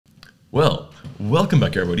Well, welcome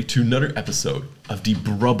back everybody to another episode of the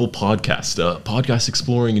BRUBBLE podcast, a podcast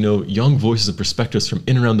exploring, young voices and perspectives from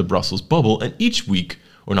in and around the Brussels bubble. And each week,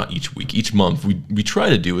 or not each week, each month, we try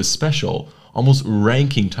to do a special, almost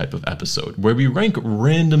ranking type of episode where we rank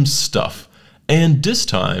random stuff. And this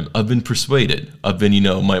time, I've been persuaded. I've been,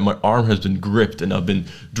 my arm has been gripped and I've been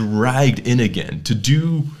dragged in again to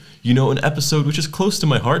do, an episode which is close to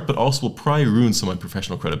my heart, but also will probably ruin some of my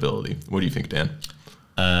professional credibility. What do you think, Dan?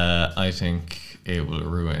 I think it will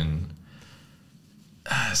ruin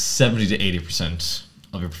 70 to 80%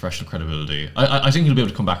 of your professional credibility. I think you'll be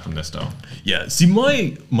able to come back from this, though. Yeah, see,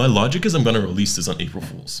 my logic is I'm going to release this on April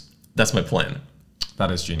Fool's. That's my plan.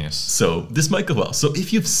 That is genius. So this might go well. So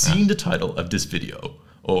if you've seen the title of this video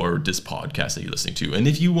or this podcast that you're listening to, and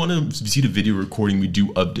if you want to see the video recording we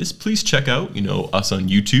do of this, please check out, us on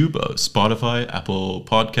YouTube, Spotify, Apple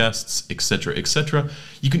Podcasts, etc., etc.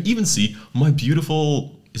 You can even see my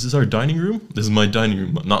beautiful. Is this our dining room? This is my dining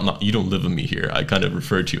room. Not. You don't live with me here. I kind of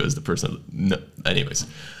refer to you as the person. No. Anyways,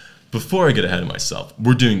 before I get ahead of myself,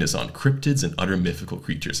 we're doing this on cryptids and other mythical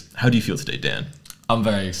creatures. How do you feel today, Dan? I'm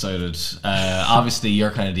very excited. Obviously,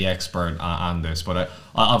 you're kind of the expert on this, but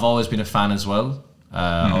I've always been a fan as well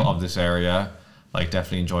of this area. Like,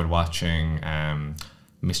 definitely enjoyed watching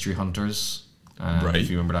Mystery Hunters. Right. If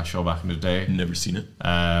you remember that show back in the day. Never seen it.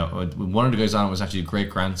 One of the guys on it was actually a great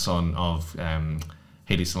grandson of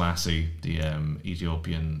Haile Selassie, the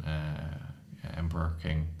Ethiopian emperor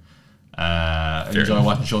king. Enjoy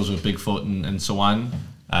watching shows with Bigfoot and so on.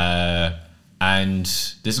 And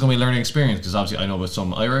this is going to be a learning experience because obviously I know about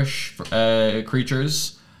some Irish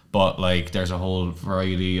creatures, but like there's a whole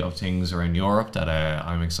variety of things around Europe that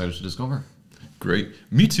I'm excited to discover. Great.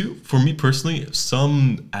 Me too. For me personally,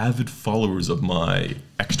 some avid followers of my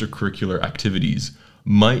extracurricular activities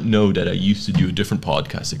might know that I used to do a different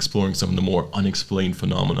podcast exploring some of the more unexplained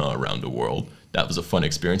phenomena around the world. That was a fun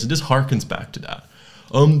experience, and this harkens back to that.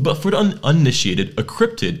 But for the uninitiated, a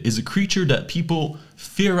cryptid is a creature that people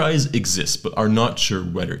theorize exists, but are not sure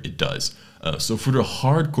whether it does. So for the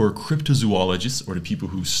hardcore cryptozoologists, or the people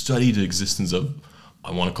who study the existence of, I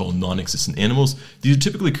want to call non-existent animals, these are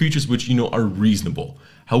typically creatures which, are reasonable.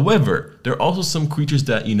 However, there are also some creatures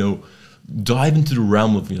that, dive into the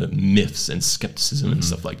realm of myths and skepticism and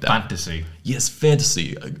stuff like that. Fantasy. Yes,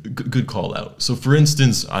 fantasy. A good call out. So for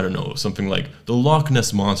instance, I don't know, something like the Loch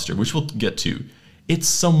Ness Monster, which we'll get to. It's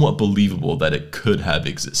somewhat believable that it could have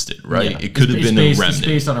existed, right? Yeah. It could have been a remnant. It's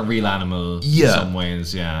based on a real animal in some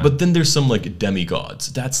ways, yeah. But then there's some like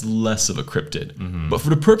demigods. That's less of a cryptid. But for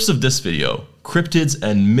the purpose of this video, cryptids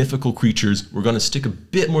and mythical creatures, we're going to stick a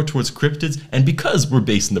bit more towards cryptids. And because we're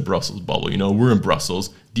based in the Brussels bubble, we're in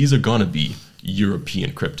Brussels, these are going to be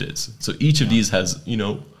European cryptids. So each of these has,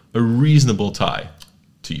 a reasonable tie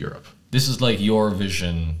to Europe. This is like your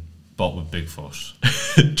vision, but with Bigfoot.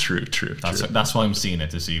 True. That's why I'm seeing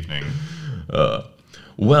it this evening.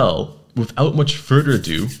 Well, without much further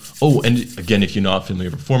ado, and again, if you're not familiar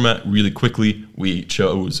with the format, really quickly, we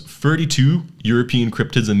chose 32 European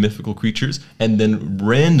cryptids and mythical creatures, and then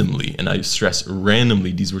randomly, and I stress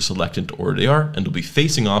randomly, these were selected to order they are, and they'll be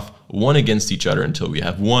facing off one against each other until we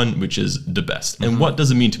have one, which is the best. And what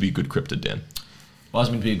does it mean to be a good cryptid, Dan? What does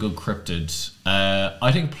it mean to be a good cryptid?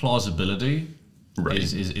 I think plausibility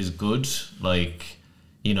is good. Like,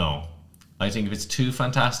 I think if it's too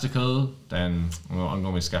fantastical, then I'm going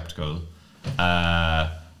to be skeptical.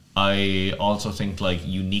 I also think like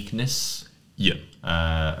uniqueness. Yeah.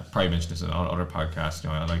 Probably mentioned this in other podcasts.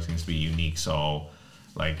 I like things to be unique. So,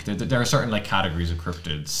 like, there are certain like categories of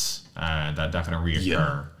cryptids that kind of reoccur.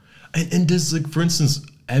 Yeah. And there's like, for instance,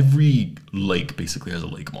 every lake basically has a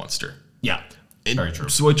lake monster. Yeah. Very true.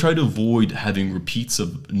 So I try to avoid having repeats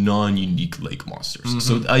of non-unique lake monsters.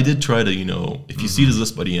 So I did try to, if you see this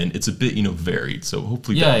list by the end, it's a bit, varied. So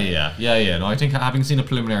hopefully... Yeah. No, I think having seen a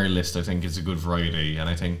preliminary list, I think it's a good variety. And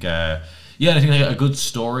I think, I think like a good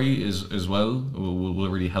story as well will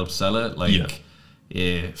really help sell it. Like,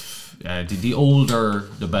 if the older,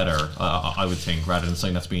 the better, I would think, rather than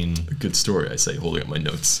something that's been... A good story, I say, holding up my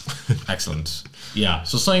notes. Excellent. Yeah,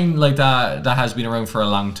 so something like that has been around for a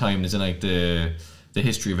long time is in like the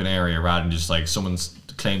history of an area rather than just like someone's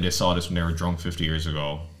claimed they saw this when they were drunk 50 years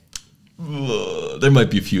ago. There might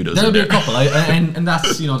be a few of those. There'll be a couple, and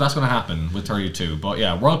that's that's going to happen with 32. But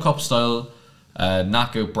yeah, World Cup style,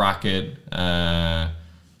 knockout bracket, and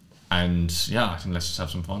yeah, I think let's just have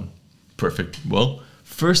some fun. Perfect. Well,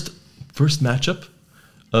 first matchup,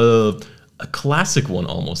 a classic one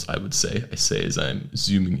almost, I would say. I say as I'm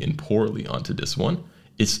zooming in poorly onto this one.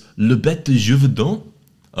 It's Le Bête de Gévaudan,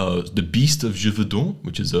 the Beast of Gévaudan,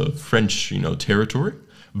 which is a French, territory,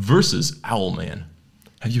 versus Owlman.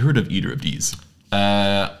 Have you heard of either of these?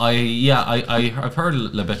 I've heard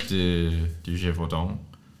La Bête de Gévaudan,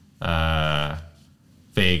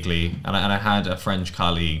 vaguely, and I had a French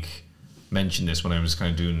colleague mention this when I was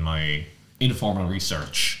kind of doing my informal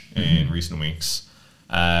research in recent weeks.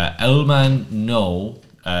 Owlman, no,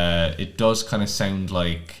 it does kind of sound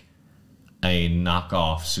like a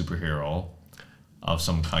knockoff superhero of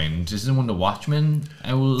some kind. Isn't one of the Watchmen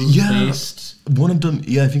owl-based? One of them,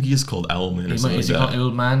 I think he is called Owlman or something Is he like called that.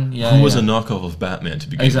 Owlman? Yeah, Who was a knockoff of Batman to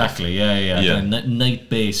begin with. Exactly, kind of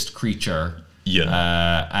night-based creature.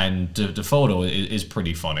 Yeah. And the photo is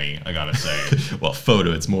pretty funny, I gotta say. Well,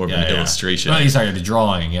 photo, it's more of an illustration. Oh, sorry, the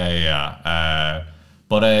drawing,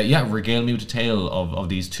 But regale me with a tale of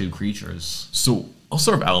these two creatures. So I'll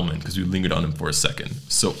start with Owlman because we lingered on him for a second.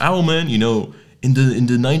 So Owlman, you know, in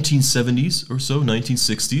the 1970s or so,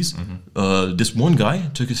 1960s, this one guy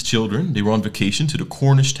took his children. They were on vacation to the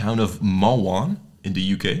Cornish town of Malwan in the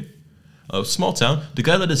UK. A small town. The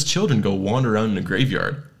guy let his children go wander around in a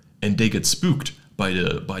graveyard, and they get spooked by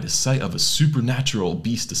the sight of a supernatural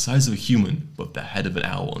beast the size of a human, with the head of an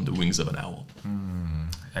owl and the wings of an owl.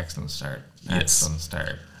 Excellent start. Yes. Excellent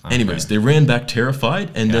start. Okay. Anyways, they ran back terrified,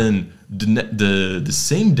 and then the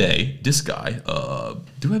same day, this guy,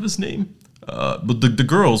 do I have his name? But the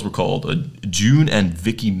girls were called June and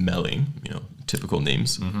Vicky Melling, you know, typical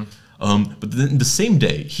names. But then the same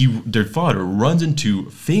day, their father runs into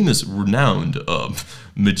famous, renowned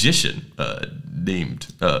magician named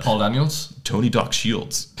Paul Daniels? Tony Doc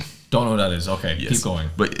Shields. Don't know who that is. Okay, keep going.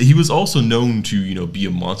 But he was also known to, you know, be a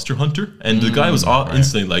monster hunter. And the guy was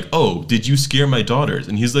instantly like, "Oh, did you scare my daughters?"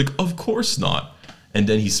 And he's like, "Of course not." And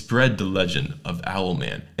then he spread the legend of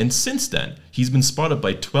Owlman. And since then, he's been spotted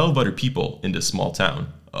by 12 other people in this small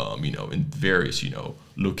town, you know, in various, you know,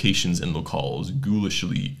 locations and locales,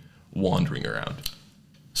 ghoulishly wandering around.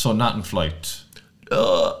 So not in flight.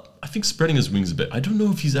 I think spreading his wings a bit. I don't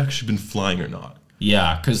know if he's actually been flying or not.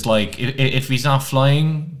 Yeah, because like if he's not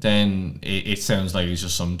flying, then it sounds like he's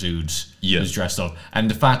just some dude who's dressed up. And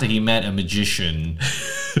the fact that he met a magician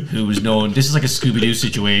who was known, this is like a Scooby-Doo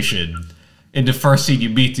situation. In the first scene, you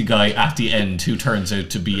meet the guy at the end who turns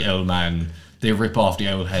out to be Owlman. They rip off the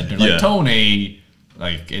owl head. They're like, Tony!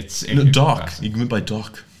 Like, Doc. You can went by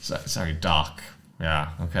Doc. Sorry, Doc. Yeah,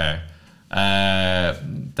 okay.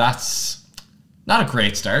 That's not a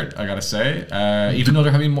great start, I gotta say. Even though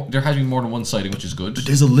there has been more than one sighting, which is good. But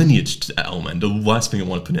there's a lineage to Owlman. The last thing I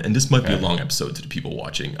want to put in, and this might be a long episode to the people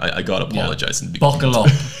watching. I gotta apologize in the beginning. Buckle up.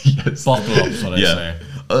 Yes. Buckle up is what I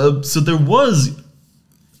say. So there was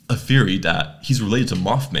a theory that he's related to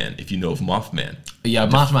Mothman, if you know of Mothman. Yeah,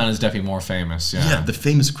 Mothman is definitely more famous. Yeah, the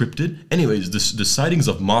famous cryptid. Anyways, the sightings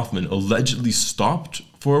of Mothman allegedly stopped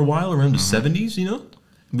for a while around the 70s, you know,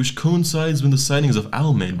 which coincides when the sightings of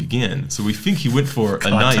Owlman began. So we think he went for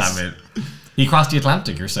He crossed the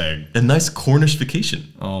Atlantic, you're saying? A nice Cornish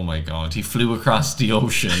vacation. Oh my god, he flew across the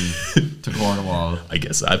ocean to Cornwall. I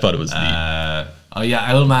guess I thought it was neat. Oh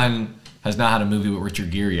yeah, Owlman has not had a movie with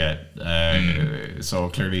Richard Gere yet, so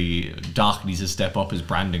clearly Doc needs to step up his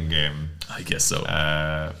branding game. I guess so.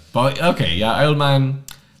 But okay, yeah, Owlman,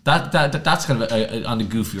 that's kind of on the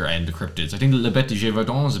goofier end of cryptids. I think La Bête de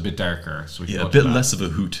Gevaudon is a bit darker. So a bit less of a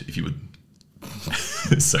hoot, if you would.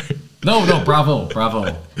 Sorry. No, bravo.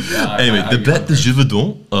 Anyway, the Bête de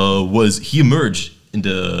Gevaudon he emerged in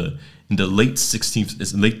the late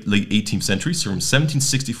 18th century, so from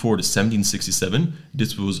 1764 to 1767.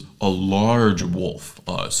 This was a large wolf.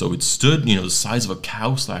 So it stood, you know, the size of a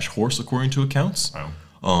cow/horse, according to accounts. Wow.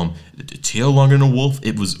 The tail longer than a wolf.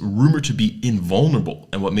 It was rumored to be invulnerable,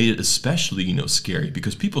 and what made it especially, you know, scary,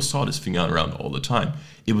 because people saw this thing out around all the time.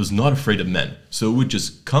 It was not afraid of men, so it would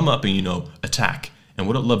just come up and, you know, attack. And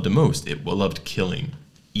what it loved the most, it loved killing,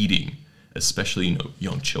 eating, especially, you know,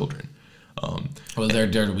 young children. Well, they're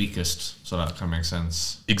the weakest, so that kind of makes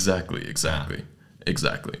sense. Exactly.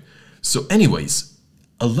 So, anyways,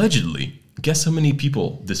 allegedly, guess how many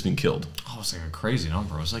people this thing killed? Oh, it's like a crazy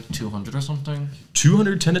number. It was like 200 or something.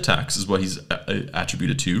 210 attacks is what he's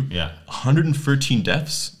attributed to. Yeah. 113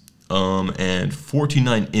 deaths, and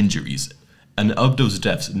 49 injuries. And of those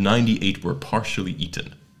deaths, 98 were partially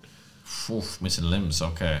eaten. Oof, missing limbs.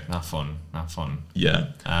 Okay, not fun. Yeah.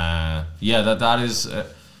 That is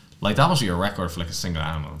like that must be a record for like a single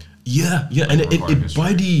animal. Yeah, like and it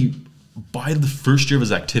by the first year of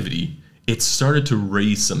his activity, it started to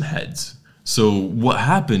raise some heads. So what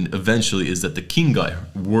happened eventually is that the king got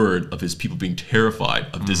word of his people being terrified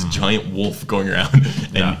of this giant wolf going around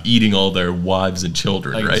and eating all their wives and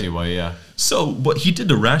children. I can see why. Yeah. So, but he did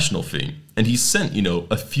the rational thing, and he sent, you know,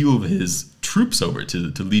 a few of his troops over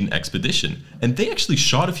to lead an expedition. And they actually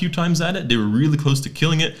shot a few times at it. They were really close to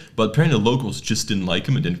killing it, but apparently the locals just didn't like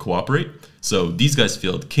him and didn't cooperate. So these guys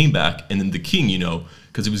failed, came back, and then the king, you know,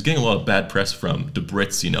 because he was getting a lot of bad press from the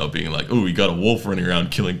Brits, you know, being like, oh, we got a wolf running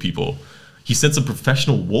around killing people. He sent some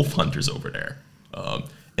professional wolf hunters over there.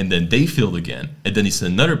 And then they failed again. And then he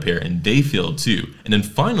sent another pair, and they failed too. And then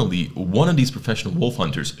finally, one of these professional wolf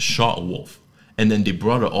hunters shot a wolf. And then they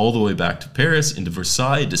brought it all the way back to Paris, into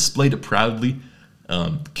Versailles, displayed it proudly.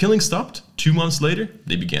 Killing stopped. 2 months later,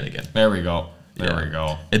 they began again. There we go. There we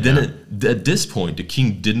go. And then at this point, the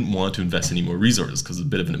king didn't want to invest any more resources because it's a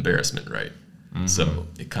bit of an embarrassment, right? So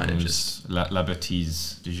it kind of just... La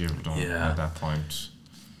bêtise de Gévaudan at that point.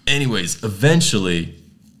 Anyways, eventually,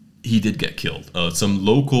 he did get killed. Some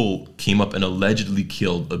local came up and allegedly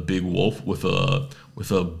killed a big wolf with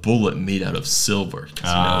a bullet made out of silver. Because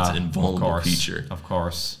you know, it's an invulnerable creature. Of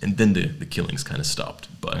course. And then the killings kind of stopped.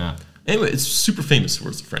 But anyway, it's super famous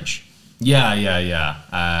towards the French.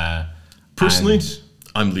 Yeah. Personally,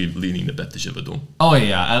 I'm leaning the bête de Gevaudon. Oh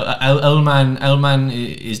yeah, Elman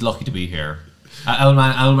is lucky to be here.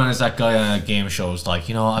 Elman is that guy on game shows like,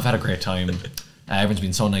 you know, I've had a great time. Everyone's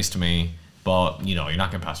been so nice to me, but you know, you're not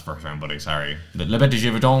going to pass the first round, buddy. Sorry. The bête de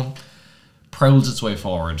Gevaudon prowls its way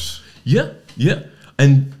forward. Yeah.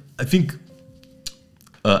 And I think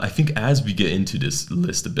as we get into this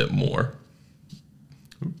list a bit more,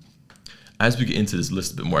 I have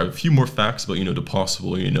a few more facts about, you know, the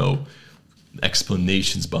possible, you know,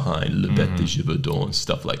 explanations behind Le Bête de Gévaudan and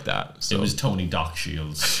stuff like that. So. It was Tony Doc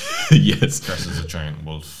Shields. Yes. Dressed as a giant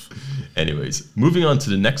wolf. Anyways, moving on to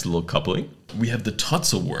the next little coupling, we have the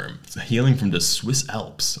Tatzelwurm, hailing from the Swiss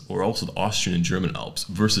Alps, or also the Austrian and German Alps,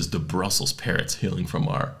 versus the Brussels parrots, hailing from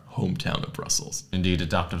our hometown of Brussels. Indeed,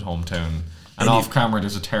 adopted hometown. And off camera,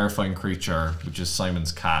 there's a terrifying creature, which is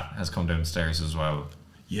Simon's cat, has come downstairs as well.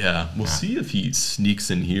 Yeah, we'll see if he sneaks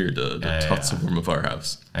in here, the Tatzelwurm of our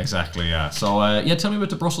house. Exactly, yeah. So, tell me about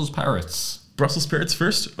the Brussels parrots. Brussels parrots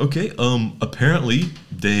first? Okay, apparently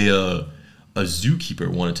they, a zookeeper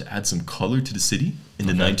wanted to add some color to the city in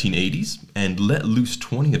the 1980s and let loose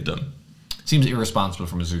 20 of them. Seems irresponsible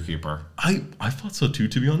from a zookeeper. I thought so too,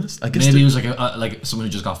 to be honest. I guess maybe it was like someone who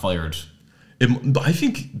just got fired. I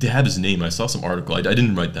think they had his name. I saw some article. I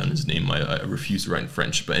didn't write down his name. I refuse to write in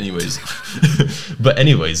French. But anyways,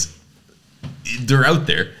 they're out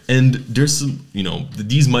there, and there's some. You know,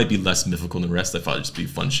 these might be less mythical than the rest. I thought it'd just be a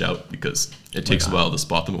fun shout because it takes a while to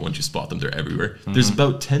spot them. But once you spot them, they're everywhere. There's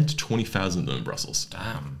about 10 to 20,000 of them in Brussels.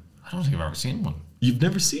 Damn, I don't think I've ever seen one. You've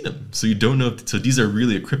never seen them, so you don't know. So these are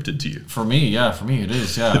really a cryptid to you. For me it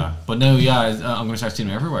is. Yeah, but no, I'm going to start seeing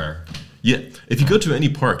them everywhere. Yeah, if you go to any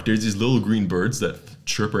park, there's these little green birds that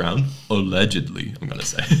chirp around, allegedly, I'm gonna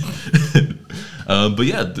say. But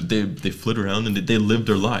yeah, they flit around and they live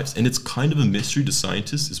their lives. And it's kind of a mystery to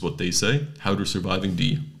scientists, is what they say, how they're surviving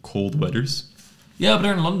the cold weathers. Yeah, but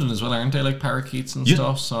they're in London as well, aren't they? Like parakeets and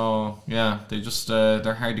stuff. So yeah, they just,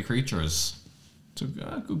 they're hardy creatures. So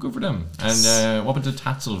good for them. And what about the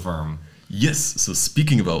Tatzelwurm? Yes, so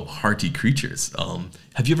speaking about hardy creatures,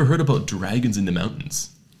 have you ever heard about dragons in the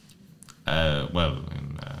mountains? In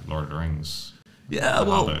Lord of the Rings. Yeah,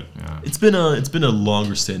 well, Hobbit, it's been a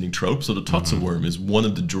longer standing trope. So the Tatzelwurm is one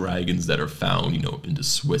of the dragons that are found, you know, in the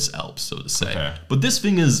Swiss Alps, so to say. Okay. But this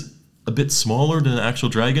thing is a bit smaller than an actual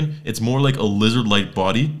dragon. It's more like a lizard-like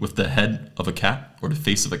body with the head of a cat or the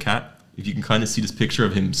face of a cat. If you can kind of see this picture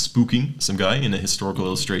of him spooking some guy in a historical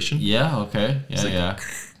illustration. Yeah. Okay. Yeah.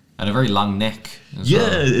 And a very long neck.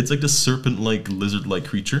 It's like the serpent-like, lizard-like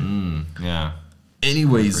creature. Yeah.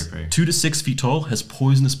 Anyways, 2 to 6 feet tall, has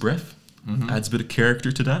poisonous breath. Adds a bit of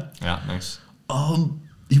character to that. Yeah, nice.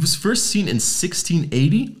 He was first seen in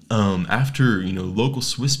 1680, after, you know, local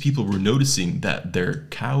Swiss people were noticing that their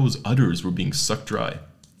cows' udders were being sucked dry.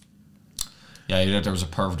 Yeah, there was a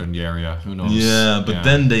pervert in the area. Who knows? Yeah, but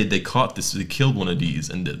then they caught this. They killed one of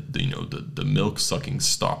these, and the milk sucking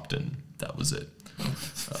stopped, and that was it.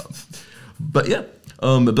 But yeah.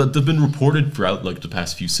 But they've been reported throughout like the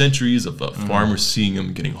past few centuries of farmers seeing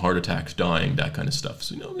them, getting heart attacks, dying, that kind of stuff.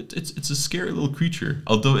 So, you know, it's a scary little creature.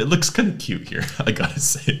 Although it looks kind of cute here, I gotta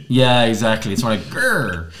say. Yeah, exactly. It's more like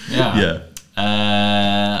grrr. Yeah.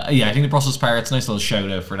 I think the Brussels parrot's a nice little shout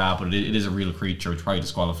out for that, but it is a real creature, which probably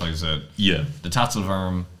disqualifies it. Yeah. The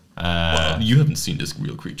Tatzelwurm. Well, you haven't seen this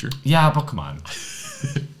real creature. Yeah, but come on.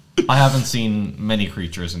 I haven't seen many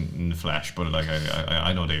creatures in the flesh, but like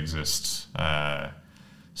I know they exist.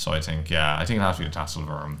 So I think it'll have to be the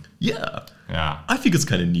Tatzelwurm. Yeah. I think it's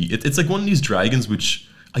kind of neat. It's like one of these dragons, which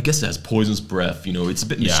I guess it has poisonous breath. You know, it's a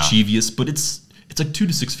bit mischievous, but it's like 2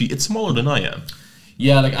 to 6 feet. It's smaller than I am.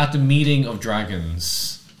 Yeah, like at the meeting of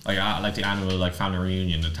dragons, like the annual like family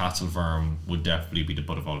reunion, the Tatzelwurm would definitely be the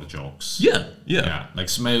butt of all the jokes. Yeah. Like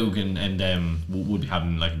Smaug and them would be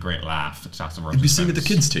having like a great laugh at Tatzelwurm. You'd be sitting at the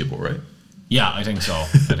kids' table, right? Yeah, I think so.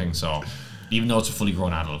 Even though it's a fully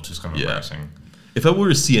grown adult, it's kind of embarrassing. If I were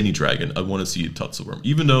to see any dragon, I'd want to see a Tatzelwurm,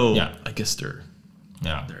 even though I guess they're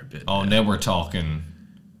a bit. Oh, now we're talking.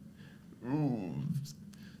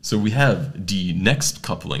 So we have the next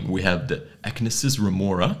coupling. We have the Echnesis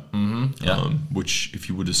Remora, which, if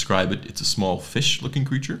you would describe it, it's a small fish-looking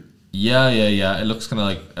creature. Yeah. It looks kind of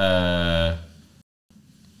like,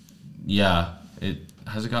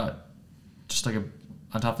 Has it got just like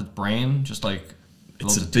on top of its brain, just like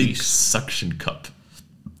it's a big suction cup.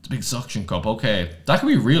 It's a big suction cup. Okay, that could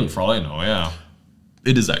be real for all I know. Yeah,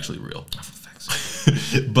 it is actually real. Oh, for fuck's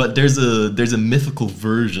sake. But there's a mythical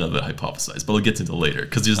version of it hypothesized, but we'll get into later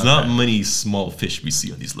because there's not many small fish we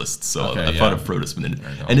see on these lists. So I thought I'd throw this one in,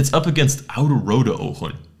 and it's up against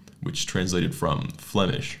Oude-Oogen, which translated from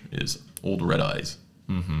Flemish is old red eyes.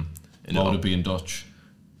 Mm-hmm. And what would it be in Dutch?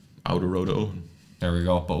 Oude-Oogen. There we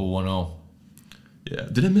go. But 010. Yeah.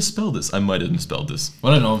 Did I misspell this? I might have misspelled this.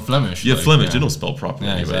 Well, I know, in Flemish. Yeah, like, Flemish. They don't spell properly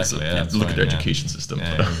anyway. Exactly. So you have to look at their education system.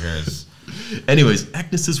 Yeah, who cares? Anyways,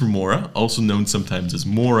 Echnesis Remora, also known sometimes as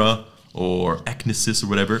Mora or Echnesis or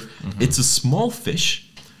whatever. It's a small fish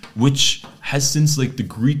which has since like the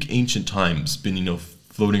Greek ancient times been,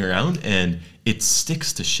 floating around, and it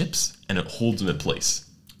sticks to ships and it holds them in place.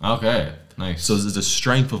 Okay, nice. So there's a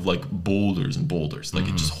strength of like boulders and boulders. Like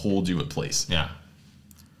it just holds you in place. Yeah.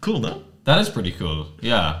 Cool, no? That is pretty cool.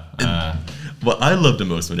 Yeah. What I loved the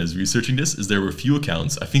most when I was researching this is there were a few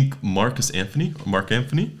accounts. I think Mark Anthony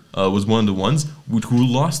was one of the ones who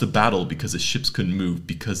lost a battle because his ships couldn't move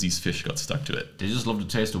because these fish got stuck to it. They just love the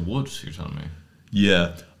taste of wood, you're telling me.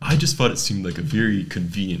 Yeah. I just thought it seemed like a very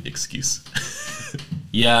convenient excuse.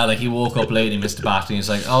 Yeah, like he woke up late and he missed the battle and he's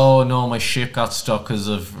like, oh no, my ship got stuck because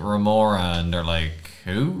of Remora, and they're like,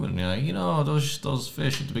 who? And you're like, those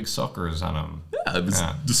fish with the big suckers on them. Yeah, it was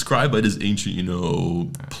described by this ancient,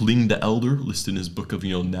 Pling the Elder, listed in his book of,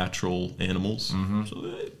 natural animals.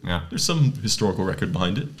 So there's some historical record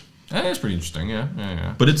behind it. Yeah, it's pretty interesting,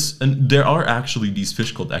 yeah. But there are actually these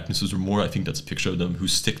fish called Echnesis or more, I think that's a picture of them, who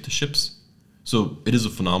stick to ships. So it is a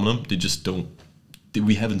phenomenon. They just don't,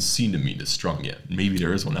 we haven't seen them being this strong yet. Maybe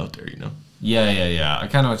there is one out there, Yeah. I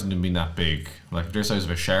can't imagine them being that big. Like, if they're the size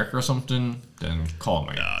of a shark or something, then call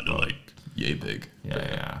me. Yeah, they're like yay big.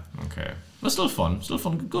 Yeah. Okay. But still fun.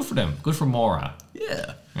 Good for them. Good for Mora.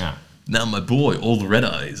 Yeah. Yeah. Now my boy, Old Red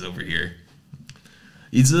Eyes over here.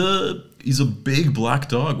 He's a big black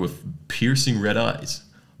dog with piercing red eyes.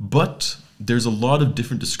 But there's a lot of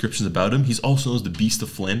different descriptions about him. He's also known as the Beast of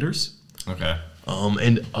Flanders. Okay.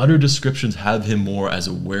 And other descriptions have him more as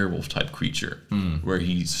a werewolf type creature, where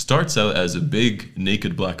he starts out as a big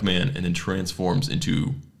naked black man and then transforms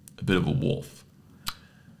into a bit of a wolf.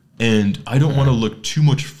 And I don't want to look too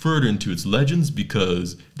much further into its legends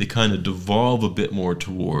because they kind of devolve a bit more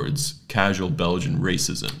towards casual Belgian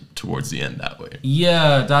racism towards the end that way.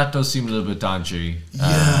 Yeah, that does seem a little bit dodgy.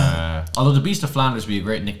 Yeah. Although the Beast of Flanders would be a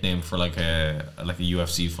great nickname for like a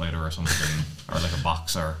UFC fighter or something, or like a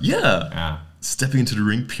boxer. Yeah. Stepping into the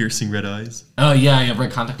ring, piercing red eyes. Oh yeah,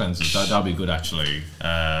 red contact lenses. That'd be good actually.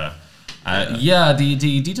 The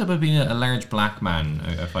detail about being a large black man,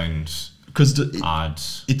 I find. Because odd.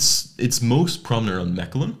 It's most prominent on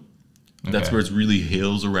Mechelen. That's where it's really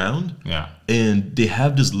hails around. Yeah. And they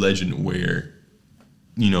have this legend where,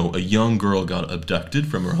 a young girl got abducted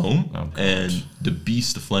from her home, and the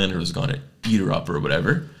Beast of Flanders was gonna eat her up or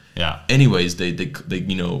whatever. Yeah. Anyways, they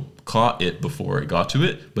caught it before it got to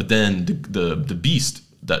it, but then the beast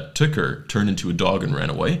that took her turned into a dog and ran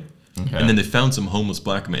away. Okay. And then they found some homeless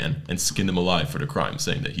black man and skinned him alive for the crime,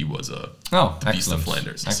 saying that he was the Beast of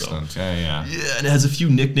Flanders. Excellent. So, yeah, and it has a few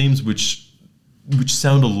nicknames which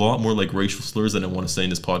sound a lot more like racial slurs than I want to say in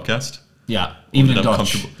this podcast. Yeah, even in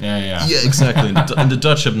Dutch. Yeah, exactly. and the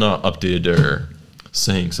Dutch have not updated their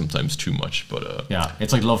saying sometimes too much, but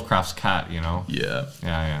it's like Lovecraft's cat,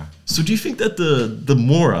 Yeah. So do you think that the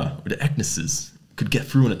Mora or the Echnesis could get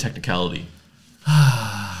through in a technicality?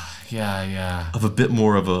 Yeah. Of a bit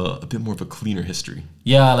more of a cleaner history.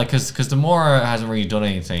 Yeah, like because the Mora hasn't really done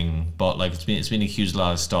anything, but like it's been accused a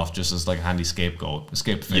lot of stuff just as like a handy scapegoat,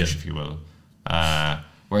 escape fish, if you will.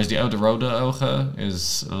 Whereas the Oude-Oogen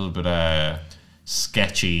is a little bit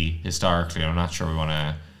sketchy historically. I'm not sure we want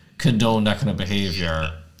to condone that kind of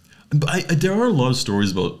behavior. But there are a lot of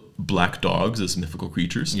stories about black dogs as mythical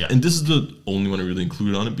creatures. Yeah. And this is the only one I really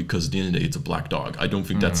included on it because at the end of the day, it's a black dog. I don't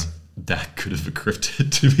think that's that good of a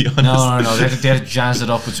cryptid, to be honest. No. They had to jazz it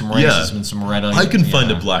up with some racism and some red eyes. I can find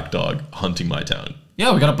a black dog hunting my town.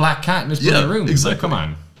 Yeah, we got a black cat in this bloody room. Exactly. Like, come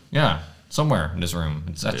on. Yeah, somewhere in this room.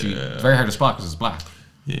 It's actually very hard to spot because it's black.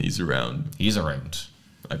 Yeah, he's around. He's around.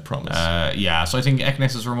 I promise. Yeah, so I think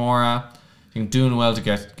Echnesis Remora, I think doing well to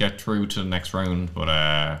get through to the next round,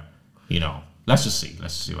 but you know, let's just see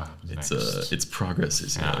what happens next. Its progress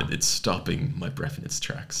is, you know, it's stopping my breath in its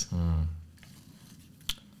tracks.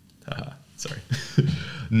 Sorry.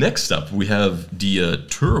 Next up, we have the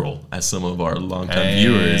Turul, as some of our longtime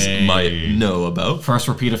viewers might know about. First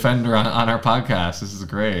repeat offender on our podcast. This is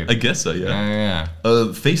great. I guess so, yeah.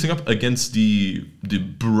 Facing up against the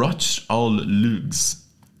Buratsche-Al-Llgs.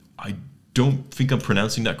 I don't think I'm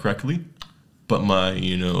pronouncing that correctly, but my,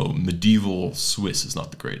 you know, medieval Swiss is not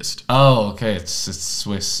the greatest. Oh, okay, it's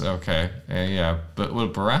Swiss. Okay, yeah, but well,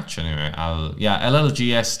 Buratsche anyway.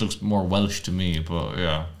 LLGS looks more Welsh to me, but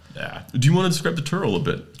yeah. Yeah. Do you want to describe the Turul a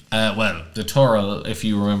bit? Well, the Turul, if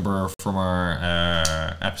you remember from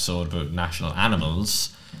our episode about national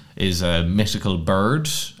animals, is a mythical bird.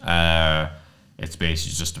 It's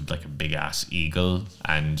basically just like a big ass eagle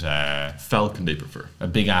and falcon. They prefer a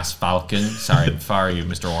big ass falcon. Sorry,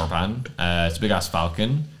 Mr. Orban. It's a big ass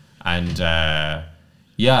falcon, and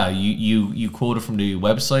yeah, you quoted from the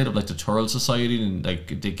website of like the Turul Society, and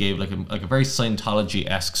like they gave like a very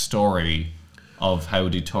Scientology-esque story of how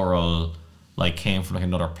the Turul like came from like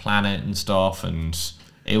another planet and stuff, and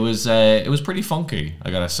it was pretty funky, I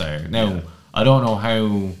gotta say. Now I don't know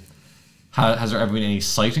how has there ever been any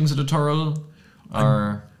sightings of the Turul?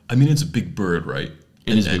 Or I mean, it's a big bird, right?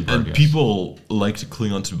 It is a big bird. And yes. People like to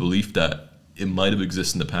cling on to the belief that it might have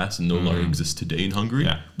existed in the past and no longer exists today in Hungary,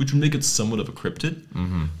 which would make it somewhat of a cryptid.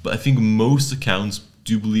 But I think most accounts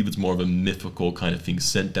do believe it's more of a mythical kind of thing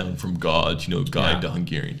sent down from God, you know, guide to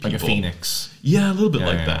Hungarian people. Like a phoenix. Yeah, a little bit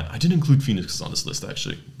like that. I didn't include phoenixes on this list,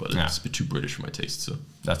 actually, but it's a bit too British for my taste, so.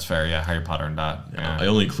 That's fair, yeah, Harry Potter and that. Yeah. I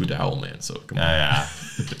only include Owlman, so come on. Yeah.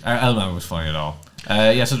 Owlman was funny at all.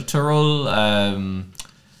 Yeah, so the Turul,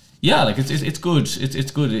 yeah, like it's good.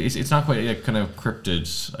 It's good. It's not quite like kind of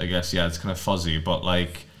cryptid, I guess. Yeah, it's kind of fuzzy, but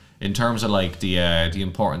like in terms of like the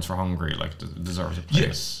importance for Hungary, like deserves a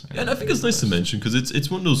place. Yeah, and I think it's nice to mention because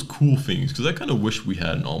it's one of those cool things. Because I kind of wish we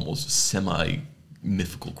had an almost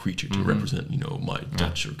semi-mythical creature to represent, you know, my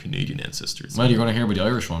Dutch or Canadian ancestors. Well, you're going to hear about the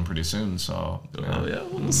Irish one pretty soon, so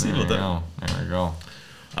we'll see about that. There we go.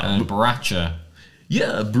 And Buratsche.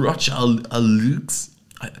 Yeah, Buratsche-Al-Llgs.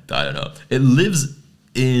 I don't know. It lives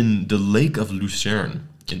in the Lake of Lucerne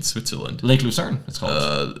in Switzerland. Lake Lucerne, it's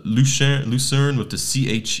called. Lucerne with the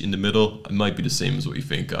CH in the middle. It might be the same as what you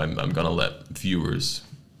think. I'm gonna let viewers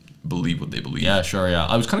believe what they believe. Yeah, sure. Yeah,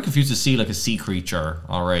 I was kind of confused to see like a sea creature.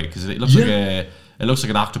 All right, because it looks like it looks like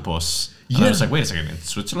an octopus. And I was like, wait a second, in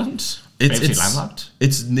Switzerland? It's landlocked.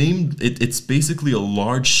 It's named. It's basically a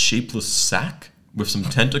large shapeless sack with some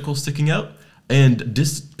tentacles sticking out. And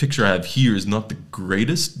this picture I have here is not the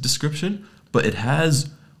greatest description, but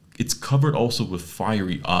it's covered also with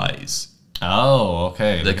fiery eyes. Oh,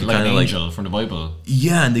 okay. Like an angel from the Bible.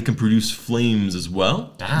 Yeah, and they can produce flames as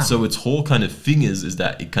well. Damn. So its whole kind of thing is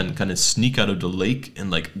that it can kind of sneak out of the lake and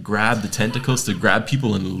like grab the tentacles to grab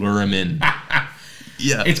people and lure them in.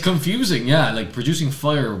 Yeah. It's confusing, yeah, like producing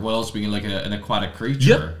fire while also being like an aquatic creature.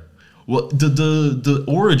 Yeah. Well, the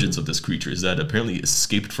origins of this creature is that apparently it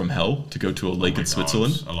escaped from hell to go to a lake in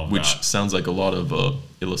Switzerland, which sounds like a lot of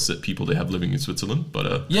illicit people they have living in Switzerland.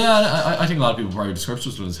 But yeah, I think a lot of people probably describe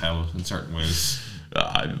Switzerland as hell in certain ways.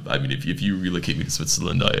 I mean, if you relocate me to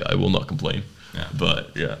Switzerland, I will not complain. Yeah.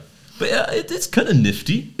 But yeah, it's kind of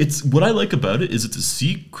nifty. It's what I like about it is it's a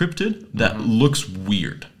sea cryptid that looks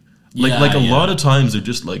weird. Like a lot of times they're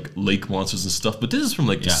just like lake monsters and stuff, but this is from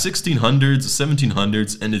like the 1600s, the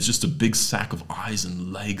 1700s, and it's just a big sack of eyes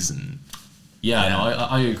and legs and. Yeah, no,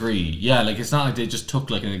 I agree. Yeah, like it's not like they just took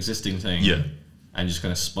like an existing thing, and just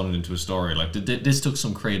kind of spun it into a story. Like this took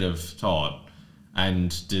some creative thought, and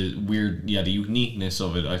the the uniqueness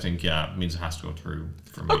of it, I think, means it has to go through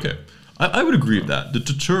for me. Okay, I would agree with that. The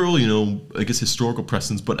Turul, you know, I guess historical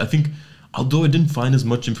precedence, but I think. Although I didn't find as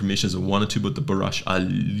much information as I wanted to about the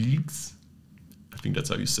Buratsche-Al-Llgs. I think that's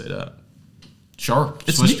how you say that. Sure.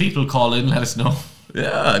 Swiss people call in, let us know.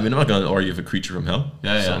 Yeah, I mean, I'm not going to argue with a creature from hell.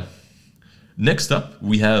 Yeah. Next up,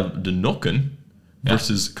 we have the Nokken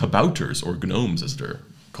versus Kabourters, or Gnomes as they're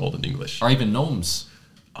called in English. Or even Gnomes.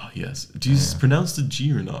 Oh, yes. Do you pronounce the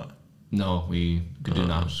G or not? No, we do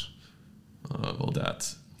not. Well,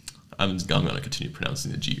 that's... I'm going to continue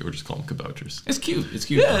pronouncing the G or just call them Kabourters. It's cute.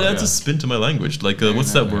 Yeah, that's a spin to my language. Like,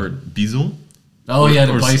 what's that word? Bison? Oh,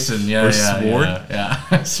 the bison. Yeah, or sword?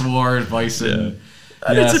 Yeah. Sword, bison.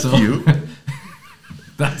 Yeah. It's a few.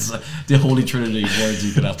 That's the holy trinity of words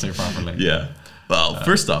you could have to say properly. Yeah. Well,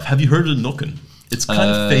 first off, have you heard of the Nokken? It's kind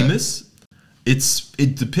of famous.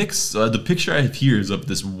 It depicts the picture I have here is of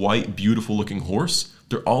this white, beautiful looking horse.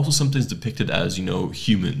 They're also sometimes depicted as, you know,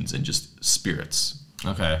 humans and just spirits.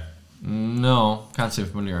 Okay. No, can't say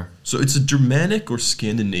familiar. So it's a Germanic or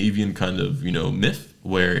Scandinavian kind of, you know, myth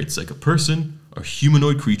where it's like a person, a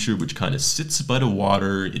humanoid creature which kind of sits by the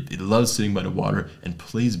water. It loves sitting by the water and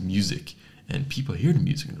plays music. And people hear the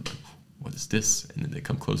music and they're like, what is this? And then they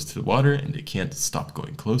come close to the water and they can't stop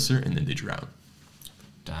going closer and then they drown.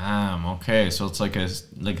 Damn. Okay, so it's like a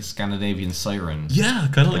Scandinavian siren. Yeah,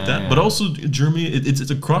 kind of like that. Yeah. But But also Germany, it's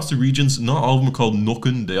across the regions. Not all of them are called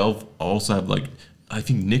Nokken. They all also have like, I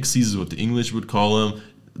think Nixies is what the English would call them.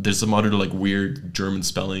 There's some other like weird German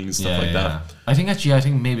spellings, stuff like that. I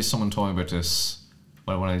think maybe someone told me about this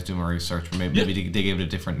when I was doing my research. But maybe they gave it a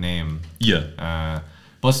different name. Yeah.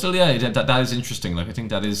 But still, yeah, that is interesting. Like I think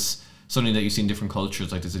that is something that you see in different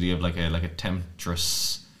cultures, like this idea of like a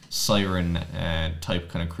temptress siren type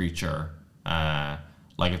kind of creature.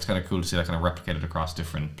 Like it's kind of cool to see that kind of replicated across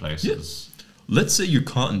different places. Yeah. Let's say you're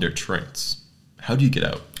caught in their trance. How do you get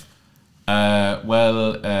out?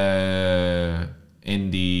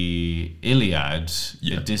 In the Iliad,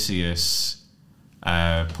 Odysseus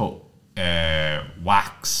put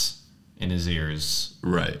wax in his ears.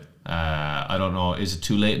 Right. I don't know. Is it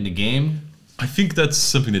too late in the game? I think that's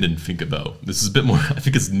something they didn't think about. This is a bit more. I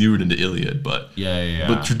think it's newer than the Iliad, but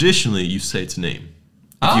But traditionally, you say its name.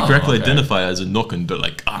 If you correctly identify as a Nokken, they're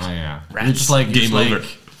like, rats, just like game over.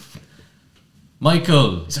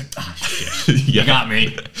 Michael. He's like, shit, you got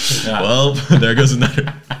me. Yeah. Well, there goes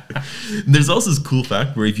another. There's also this cool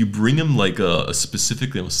fact where if you bring him like a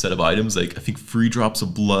specific set of items, like I think 3 drops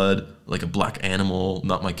of blood, like a black animal,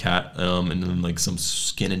 not my cat, and then like some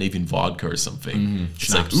Scandinavian vodka or something,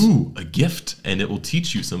 it's like, ooh, a gift, and it will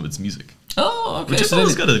teach you some of its music. Oh, okay. Which so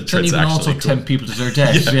always got a then you can also tempt people to their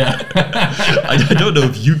death. Yeah. I don't know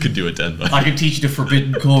if you could do it then, but I can teach you the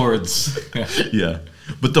forbidden chords. Yeah.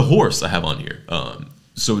 But the horse I have on here.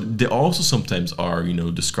 So they also sometimes are, you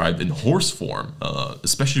know, described in horse form,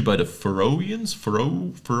 especially by the Faroians,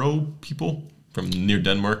 Faroe people from near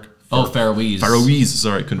Denmark. Faroese. Faroese,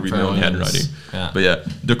 sorry, I couldn't read my own handwriting. Yeah. But yeah,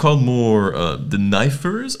 they're called more the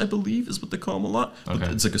neighbours, I believe, is what they call them a lot. Okay.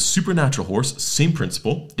 But it's like a supernatural horse, same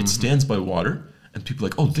principle. It stands by water, and people are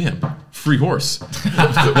like, oh, damn, free horse.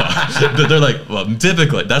 They're like, well,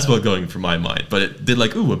 typically, that's what going through my mind. But they're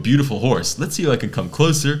like, ooh, a beautiful horse. Let's see if I can come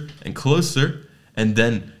closer and closer. And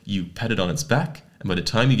then you pet it on its back, and by the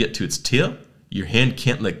time you get to its tail, your hand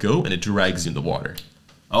can't let go, and it drags you in the water.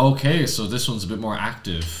 Okay, so this one's a bit more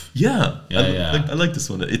active. Yeah. I like this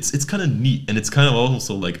one. It's kind of neat, and it's kind of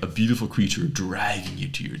also like a beautiful creature dragging you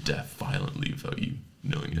to your death violently without you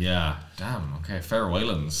knowing it. Yeah. Damn. Okay. Faroe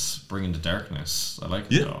Islands bringing the darkness. I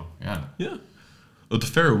like it though. Yeah. Yeah. Oh, the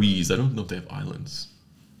Faroese. I don't know if they have islands.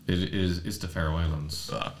 It's the Faroe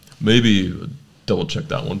Islands. Maybe double check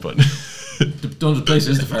that one, but. The place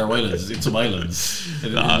is the Faroe Islands. It's some islands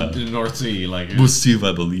in the North Sea. Like we'll see if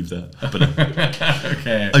I believe that. But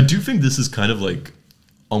okay. I do think this is kind of like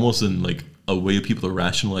almost in like a way of people to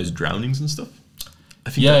rationalize drownings and stuff. I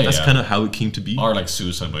think that's kind of how it came to be. Or like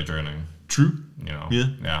suicide by drowning. True. You know.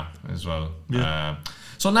 Yeah. As well. Yeah.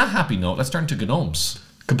 So on that happy note, let's turn to Gnomes.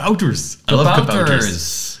 Kabouters. I love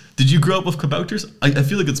Kabouters. Did you grow up with Kabouters? I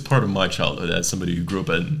feel like it's part of my childhood as somebody who grew up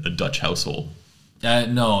in a Dutch household.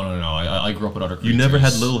 No. I grew up with other creatures. You never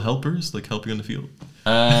had little helpers, like helping on the field?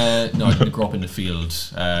 No, I didn't grow up in the field.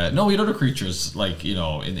 No, we had other creatures, like, you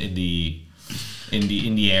know, in the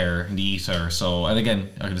air, in the ether. So, and again,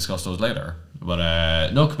 I can discuss those later.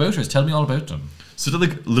 But no, Kabouters, tell me all about them. So they're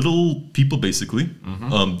like little people, basically.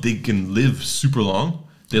 Mm-hmm. They can live super long.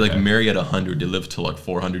 They like marry at 100. They live till like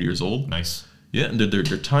 400 years old. Nice. Yeah, and they're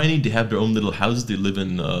tiny. They have their own little houses. They live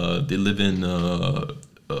in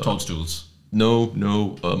toadstools.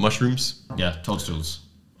 No, mushrooms. Yeah, toadstools.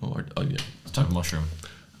 Oh yeah. It's a type of mushroom.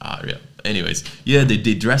 Yeah. Anyways, yeah, they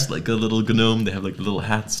dress like a little gnome. They have like little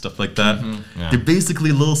hats, stuff like that. Mm-hmm. Yeah. They're basically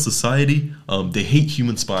a little society. They hate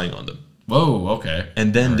humans spying on them. Whoa, okay.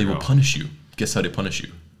 And then they will punish you. Guess how they punish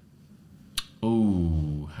you?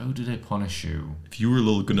 Ooh, how do they punish you? If you were a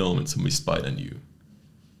little gnome and somebody spied on you.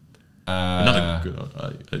 Not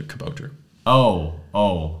a kabouter.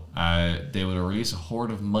 They would release a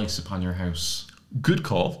horde of mice upon your house. Good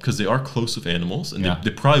call, because they are close with animals, and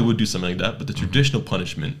they probably would do something like that, but the traditional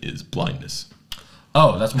punishment is blindness.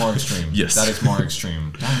 Oh, that's more extreme. Yes. That is more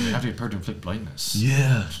extreme. Damn, you have to be prepared to inflict blindness.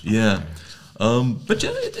 Yeah. But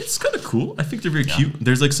yeah, it's kind of cool. I think they're very cute.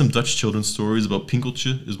 There's like some Dutch children's stories about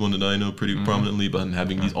Pinkeltje is one that I know pretty prominently, about him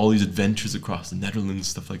having all these adventures across the Netherlands,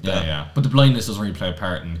 stuff like that. Yeah. But the blindness doesn't really play a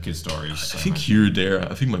part in kids' stories. I think here or there,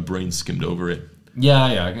 I think my brain skimmed over it. Yeah,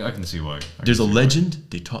 I can see why. There's a legend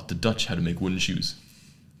they taught the Dutch how to make wooden shoes.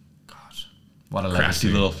 God, what a Crafty legacy.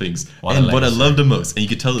 little things. What And a what I legacy. love the most, and you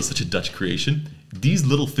can tell it's such a Dutch creation, these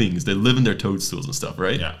little things, they live in their toadstools and stuff,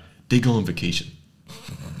 right? Yeah. They go on vacation.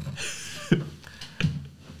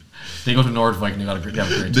 They go to Nordvik and they have a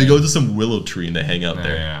great They go to some willow tree and they hang out Yeah,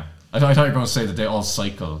 there. yeah. I thought you were going to say that they all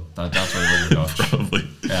cycle. That's why they're Dutch. Probably.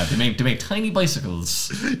 Yeah, they make tiny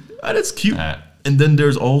bicycles. And it's cute. And then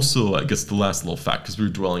there's also, I guess, the last little fact, because we were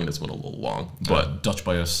dwelling on this one a little long, but Dutch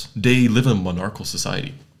bias. they live in a monarchical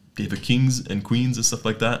society. They have kings and queens and stuff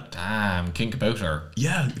like that. Damn, King Kabouter.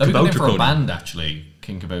 Yeah, That'd be good name for a Kabouter band, actually.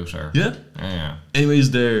 King Kabouter. Yeah. Yeah. Anyways,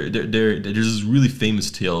 there's this really famous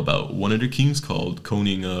tale about one of their kings called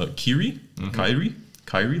Koning Kyrie,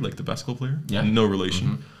 like the basketball player. Yeah. No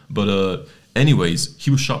relation. But anyways, he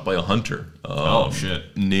was shot by a hunter. Oh,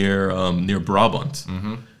 shit. Near Brabant.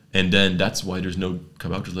 And then that's why there's no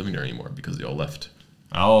Kabouters living there anymore, because they all left.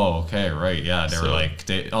 Oh, okay, right. Yeah, they were like,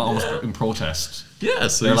 they almost in protest. Yeah,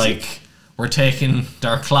 so They're like, we're taking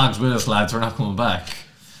our clogs with us, lads. We're not coming back.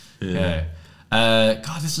 Yeah.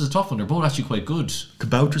 God, this is a tough one. They're both actually quite good.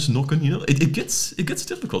 Kabouters, Nokken, you know, it gets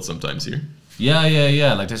difficult sometimes here.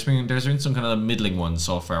 Yeah. Like there's been some kind of middling ones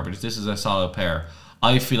so far, but this is a solid pair.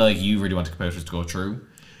 I feel like you really want the Kabouters to go through,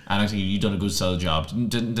 and I think you've done a good solid job.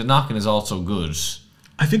 The Nokken is also good.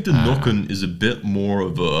 I think the Nokken is a bit more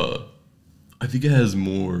of a... I think it has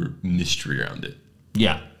more mystery around it.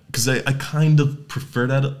 Yeah. Because I kind of prefer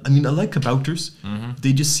that. I mean, I like Kabouters.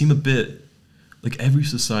 They just seem a bit... Like, every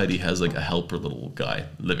society has, like, a helper little guy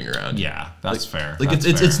living around. Yeah, that's fair. Like, that's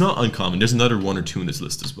it's not uncommon. There's another one or two in this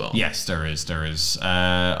list as well. Yes, there is.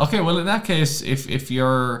 Okay, well, in that case, if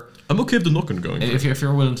you're... I'm okay with the Nokken going. If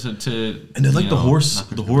you're willing to and I like the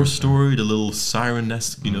horse story, the little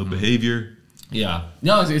siren-esque, behavior. Yeah.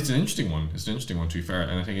 No, it's an interesting one. It's an interesting one, to be fair.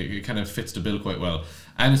 And I think it kind of fits the bill quite well.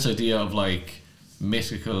 And this idea of, like,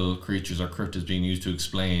 mythical creatures or cryptids being used to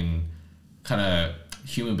explain kind of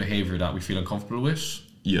human behavior that we feel uncomfortable with.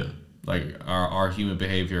 Yeah. Like, our human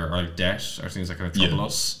behavior, or like debt, or things that kind of trouble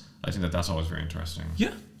us. I think that's always very interesting.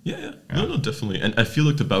 Yeah. No, definitely. And I feel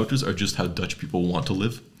like the Bouters are just how Dutch people want to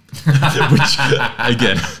live. Which,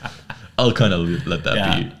 again, I'll kind of let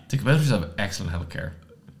that be. The Kabouters have excellent healthcare.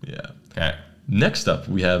 Yeah. Okay. Next up,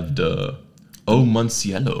 we have the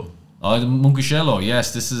Muncaciello. Oh, the Muncaciello.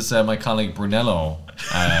 Yes, this is my colleague Brunello.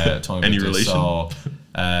 Talking Any about this. relation? So,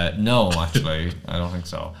 no, actually, I don't think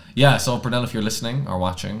so. Yeah, so Brunello, if you're listening or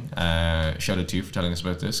watching, shout out to you for telling us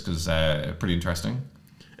about this, because pretty interesting.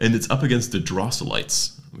 And it's up against the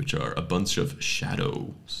Drosulites, which are a bunch of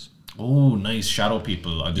shadows. Oh, nice shadow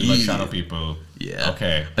people. I do like shadow people. Yeah.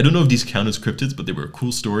 Okay. I don't know if these count as cryptids, but they were a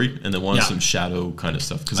cool story, and they wanted some shadow kind of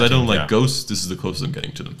stuff. Because I don't like ghosts. This is the closest I'm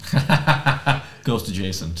getting to them. Ghost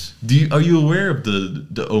adjacent. Are you aware of the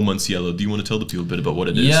Muncaciello? Do you want to tell the people a bit about what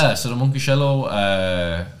it is? Yeah, so the Muncaciello,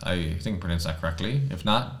 I think I pronounced that correctly. If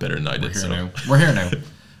not, better than I did. We're here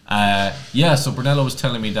now. Yeah, so Brunello was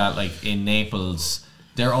telling me that, like, in Naples,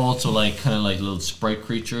 they're also like kind of like little sprite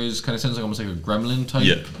creatures. Kind of sounds like almost like a gremlin type.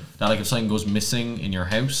 Yeah. That, like, if something goes missing in your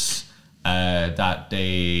house, that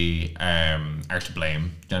they are to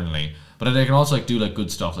blame generally. But they can also like do like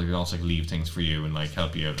good stuff. Like they can also like leave things for you and like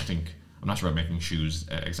help you out. I think I'm not sure about making shoes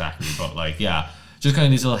exactly, but like just kind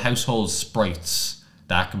of these little household sprites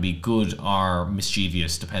that can be good or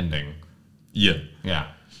mischievous depending. Yeah.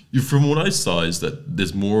 Yeah. From what I saw is that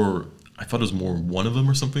there's more. I thought it was more one of them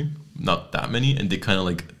or something. Not that many, and they kind of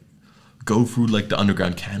like go through like the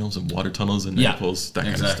underground canals and water tunnels in Naples. That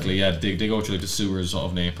kind of stuff. Yeah, they go through like the sewers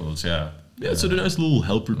of Naples. Yeah. Yeah, so they're nice little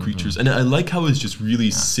helper creatures, and I like how it's just really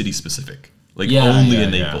city specific, like only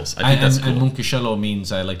in Naples. I think that's cool. And Muncaciello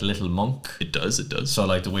means like little monk. It does. So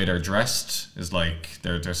like the way they're dressed is like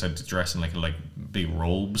they're said to dress in like big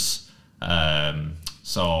robes.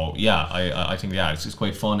 So yeah, I think it's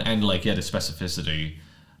quite fun, and like the specificity.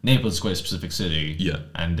 Naples is quite a specific city. Yeah,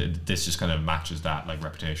 and this just kind of matches that like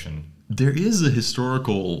reputation. There is a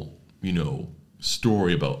historical,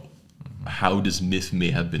 story about how this myth may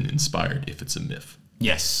have been inspired, if it's a myth.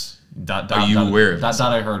 Yes. Are you aware of that?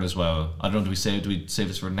 That I heard as well. I don't know. Do we save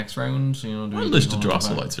this for the next round? Unless the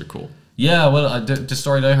Drosulites are cool. Yeah. Well, the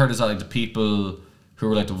story that I heard is that like the people who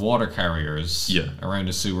were like the water carriers around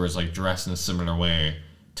the sewers like dressed in a similar way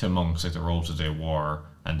to monks, like the robes that they wore,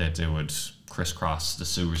 and that they would crisscross the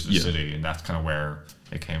sewers of the city, and that's kind of where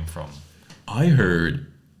it came from. I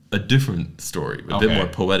heard a different story, a bit more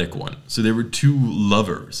poetic one. So there were two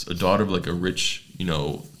lovers, a daughter of like a rich,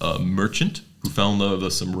 merchant who fell in love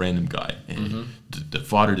with some random guy, and the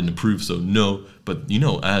father didn't approve. So no, but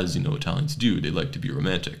as Italians do, they like to be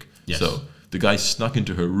romantic. Yes. So the guy snuck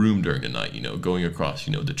into her room during the night, you know, going across,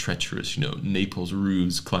 you know, the treacherous, you know, Naples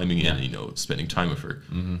roofs, climbing in, you know, spending time with her.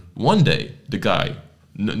 One day, the guy,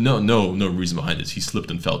 no reason behind this, he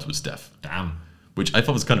slipped and fell to his death. Damn. Which I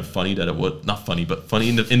thought was kind of funny that it was, not funny, but funny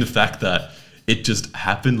in the fact that it just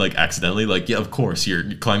happened like accidentally. Like, yeah, of course,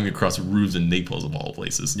 you're climbing across roofs in Naples of all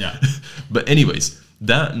places. Yeah. But anyways,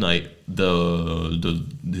 that night,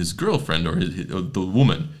 his girlfriend or the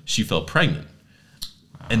woman, she fell pregnant.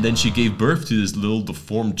 And then she gave birth to this little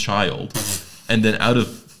deformed child. And then out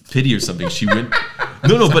of pity or something, she went...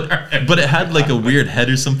 but it had like a weird head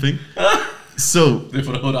or something. So... They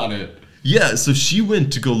put a hood on it. Yeah, so she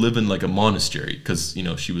went to go live in like a monastery because, you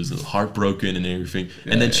know, she was heartbroken and everything.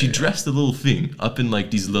 And then she dressed the little thing up in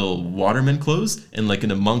like these little waterman clothes and like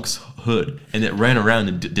in a monk's hood. And it ran around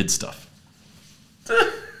and did stuff.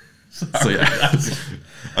 So yeah.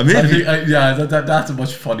 I mean, that's a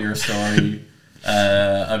much funnier story.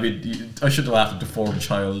 I mean, I shouldn't have laughed at deformed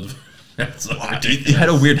child. It had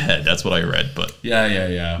a weird head. That's what I read, but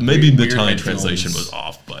yeah. Maybe the Italian translation was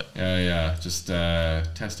off, but just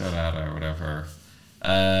test out that or whatever.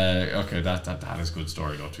 Okay, that is a good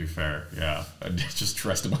story though. To be fair, yeah, I just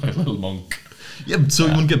dressed him like a little monk. Yeah, so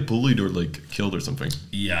you wouldn't get bullied or like killed or something.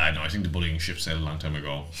 Yeah, I know. I think the bullying ship sailed a long time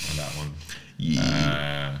ago on that one.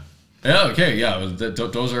 Yeah. Okay, yeah.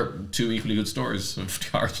 Those are two equally good stories of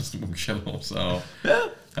the origins of Muncaciello. So yeah.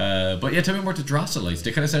 But yeah, tell me more to Drosulites.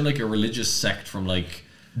 They kind of sound like a religious sect from like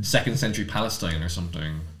 2nd century Palestine or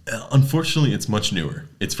something. Unfortunately, it's much newer.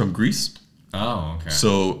 It's from Greece. Oh, okay.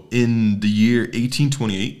 So in the year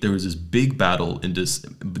 1828, there was this big battle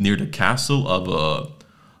near the castle of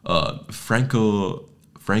Franco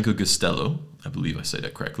Castello. I believe I say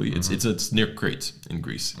that correctly. It's near Crete in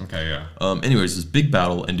Greece. Okay, yeah. Anyways, this big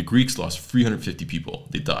battle, and the Greeks lost 350 people.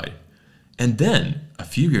 They died. And then, a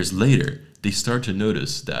few years later, they started to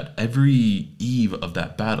notice that every eve of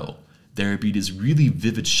that battle, there would be these really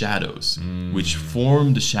vivid shadows, which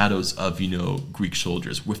formed the shadows of, you know, Greek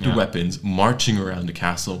soldiers with their weapons, marching around the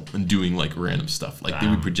castle and doing, like, random stuff. Like, they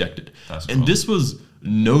would project it. And this was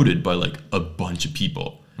noted by, like, a bunch of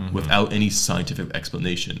people without any scientific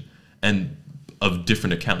explanation. And of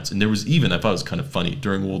different accounts. And there was even, I thought it was kind of funny,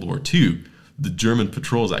 during World War II, the German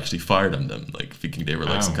patrols actually fired on them, like thinking they were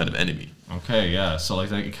like some kind of enemy. Okay, yeah. So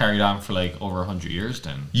like it carried on for like over 100 years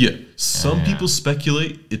then. Yeah. Some people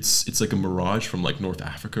speculate it's like a mirage from like North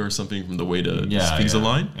Africa or something from the way the things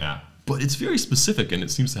align. Yeah. But it's very specific and it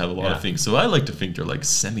seems to have a lot of things. So I like to think they're like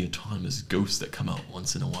semi-autonomous ghosts that come out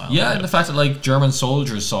once in a while. Yeah, and the fact that like German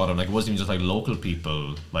soldiers saw them, like it wasn't even just like local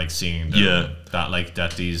people like seeing them.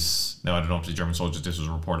 That these, no, I don't know if the German soldiers, this was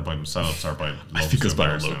reported by themselves or by locals. I think it's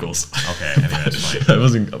by locals. Okay, anyway, that's fine. I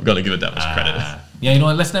wasn't going to give it that much credit. Yeah, you know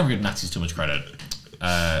what, let's never give Nazis too much credit.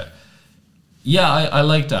 Yeah, I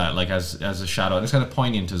like that, like as a shadow. And it's kind of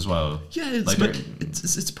poignant as well. Yeah,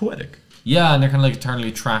 it's poetic. Yeah, and they're kind of like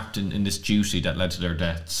eternally trapped in this duty that led to their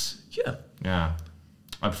deaths. Yeah. Yeah.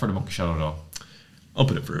 I prefer the Muncaciello though. I'll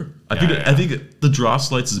put it through. I think the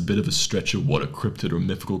Drosulites is a bit of a stretch of what a cryptid or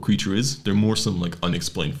mythical creature is. They're more some like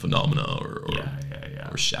unexplained phenomena or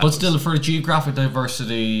shadows. But still, for geographic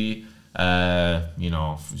diversity, you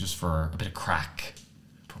know, just for a bit of crack.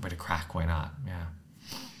 For a bit of crack, why not? Yeah.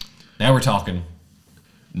 Now we're talking.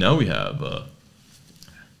 Now we have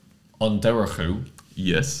Dobhar-chu.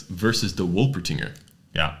 Yes, versus the Wolpertinger.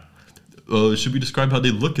 Yeah. Should we describe how they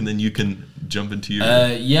look and then you can jump into your...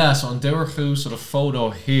 yeah, so on Dobhar-chu, so the photo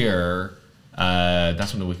here,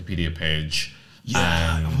 that's on the Wikipedia page.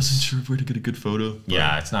 Yeah, I wasn't sure where to get a good photo.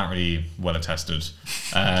 Yeah, it's not really well attested.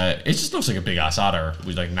 It just looks like a big ass otter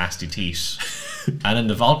with like nasty teeth. And then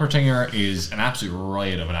the Wolpertinger is an absolute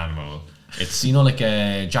riot of an animal. It's, you know, like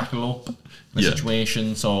a jackalope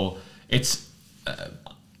situation. So it's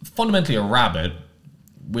fundamentally a rabbit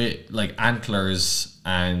with like antlers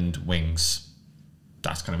and wings.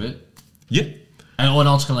 That's kind of it. Yeah. And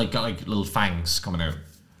also kind of like got like little fangs coming out.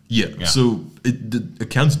 Yeah. So the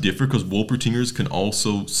accounts differ because Wolpertingers can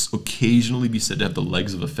also occasionally be said to have the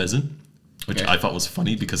legs of a pheasant, which I thought was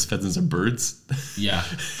funny because pheasants are birds. Yeah.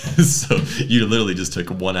 So you literally just took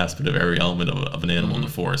one aspect of every element of an animal in the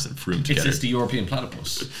forest and threw them together. It's the European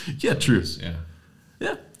platypus. Yeah, true.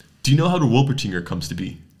 Yeah. Do you know how the Wolpertinger comes to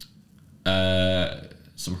be?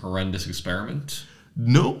 Some horrendous experiment?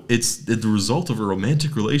 No, it's the result of a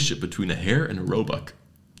romantic relationship between a hare and a roebuck.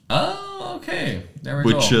 Oh, okay. There we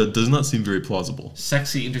go. Which does not seem very plausible.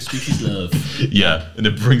 Sexy interspecies love. Yeah, and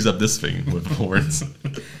it brings up this thing with horns.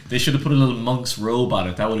 They should have put a little monk's robe on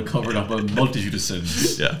it. That would have covered up a multitude of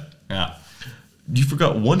sins. Yeah. You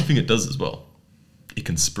forgot one thing it does as well. It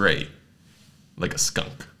can spray like a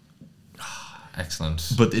skunk. Excellent.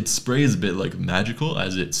 But its spray is a bit like magical,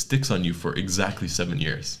 as it sticks on you for exactly 7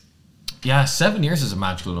 years. Yeah, 7 years is a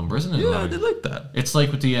magical number, isn't it? Yeah, I did like that. It's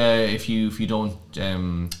like with the if you don't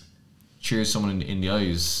cheers someone in the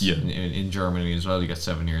eyes in Germany as well, you get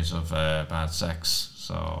 7 years of bad sex.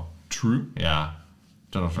 So true. Yeah,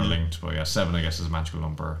 don't know if they're linked, but yeah, 7 I guess is a magical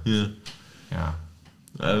number. Yeah. Yeah.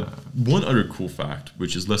 One other cool fact,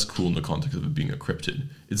 which is less cool in the context of it being a cryptid,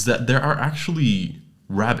 is that there are actually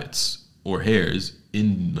rabbits or hares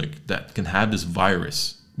in like that can have this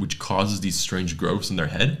virus which causes these strange growths in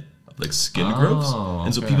their head, like skin growths,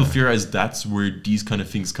 and so people theorize that's where these kind of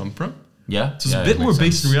things come from. Yeah, so it's a bit more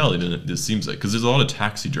based in reality than it seems like, because there's a lot of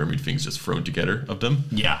taxidermy things just thrown together of them.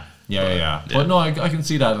 Yeah. But no, I can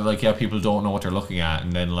see that. Like, yeah, people don't know what they're looking at,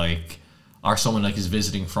 and then like, or someone like is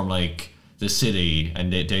visiting from like the city,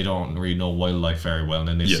 and they don't really know wildlife very well, and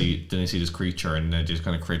then they see this creature, and they just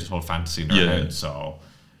kind of create this whole fantasy in their head. So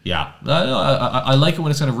yeah, I like it when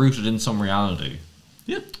it's kind of rooted in some reality.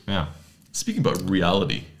 Yeah. Speaking about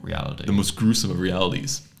reality, the most gruesome of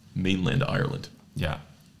realities, mainland Ireland. Yeah.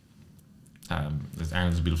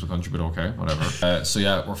 Ireland's a beautiful country, but okay, whatever. So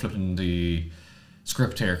yeah, we're flipping the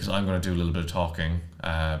script here because I'm going to do a little bit of talking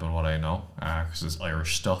about what I know, because it's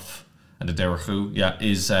Irish stuff. And the Dobhar-chu,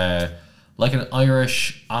 is like an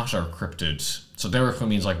Irish otter cryptid. So Dobhar-chu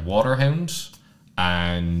means like waterhound,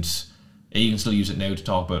 and you can still use it now to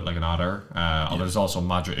talk about like an otter. Although there's also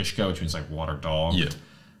Madra Ishka, which means like water dog.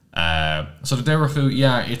 So the Dobhar-chu,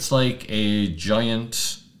 it's like a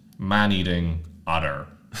giant man-eating otter.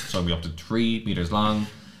 So it'll be up to 3 meters long.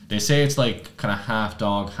 They say it's like kind of half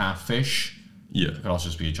dog, half fish. It could also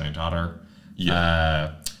just be a giant otter.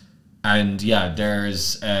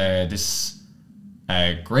 There's this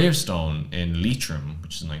gravestone in Leitrim,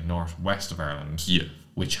 which is in like northwest of Ireland,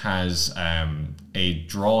 which has a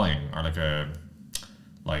drawing or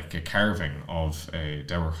like a carving of a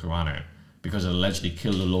Dobhar-chu on it, because it allegedly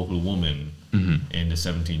killed a local woman in the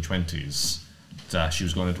 1720s. She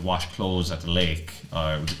was going to wash clothes at the lake, it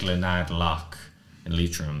was Glenad Loch in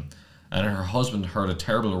Leitrim, and her husband heard a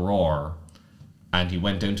terrible roar, and he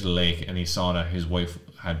went down to the lake and he saw that his wife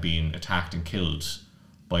had been attacked and killed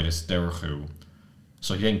by this Dobhar-chu.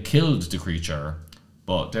 So he then killed the creature,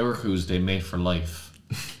 but Dobhar-chus, they mate for life.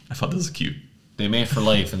 I thought this was cute. They mate for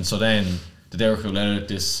life, and so then the Dobhar-chu let out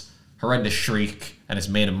this horrendous shriek, and its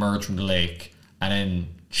mate emerged from the lake and then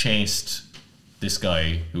chased this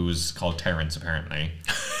guy who was called Terence, apparently.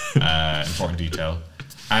 Important detail.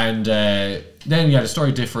 And then the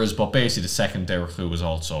story differs, but basically the second Dobhar-chu was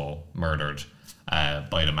also murdered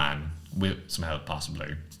by the man, with some help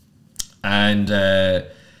possibly. And they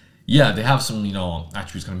have some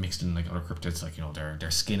attributes kind of mixed in like other cryptids, like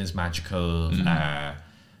their skin is magical. They're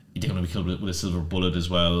going to be killed with a silver bullet as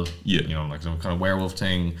well. Like some kind of werewolf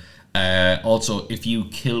thing. Also, if you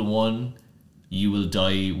kill one, you will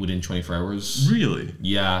die within 24 hours. Really?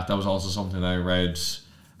 Yeah, that was also something I read.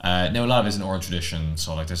 Now, a lot of it is an oral tradition,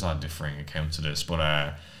 so like there's a lot of differing accounts of this.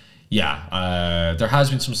 But there has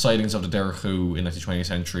been some sightings of the Dobhar-chu in like the 20th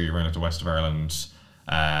century around like the west of Ireland.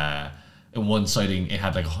 In one sighting, it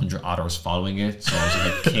had like 100 otters following it, so it was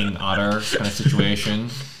like a king otter kind of situation,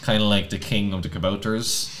 kind of like the king of the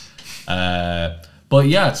Kabourters. But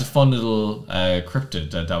it's a fun little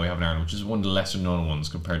cryptid that we have in Ireland, which is one of the lesser known ones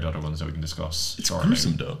compared to other ones that we can discuss. It's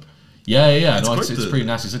gruesome though. It's pretty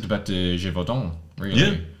nasty. It's like the bête Gevaudon,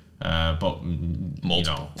 really.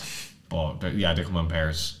 But they come in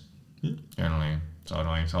pairs. Generally. So I don't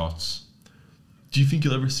know, any thoughts? Do you think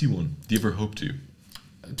you'll ever see one? Do you ever hope to?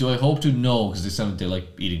 Do I hope to? No, because they sound they like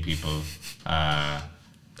eating people.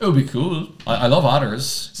 It would be cool. I love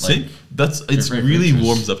otters. Like, it really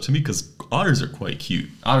warms up to me because otters are quite cute.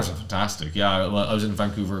 Otters are fantastic. I was in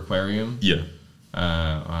Vancouver Aquarium.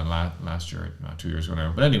 Last year, 2 years ago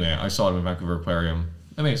now. But anyway, I saw them in Vancouver Aquarium.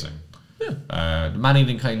 Amazing. The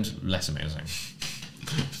man-eating kind, less amazing.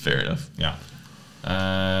 Fair enough.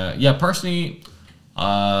 Personally,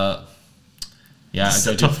 it's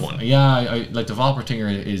a tough one. I like the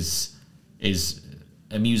Wolpertinger is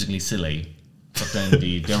amusingly silly, but then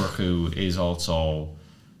the Dobhar-chu is also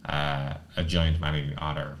a giant man-eating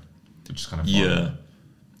otter, which is kind of fun.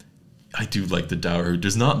 I do like the Dobhar-chu.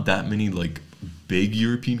 There's not that many like big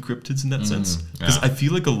European cryptids in that sense, because I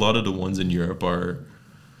feel like a lot of the ones in Europe are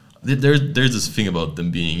there's this thing about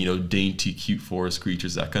them being dainty, cute forest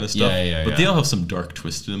creatures, that kind of stuff. But they all have some dark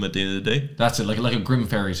twist to them at the end of the day. That's it, like a grim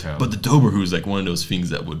fairy tale. But the Dobhar-chu is like one of those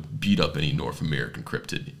things that would beat up any North American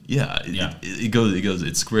cryptid.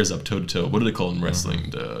 It squares up toe to toe. What do they call in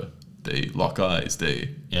wrestling? The they lock eyes, they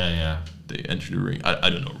enter the ring. I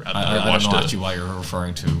don't know. I don't know actually what you're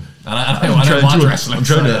referring to. And I'm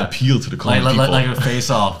trying to appeal to the common people. Like a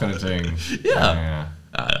face-off kind of thing. Yeah.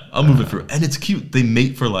 I'll move it through. And it's cute. They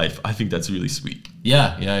mate for life. I think that's really sweet.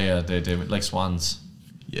 Yeah. They like swans.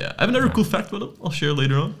 Yeah. I have another cool fact about them. I'll share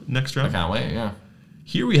later on, next round. I can't wait, yeah.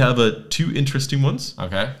 Here we have 2 interesting ones.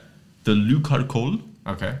 Okay. The Carcolh.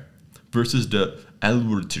 Okay. Versus the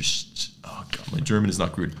Elwetritsch. Oh god, my German is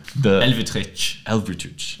not good. The Elwetritsch.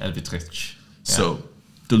 Elwetritsch. Yeah. So,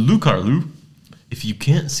 the Carcolh, if you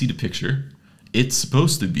can't see the picture, it's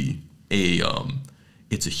supposed to be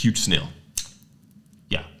it's a huge snail.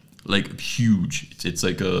 Yeah. Like huge. It's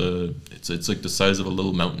like it's like the size of a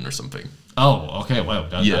little mountain or something. Oh, okay. Wow,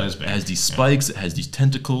 that is big. It has these spikes. It has these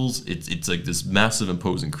tentacles. It's like this massive,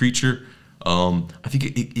 imposing creature. I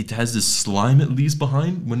think it has this slime it leaves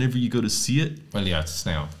behind whenever you go to see it. Well, yeah, it's a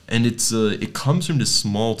snail. And it comes from this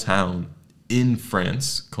small town in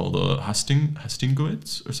France called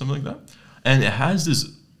Hastingoitz or something like that. And it has this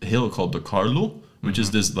hill called the Carcolh, which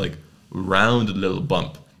is this like round little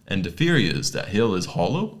bump. And the theory is that hill is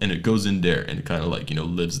hollow, and it goes in there and it kind of like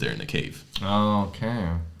lives there in a cave.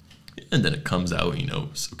 Okay. And then it comes out,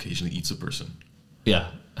 occasionally eats a person. Yeah,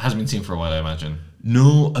 hasn't been seen for a while, I imagine.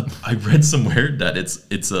 No, I read somewhere that it's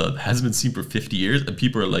hasn't been seen for 50 years, and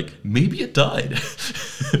people are like, maybe it died.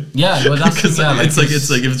 Yeah, well, that's because it's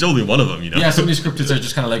like if it's only one of them, Yeah, some of these cryptids are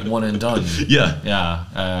just kind of like one and done. Yeah.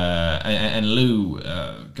 And Lou,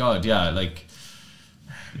 God, yeah, like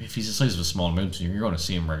if he's the size of a small mountain, you're going to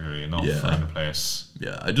see him regularly enough around the place.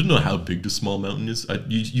 Yeah, I don't know how big the small mountain is.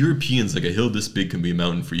 Europeans, like a hill this big can be a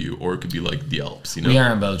mountain for you, or it could be like the Alps. We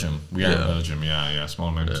are in Belgium. Yeah. Small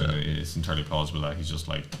mountain. It's entirely plausible that he's just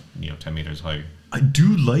like 10 meters high. I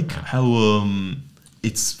do like how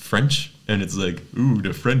it's French, and it's like, ooh,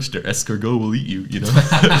 the French, their escargot will eat you.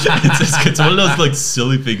 It's one of those like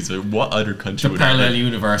silly things. Like, what other country the would parallel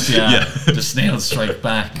universe? Yeah. The snails strike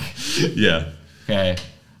back. Yeah. Okay.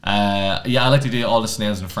 I like the idea all the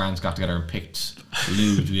snails in France got together and picked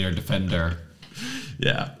Lou to be their defender.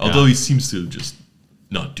 Yeah, although he seems to just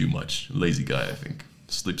not do much. Lazy guy, I think.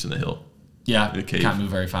 Sleeps in the hill. Yeah, in a cave. Can't move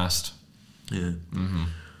very fast. Yeah.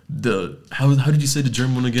 How did you say the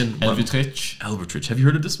German one again? Elwetritsch. Elwetritsch. Have you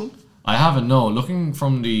heard of this one? I haven't, no. Looking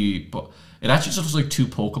from it actually looks like 2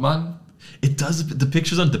 Pokemon. It does. The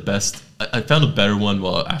pictures aren't the best. I found a better one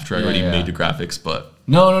after I already made the graphics, but...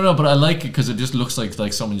 No, but I like it because it just looks like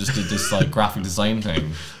someone just did this like graphic design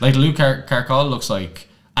thing. Like the Carcolh looks like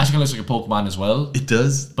a Pokemon as well. It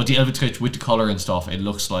does. But the Elwetritsch with the colour and stuff, it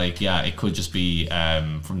looks like it could just be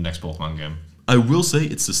from the next Pokemon game. I will say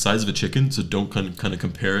it's the size of a chicken, so don't kind of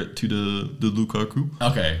compare it to the Lukaku.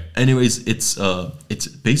 Okay. Anyways, it's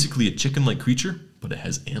basically a chicken-like creature, but it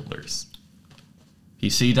has antlers. You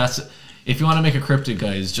see, if you want to make a cryptid,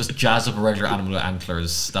 guys, just jazz up a regular animal with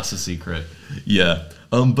antlers. That's the secret. Yeah.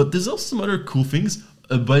 But there's also some other cool things.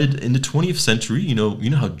 But in the 20th century, you know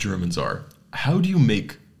how Germans are. How do you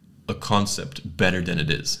make a concept better than it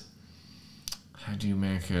is? How do you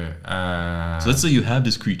make it? So let's say you have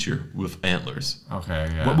this creature with antlers.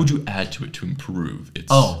 Okay, yeah. What would you add to it to improve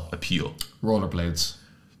its appeal? Rollerblades.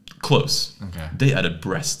 Close. Okay. They added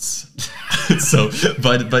breasts. So a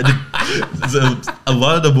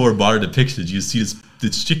lot of the more modern depictions, you see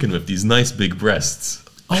this chicken with these nice big breasts.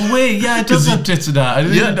 Oh wait, yeah, it does have tits in that. I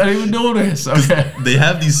didn't even notice. Okay. They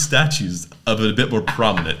have these statues of it a bit more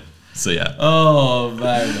prominent. So yeah. Oh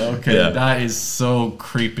man, okay. Yeah. That is so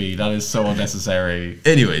creepy. That is so unnecessary.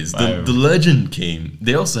 Anyways, the legend came.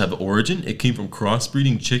 They also have an origin. It came from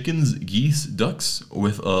crossbreeding chickens, geese, ducks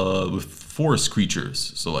with forest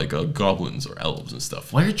creatures. So like goblins or elves and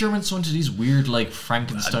stuff. Why are Germans so into these weird like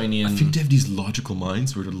Frankensteinian? I think they have these logical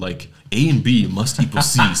minds where they're like A and B must equal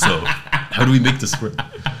C. So how do we make this work?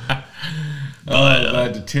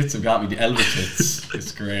 The tits have got me. The Elwetritsch.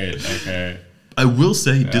 It's great. Okay. I will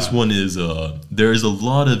say this one is there is a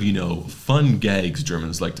lot of fun gags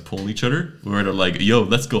Germans like to pull on each other where they're like, yo,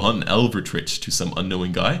 let's go hunt an Elwetritsch to some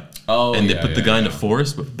unknowing guy. And they put the guy in the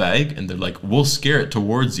forest with a bag and they're like, we'll scare it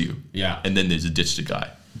towards you. Yeah. And then there's a ditch the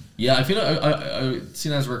guy. Yeah, I feel like I've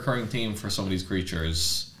seen as a recurring theme for some of these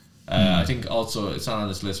creatures. I think also it's not on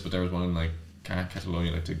this list, but there was one in like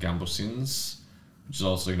Catalonia, like the Gambosins, which is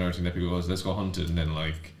also another thing that people go, let's go hunt it, and then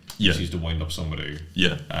like just used to wind up somebody.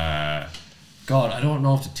 Yeah. God, I don't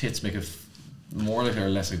know if the tits make it more likely or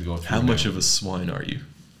less likely to go through. How much of a swine are you?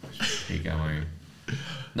 Pig am I?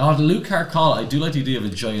 No, the Carcolh, I do like the idea of a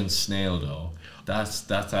giant snail though. That's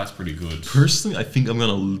pretty good. Personally, I think I'm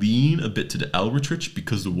gonna lean a bit to the Elwetritsch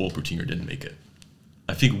because the Wolpertinger didn't make it.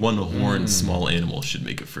 I think one horned small animal should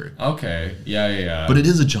make it through. Okay, yeah. But it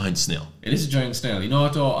is a giant snail. It is a giant snail. You know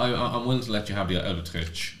what though? I'm willing to let you have the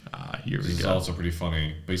Elwetritsch. Here we go. It's also pretty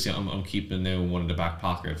funny. But you see, I'm keeping now one in the back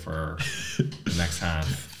pocket for the next half.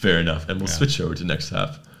 Fair enough. And we'll switch over to next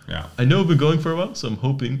half. Yeah. I know we've been going for a while, so I'm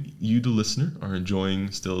hoping you, the listener, are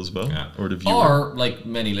enjoying still as well. Yeah. Or the viewer. Or, like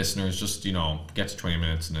many listeners, just, get to 20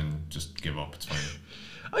 minutes and then just give up. It's fine.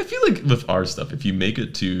 I feel like with our stuff, if you make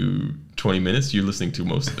it to 20 minutes, you're listening to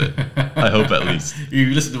most of it. I hope at least. You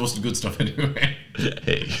listen to most of the good stuff anyway.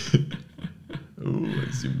 Hey. Oh,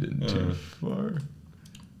 I zoomed in too far.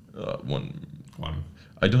 One.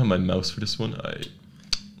 I don't have my mouse for this one.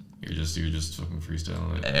 You're just fucking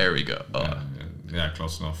freestyling it. There we go. Yeah,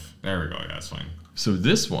 close enough. There we go. Yeah, that's fine. So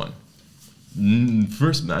this one,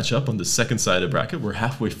 first matchup on the second side of the bracket. We're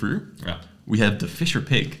halfway through. Yeah. We have the Fisher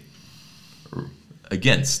Pig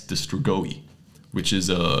against the Strigoi, which is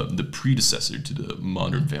the predecessor to the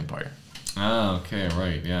modern vampire. Ah, okay,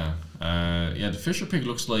 right, yeah. The Fisher Pig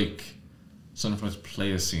looks like something from its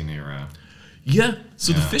Pleistocene era. Yeah,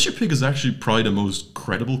 so the Fisher Pig is actually probably the most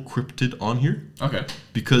credible cryptid on here. Okay.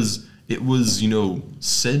 Because it was,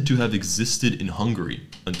 said to have existed in Hungary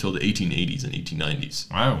until the 1880s and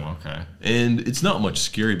 1890s. Wow, okay. And it's not much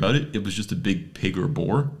scary about it. It was just a big pig or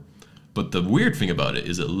boar. But the weird thing about it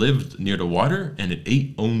is it lived near the water and it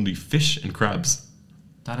ate only fish and crabs.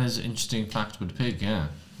 That is an interesting fact with the pig, yeah.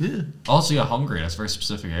 Yeah. Also, Hungary, that's a very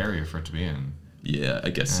specific area for it to be in. Yeah,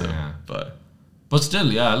 I guess so. Yeah. But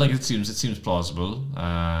still, yeah, like it seems plausible.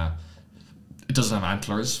 It doesn't have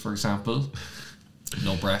antlers, for example.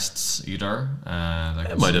 No breasts either.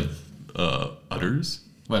 It might have udders.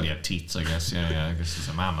 Well, yeah, teeth, I guess. Yeah, I guess it's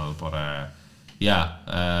a mammal, but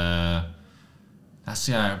that's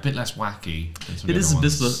a bit less wacky than some It is a other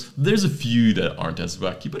bit. ones. There's a few that aren't as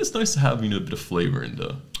wacky, but it's nice to have a bit of flavor in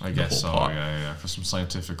the. I guess whole so. pot. Yeah, for some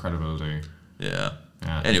scientific credibility. Yeah.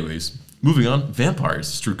 Yeah. Anyways, moving on. Vampires,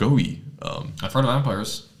 Strigoi. I've heard of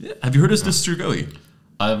vampires. Yeah. Have you heard of this Strigoi?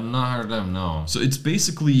 I've not heard of them. No. So it's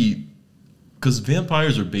basically because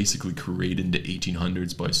vampires are basically created in the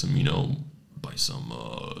 1800s by some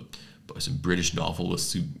British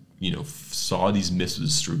novelists who saw these myths of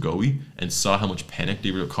Strigoi and saw how much panic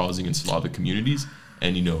they were causing in Slavic communities,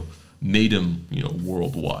 and made them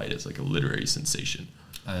worldwide as like a literary sensation.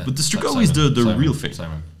 But the Strigoi is the real thing.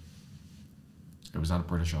 Simon. It was not a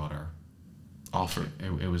British author.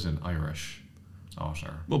 It was an Irish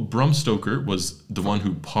author. Well, Bram Stoker was the one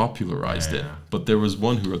who popularized it, but there was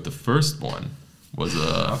one who wrote the first one. I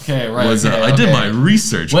did my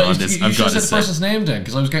research on this. You should have said the person's name then,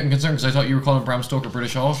 because I was getting concerned because I thought you were calling Bram Stoker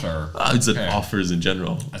British author. I said authors in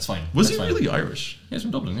general. That's fine. Was he really Irish? Yeah, he's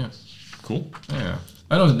from Dublin. Yeah. Cool. Yeah.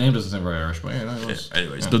 I know his name doesn't sound very Irish, but yeah, no, it was.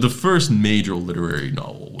 Anyways, the first major literary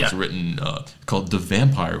novel was written called The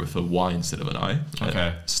Vampire with a Y instead of an I.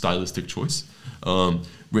 Okay. Stylistic choice. Written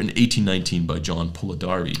 1819 by John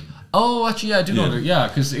Polidori. Oh, actually, yeah, I do know that. Yeah,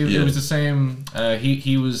 because it was the same.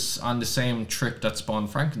 He was on the same trip that spawned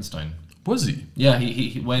Frankenstein. Was he? Yeah,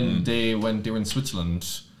 he when they were in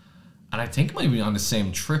Switzerland, and I think maybe on the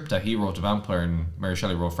same trip that he wrote The Vampire and Mary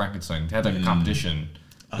Shelley wrote Frankenstein. They had like a competition.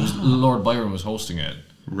 Lord Byron was hosting it.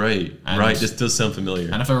 Right, right. This does sound familiar.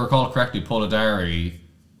 And if I recall correctly, Polidori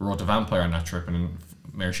wrote The Vampire on that trip, and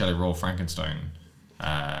Mary Shelley wrote Frankenstein.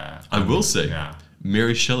 I will say,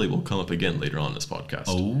 Mary Shelley will come up again later on in this podcast,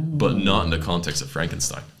 but not in the context of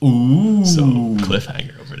Frankenstein. Ooh, so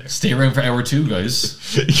cliffhanger over there. Stay around for hour 2, guys.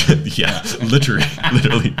 yeah, literally.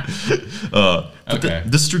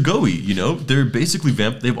 The Strigoi, they're basically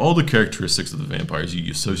they have all the characteristics of the vampires you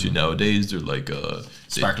associate nowadays. They're like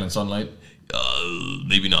sparkling sunlight.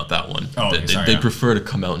 Maybe not that one. Oh, they prefer to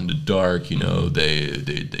come out in the dark.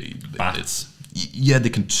 Bats. They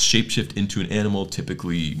can shapeshift into an animal,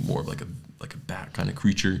 typically more of like a bat kind of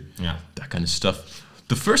creature. Yeah, that kind of stuff.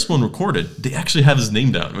 The first one recorded, they actually have his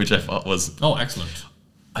name down, which I thought was excellent.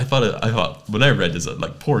 I thought when I read this,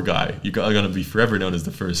 like, poor guy, you're gonna be forever known as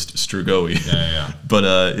the first Strigoi. Yeah. But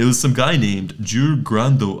it was some guy named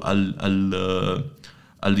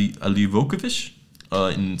Alivokovic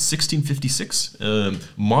in 1656,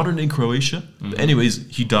 modern day Croatia. But anyways,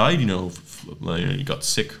 he died. He got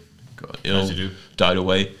sick, got ill, died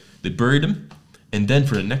away. They buried him. And then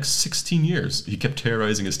for the next 16 years, he kept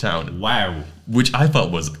terrorizing his town. Wow. Which I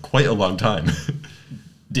thought was quite a long time.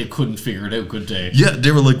 They couldn't figure it out, could they? Yeah,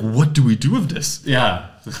 they were like, what do we do with this? Yeah.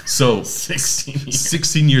 So 16 years.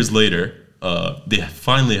 16 years later, they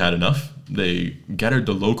finally had enough. They gathered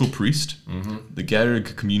the local priest. They gathered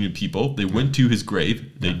a community of people. They went to his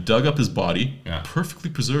grave. They dug up his body. Perfectly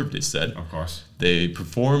preserved, they said. Of course. They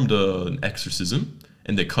performed an exorcism.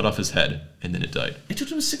 and they cut off his head, and then it died. It took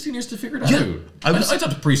them 16 years to figure that out. I thought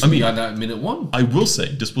the priest I would mean, be on that minute 1. I will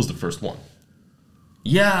say, this was the first one.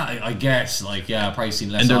 Yeah, I guess. Like, yeah, probably seen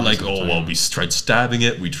less. And they're like, oh, well, we tried stabbing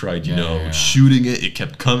it, we tried, you know, yeah. shooting it, it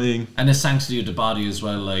kept coming. And the sanctity of the body as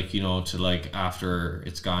well, like, you know, to like, after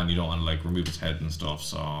it's gone, you don't want to like remove its head and stuff,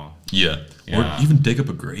 so. Yeah. Or even dig up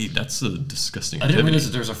a grave. That's a disgusting I didn't realize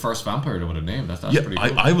that there's a first vampire that would have named. That's pretty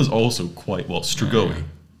cool. I was also quite, well, Strigoi.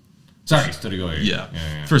 Sorry, Strigoi.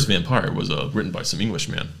 Yeah. First vampire was written by some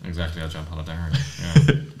Englishman. Exactly, John Polidori.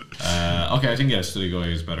 Yeah. Okay, I think Strigoi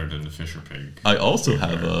is better than the Fisher Pig. I also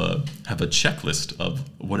have a checklist of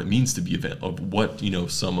what it means to be of what, you know,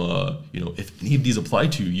 some you know, if any of these apply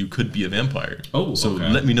to you, you could be a vampire. Oh, so okay.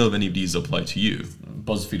 let me know if any of these apply to you.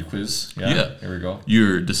 BuzzFeed quiz. Yeah. Here we go.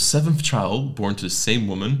 You're the 7th child born to the same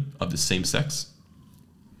woman of the same sex.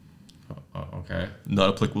 Okay. Not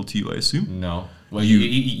applicable to you, I assume. No. Well,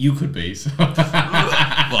 you could be. So. Well,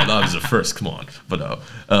 that was the first. Come on,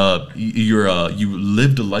 but you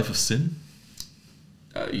lived a life of sin.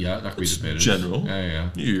 Yeah, that could be debated. General. Yeah.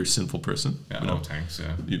 You're a sinful person. Yeah. No thanks.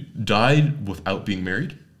 Yeah. You died without being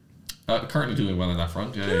married. Currently doing well on that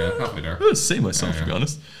front. Yeah. Halfway there. Say myself, to be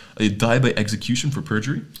honest. You died by execution for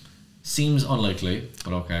perjury. Seems unlikely,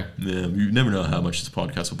 but okay. Yeah, you never know how much this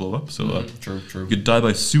podcast will blow up. So true. You could die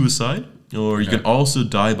by suicide, or you can also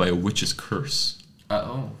die by a witch's curse.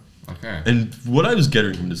 Okay. And what I was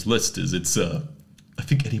getting from this list is it's I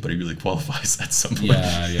think anybody really qualifies at some point.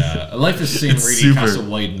 Yeah. Life is Sin really casts a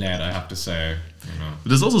wide net, I have to say. You know. But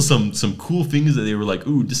there's also some cool things that they were like,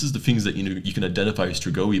 ooh, this is the things that, you know, you can identify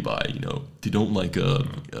Strigoi by. You know, they don't like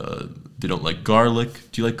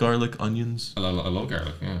garlic. Do you like garlic, onions? I love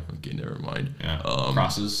garlic. Yeah. Okay, never mind. Yeah.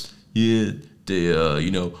 Crosses. Yeah. They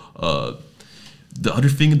the other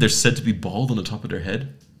thing, they're said to be bald on the top of their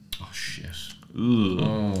head. Oh shit. Ooh.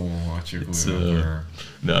 Oh, what's your over?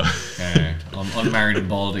 No. Okay. I'm unmarried and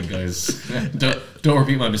balding, guys. don't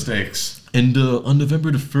repeat my mistakes. And on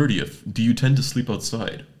November the 30th, do you tend to sleep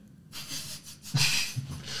outside?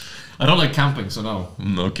 I don't like camping, so no.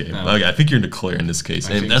 Okay. No. Okay, I think you're in the clear in this case.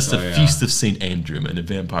 And that's the Feast of St. Andrew, and a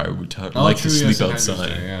vampire would like to sleep outside.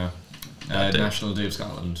 Day, yeah. National Day of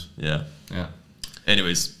Scotland. Yeah. Yeah.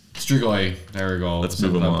 Anyways. Strigoi, there we go. Let's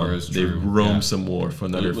move them on. They roam some more for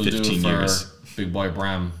another 15 years. Big boy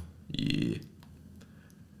Bram. Yeah.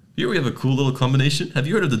 Here we have a cool little combination. Have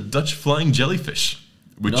you heard of the Dutch flying jellyfish?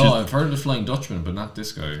 I've heard of the Flying Dutchman, but not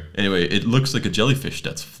this guy. Anyway, it looks like a jellyfish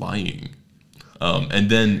that's flying. And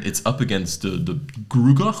then it's up against the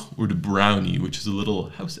Grugach, or the brownie, which is a little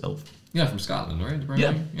house elf. Yeah, from Scotland, right? The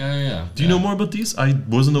brownie? Yeah. Do you know more about these? I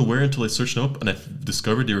wasn't aware until I searched them up, and I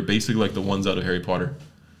discovered they were basically like the ones out of Harry Potter.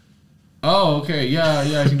 Oh, okay. Yeah.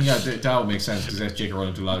 I think that would make sense, because J.K.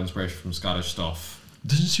 Rowling took a lot of inspiration from Scottish stuff.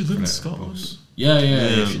 Doesn't she live in Scotland?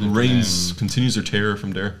 Yeah. Reigns continues her terror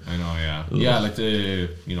from there. I know, yeah. Ugh. Yeah, like the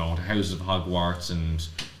Houses of Hogwarts, and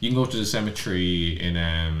you can go to the cemetery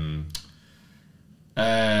in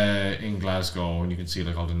Glasgow, and you can see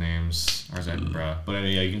like all the names, or is it Edinburgh? But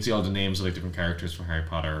anyway, you can see all the names of like different characters from Harry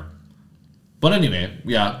Potter. But anyway,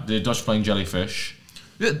 yeah, the Dutch flying jellyfish.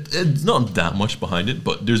 It's not that much behind it,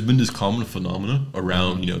 but there's been this common phenomena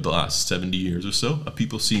around, the last 70 years or so of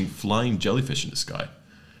people seeing flying jellyfish in the sky.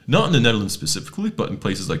 Not in the Netherlands specifically, but in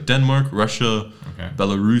places like Denmark, Russia,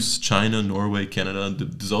 Belarus, China, Norway, Canada.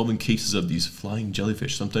 There's all been cases of these flying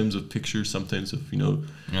jellyfish, sometimes of pictures, sometimes of,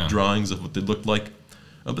 drawings of what they look like.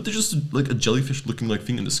 But they're just like a jellyfish looking like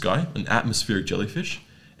thing in the sky, an atmospheric jellyfish.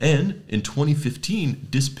 And in 2015,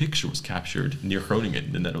 this picture was captured near Groningen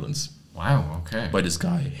in the Netherlands. Wow, okay. By this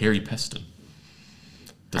guy, Harry Peston.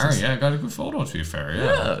 Harry, I got a good photo to be fair,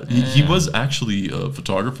 yeah. He was actually a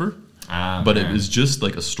photographer, but okay. it was just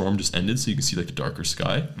like a storm just ended, so you can see like the darker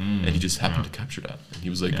sky, and he just happened to capture that. And he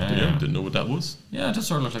was like, didn't know what that was. Yeah, it does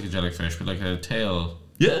sort of look like a jellyfish, but like a tail.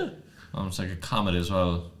 Yeah. Almost like a comet as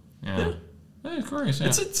well. Yeah, of course, yeah.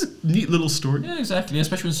 It's a neat little story. Yeah, exactly,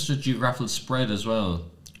 especially with such a geographical spread as well.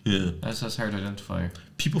 Yeah. That's hard to identify.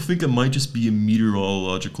 People think it might just be a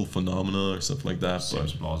meteorological phenomena or something like that.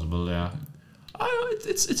 Seems plausible, yeah.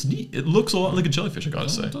 It's neat. It looks a lot like a jellyfish, I gotta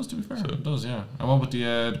say. It does, to be fair. It does, yeah. And what about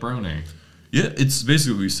the brownie? Yeah, it's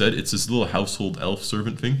basically what we said. It's this little household elf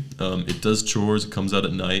servant thing. It does chores. It comes out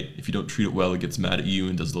at night. If you don't treat it well, it gets mad at you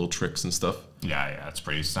and does little tricks and stuff. Yeah, it's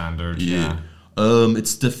pretty standard. Yeah.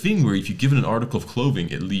 It's the thing where if you give it an article of clothing,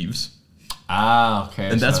 it leaves. Okay.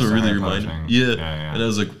 And that's what really reminded me. Yeah. Yeah. And I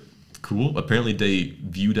was like, cool. Apparently they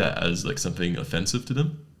view that as like something offensive to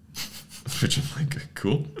them. Which I'm like,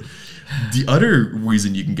 cool. The other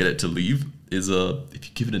reason you can get it to leave is if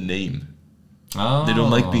you give it a name. Oh. They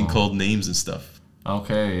don't like being called names and stuff.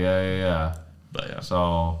 Okay, yeah. But yeah.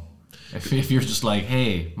 So if you're just like,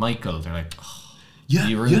 hey, Michael, they're like, oh,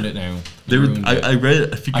 you ruined it now. I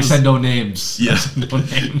read. I said no names. Yeah, no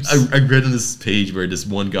names. I read on this page where this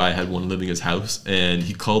one guy had one living in his house, and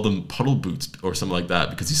he called them puddle boots or something like that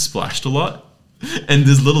because he splashed a lot. And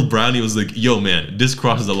this little brownie was like, "Yo, man, this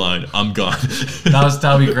crosses the line. I'm gone."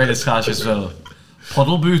 that would be great as Scottish as well.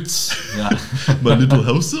 Puddle boots. Yeah. My little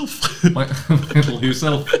house elf. My little house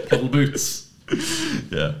elf. Puddle boots.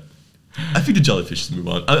 Yeah. I think the jellyfish should move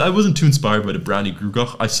on. I wasn't too inspired by the brownie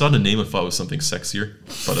Grugach. I saw the name and thought it was something sexier.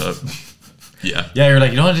 But, yeah. Yeah, you're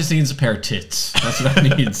like, you know what, this needs a pair of tits. That's what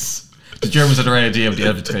it needs. The Germans had the right idea of the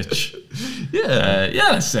Elwetritsch. Yeah.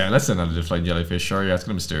 Let's say another flying jellyfish. Sure, yeah, it's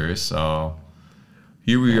kind of mysterious, so...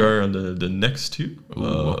 Here we are on the next two. Ooh,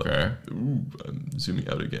 okay. I'm zooming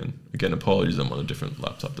out again. Again, apologies, I'm on a different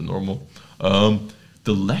laptop than normal.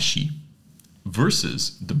 The Leshy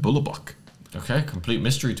versus the Bullabok. Okay, complete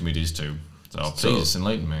mystery to me, these two. So please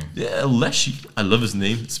enlighten me. Yeah, Leshy. I love his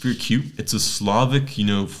name. It's very cute. It's a Slavic,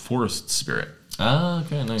 forest spirit. Ah,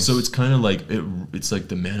 okay, nice. So it's kind of like it's like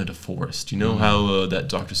the man of the forest. You know how that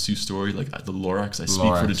Dr. Seuss story, like the Lorax, I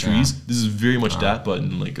speak for the trees. Yeah. This is very much that, but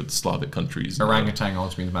in like Slavic countries. Orangutan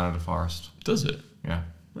also means man of the forest. Does it? Yeah.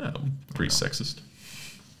 Well, pretty sexist.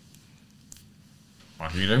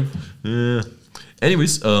 What do you do? Yeah.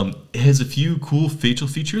 Anyways, it has a few cool facial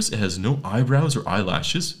features. It has no eyebrows or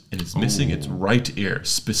eyelashes, and it's missing its right ear,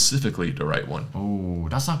 specifically the right one. Oh,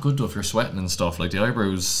 that's not good though if you're sweating and stuff. Like the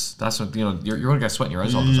eyebrows, that's what you're gonna get sweat in your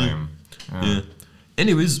eyes all the time. Yeah.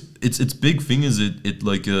 Anyways, its big thing is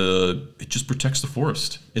it just protects the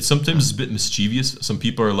forest. It sometimes is a bit mischievous. Some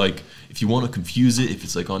people are like, if you want to confuse it, if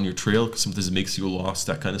it's like on your trail, because sometimes it makes you lost,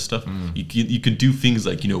 that kind of stuff. You can do things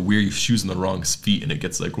like wear your shoes on the wrong feet, and it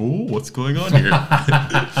gets like, oh, what's going on here?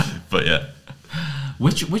 But yeah.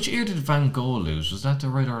 Which ear did Van Gogh lose? Was that the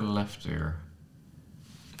right or left ear?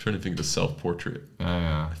 I'm trying to think of the self-portrait.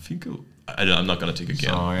 Yeah. I think I'm not gonna take a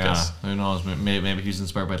guess. Oh yeah. Who knows? Maybe he's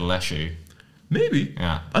inspired by the Leshy. Maybe.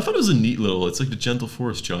 Yeah. I thought it was a neat little. It's like the gentle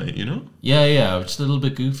forest giant, Yeah. It's a little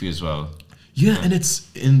bit goofy as well. Yeah, and it's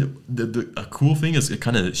a cool thing is it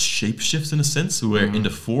kind of shape shifts in a sense where in the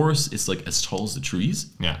forest it's like as tall as the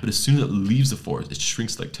trees. Yeah. But as soon as it leaves the forest, it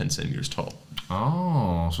shrinks like 10 centimeters tall.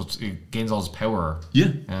 Oh, so it gains all its power.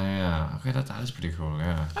 Yeah. Yeah. Okay, that is pretty cool.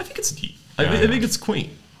 Yeah. I think it's neat. I think it's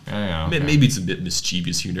quaint. Yeah. Okay. Maybe it's a bit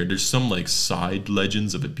mischievous here and there. There's some like side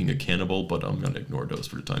legends of it being a cannibal, but I'm gonna ignore those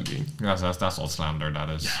for the time being. That's all slander. That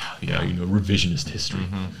is. Yeah. Revisionist history.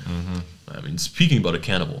 I mean, speaking about a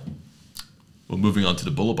cannibal, well, moving on to the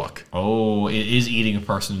Bullabok. Oh, it is eating a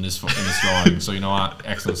person in this drawing. So you know what?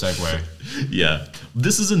 Excellent segue. Yeah,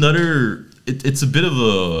 this is another. It's a bit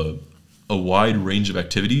of a wide range of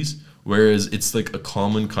activities. Whereas it's like a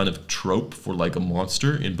common kind of trope for like a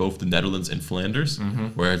monster in both the Netherlands and Flanders,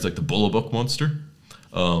 whereas like the Bullabok monster,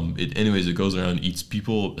 it goes around and eats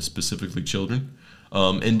people, specifically children,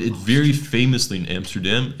 and it very famously in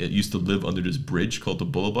Amsterdam, it used to live under this bridge called the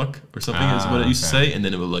Bullabok or something is what it used to say, and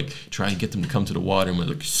then it would like try and get them to come to the water and would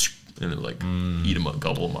like, eat them up,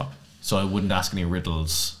 gobble them up. So I wouldn't ask any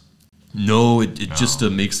riddles. No, it just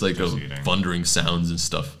makes like thundering sounds and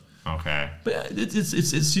stuff. Okay. But yeah, it's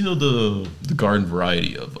the garden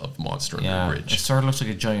variety of monster on the bridge. It sort of looks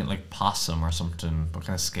like a giant like possum or something, but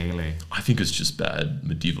kind of scaly. I think it's just bad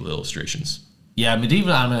medieval illustrations. Yeah,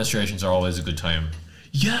 medieval illustrations are always a good time.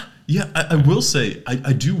 Yeah. I will say,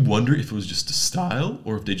 I do wonder if it was just a style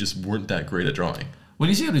or if they just weren't that great at drawing. Well,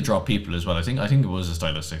 you see how they draw people as well. I think it was a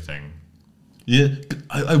stylistic thing. Yeah,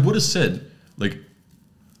 I would have said, like,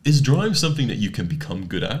 is drawing something that you can become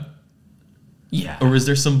good at? Yeah. Or is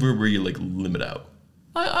there somewhere where you like limit out?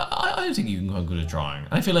 I think you can become good at drawing.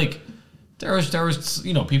 I feel like there was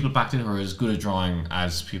people back then who were as good at drawing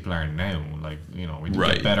as people are now. Like we did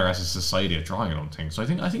get better as a society at drawing. I don't think so. I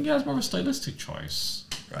think it's more of a stylistic choice.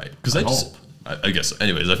 Right. Because I guess.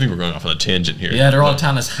 Anyways, I think we're going off on a tangent here. Yeah, they're all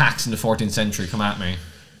telling us hacks in the 14th century. Come at me.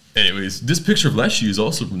 Anyways, this picture of Leshy is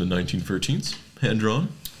also from the 1913s, hand drawn.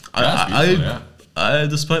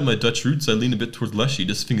 Despite my Dutch roots, I lean a bit towards Leshy.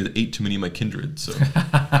 This thing ate too many of my kindred, so.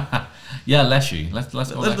 Yeah, Leshy. Let's go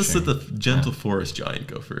Leshy. Let's let the gentle forest giant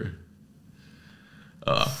go for.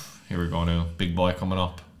 Here we go now. Big boy coming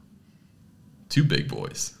up. Two big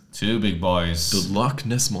boys. The Loch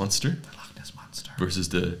Ness Monster. Versus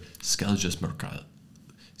the Skelgesmerkal.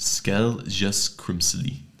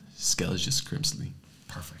 Skelgescrimsley.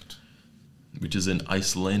 Perfect. Which is an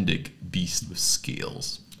Icelandic beast with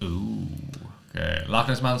scales. Ooh. Okay. Loch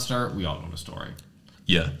Ness Monster, we all know the story.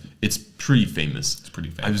 Yeah, it's pretty famous.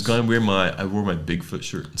 I was going to I wore my Bigfoot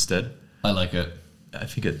shirt instead. I like it. I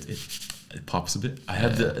think It pops a bit. I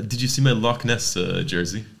have the. Did you see my Loch Ness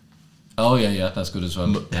jersey? Oh yeah, that's good as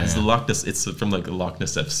well. It's the Loch Ness. It's from like the Loch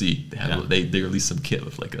Ness FC. They released some kit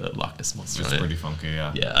with like a Loch Ness monster. It's pretty funky,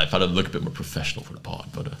 yeah. Yeah, I thought it'd look a bit more professional for the pod,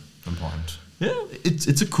 but important. Yeah,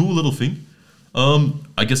 it's a cool little thing.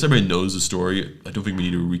 I guess everybody knows the story. I don't think we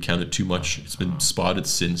need to recount it too much. It's been spotted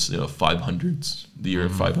since 500s, the year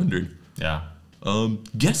 500. Yeah.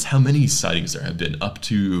 Guess how many sightings there have been up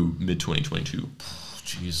to mid 2022?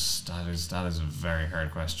 Jeez, that is a very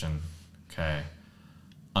hard question. Okay.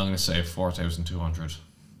 I'm going to say 4,200.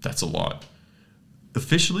 That's a lot.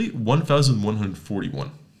 Officially,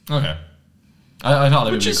 1,141. Okay. I thought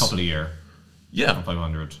it would be a couple a year. Yeah.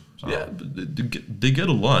 500. So. Yeah, they get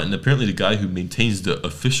a lot. And apparently the guy who maintains the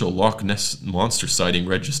official Loch Ness Monster sighting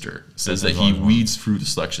register says that he weeds through the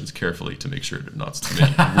selections carefully to make sure there are not too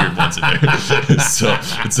many weird ones in there. So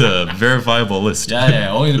it's a verifiable list.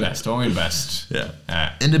 Yeah, only the best. Yeah.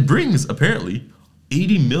 And it brings, apparently,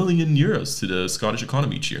 80 million euros to the Scottish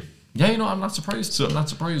economy each year. Yeah, I'm not surprised. I'm not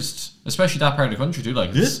surprised. Especially that part of the country, too.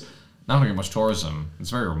 Like, it's not very much tourism.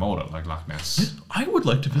 It's very remote, like Loch Ness. Yeah, I would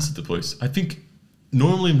like to visit the place. I think...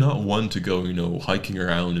 Normally, I'm not one to go, hiking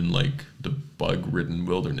around in like the bug-ridden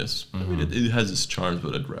wilderness. I mean, it has its charms,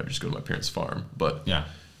 but I'd rather just go to my parents' farm. But yeah,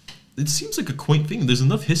 it seems like a quaint thing. There's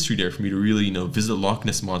enough history there for me to really, visit the Loch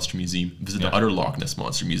Ness Monster Museum, visit the other Loch Ness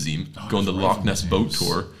Monster Museum, go on the Loch Ness boat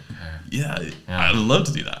tour. Yeah, I'd love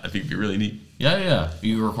to do that. I think it'd be really neat. Yeah.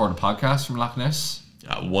 You record a podcast from Loch Ness?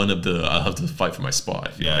 I'll have to fight for my spot.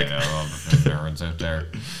 I feel like. Everyone's out there.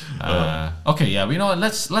 Okay, but you know what?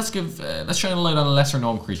 Let's shine a light on a lesser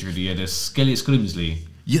known creature. The Skilliesgrimsli.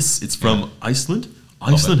 Yes, it's from Iceland.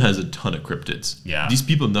 Iceland has a ton of cryptids. Yeah, these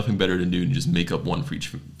people have nothing better to do than just make up one for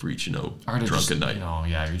each drunken night.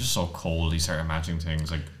 You're just so cold. You start imagining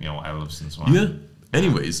things like elves and so on. Yeah.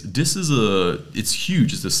 Anyways, this is it's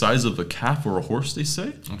huge. It's the size of a calf or a horse, they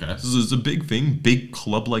say. Okay. So it's a big thing, big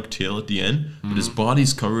club-like tail at the end, but his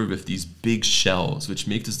body's covered with these big shells, which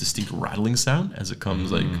make this distinct rattling sound as it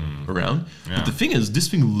comes around. Yeah. But the thing is, this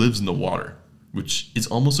thing lives in the water, which is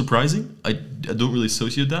almost surprising. I don't really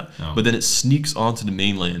associate that. No. But then it sneaks onto the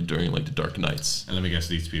mainland during like the dark nights. And let me guess,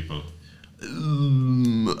 these people.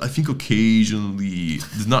 I think occasionally,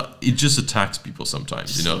 it just attacks people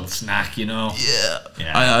sometimes, Just a little snack, Yeah.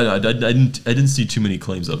 I didn't see too many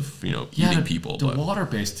claims of eating people. The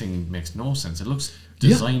water-based thing makes no sense. It looks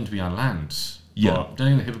designed to be on land. Yeah. But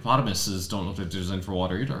then the hippopotamuses don't look like they're designed for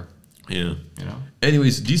water either. Yeah.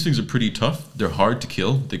 Anyways, these things are pretty tough. They're hard to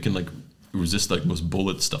kill. They can resist most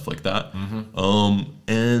bullets, stuff like that.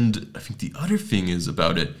 And I think the other thing is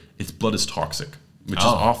about it, its blood is toxic. Which is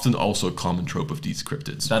often also a common trope of these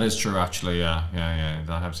cryptids. That is true, actually. Yeah.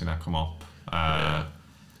 I've seen that come up.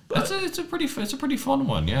 It's a pretty fun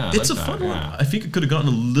one. Yeah, it's a fun one. I think it could have gotten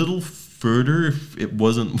a little further if it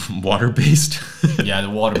wasn't water based. Yeah, the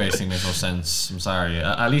water based thing makes no sense. I'm sorry.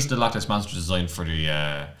 At least the Loch Ness Monster is designed for the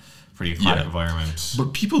aquatic environment.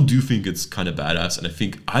 But people do think it's kind of badass, and I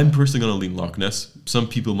think I'm personally going to lean Loch Ness. Some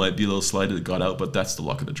people might be a little slighted it got out, but that's the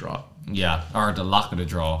luck of the draw. Yeah, or the luck of the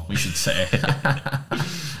draw, we should say.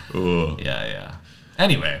 Yeah.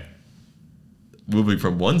 Anyway. Moving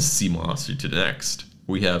from one sea monster to the next,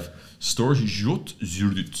 we have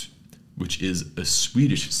Storjotzulut, which is a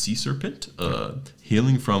Swedish sea serpent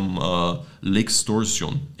hailing from Lake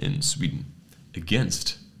Storsjön in Sweden,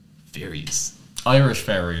 against fairies. Irish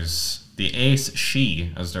fairies, the Ace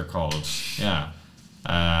She, as they're called. Yeah.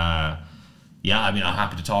 I'm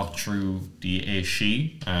happy to talk through the Ace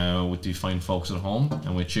She with the fine folks at home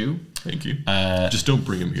and with you. Thank you. Just don't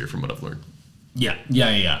bring him here, from what I've learned. Yeah.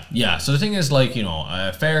 So the thing is,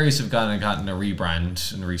 fairies have gotten a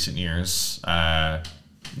rebrand in recent years.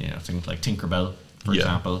 Things like Tinkerbell, for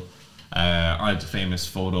example. I had the famous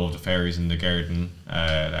photo of the fairies in the garden. The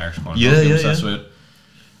Irish one. Obsessed with.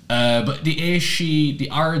 But the Ace She,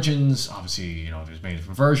 the origins, obviously, there's many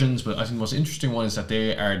different versions, but I think the most interesting one is that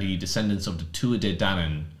they are the descendants of the Tuatha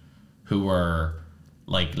Danann, who were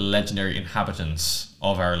legendary inhabitants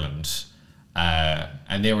of Ireland.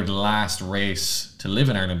 And they were the last race to live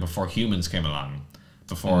in Ireland before humans came along,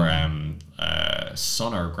 before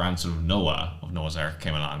son or grandson of Noah, of Noah's Ark,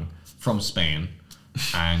 came along from Spain.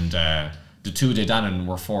 And the Tuatha Danann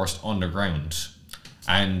were forced underground.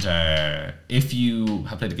 And if you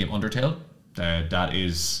have played the game Undertale, that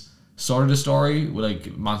is sort of the story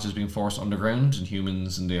with monsters being forced underground and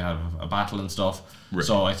humans, and they have a battle and stuff. Right.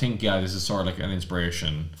 So I think this is sort of an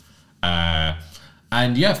inspiration.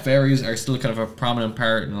 And fairies are still kind of a prominent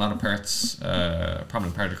part in a lot of parts,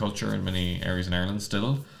 prominent part of the culture in many areas in Ireland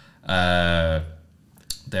still.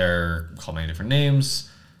 They're called many different names,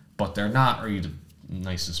 but they're not really the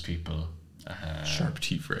nicest people. Sharp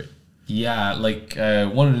teeth, right? Yeah, like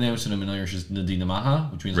one of the names for them in Irish is Nadina Maha,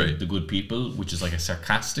 which means like the good people, which is like a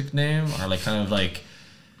sarcastic name, or like kind of like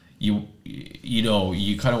you know,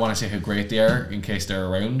 you kind of want to say how great they are in case they're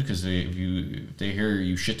around, because if they hear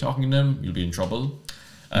you shit talking them, you'll be in trouble.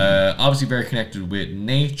 Obviously very connected with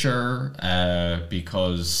nature,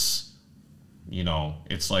 because you know,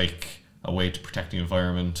 it's like a way to protect the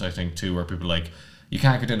environment, I think, too, where people are like, you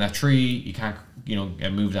can't go down that tree, you can't, you know,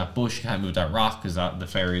 move that bush, you can't move that rock, because the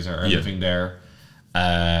fairies are living there.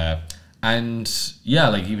 And yeah,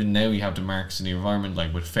 like even now you have the marks in the environment,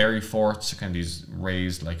 like with fairy forts, kind of these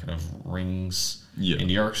raised like kind of rings in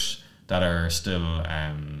the earth that are still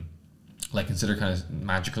like considered kind of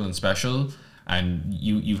magical and special. And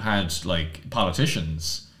you've had like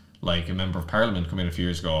politicians, like a member of parliament come in a few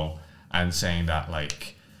years ago and saying that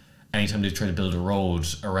like anytime they try to build a road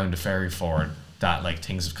around a fairy fort, that like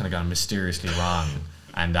things have kind of gone mysteriously wrong,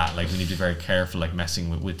 and that like we need to be very careful like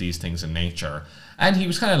messing with these things in nature. And he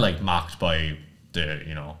was kind of like mocked by the,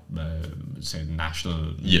 you know, say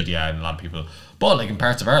national media and a lot of people, but like in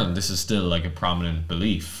parts of Ireland this is still like a prominent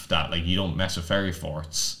belief that like you don't mess with fairy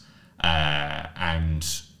forts. And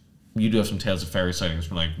you do have some tales of fairy sightings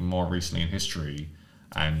from like more recently in history,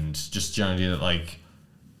 and just generally that like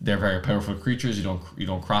they're very powerful creatures, you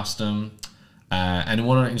don't cross them. And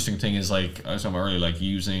one other interesting thing is, like I was talking about earlier, like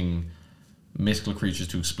using mythical creatures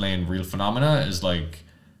to explain real phenomena is like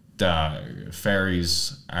the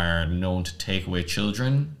fairies are known to take away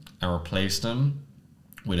children and replace them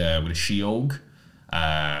with a she-og,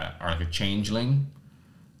 or like a changeling,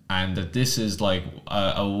 and that this is like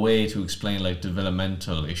a way to explain like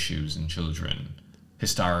developmental issues in children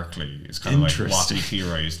historically. It's kind of like what we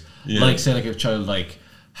theorized. Like say like if a child like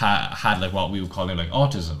had like what we would call like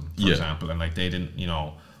autism, for example, and like they didn't, you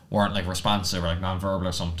know, weren't like responsive or like non-verbal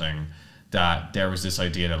or something, that there was this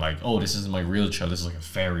idea that like, oh, this isn't my real child, this is like a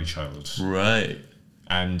fairy child, right?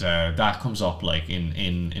 And that comes up like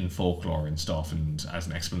in folklore and stuff, and as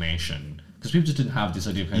an explanation, because people just didn't have this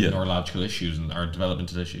idea of kind of neurological issues and or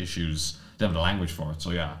developmental issues. They have the language for it,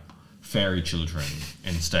 so yeah, fairy children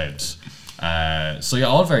instead. So yeah,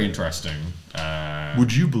 all very interesting.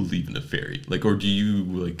 Would you believe in a fairy? Like, or do you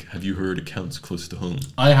like? Have you heard accounts close to home?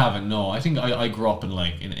 I haven't. No, I think I grew up in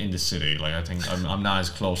like in the city. Like, I think I'm not as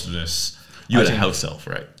close to this. You had a house elf,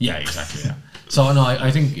 right? Yeah, exactly. Yeah. So no, I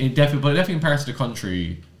think it definitely in parts of the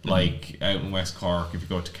country, like out in West Cork, if you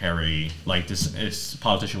go to Kerry, like this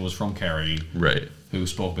politician was from Kerry, right? Who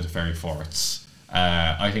spoke with the fairy forts.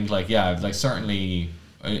 I think like like certainly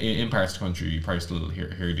in parts of the country, you probably still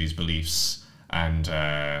hear these beliefs, and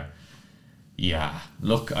yeah,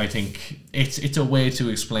 look, I think it's a way to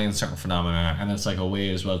explain certain phenomena, and it's like a way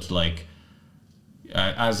as well to like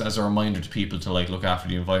as a reminder to people to like look after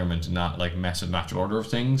the environment and not like mess with the natural order of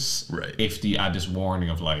things. Right. If they add this warning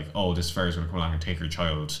of like, oh, this fairy's going to come along and take your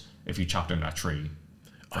child if you chop down that tree.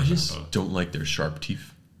 I just don't like their sharp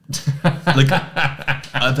teeth. Like,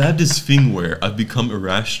 I've had this thing where I've become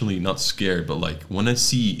irrationally not scared, but like when I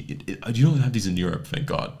see you don't have these in Europe, thank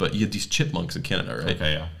God, but you have these chipmunks in Canada, right?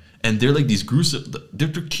 Okay, yeah. And they're like these gruesome. They're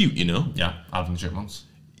cute, you know. Yeah, Alvin chipmunks.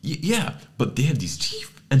 Yeah, but they have these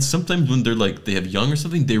teeth, and sometimes when they're like they have young or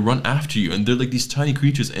something, they run after you, and they're like these tiny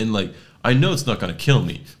creatures, and like I know it's not gonna kill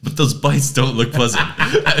me, but those bites don't look pleasant,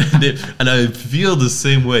 and I feel the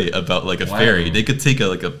same way about like a fairy. They could take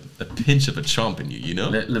a pinch of a chomp in you, you know.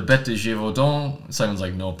 Le bête de Gevaudon sounds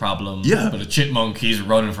like no problem. Yeah, but a chipmunk, he's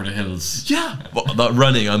running for the hills. Yeah, well, not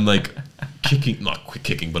running. I'm like kicking, not quick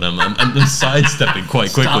kicking, but I'm sidestepping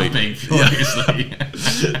quite quickly. Stomping furiously.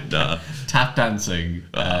 Nah. Tap dancing.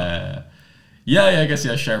 Yeah, I guess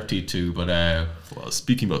sharp teeth too. But well,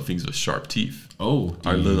 speaking about things with sharp teeth,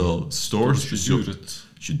 our little store our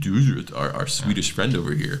Swedish friend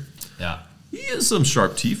over here. Yeah, he has some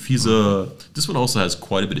sharp teeth. He's this one also has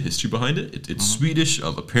quite a bit of history behind it. It's Swedish.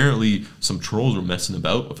 Apparently, some trolls were messing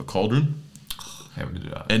about with a cauldron. How would you do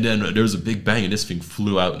that? And then there was a big bang, and this thing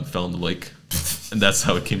flew out and fell in the lake. And that's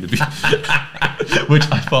how it came to be. Which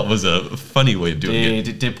I thought was a funny way of doing it.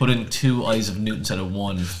 Did they put in 2 eyes of Newton instead of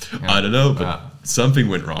 1? Yeah. I don't know, but something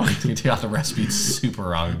went wrong. They got the recipe super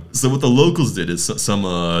wrong. So what the locals did is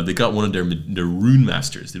they got one of their rune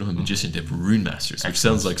masters. They don't have magicians, they have rune masters, which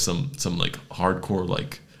sounds like some like hardcore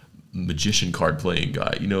like magician card playing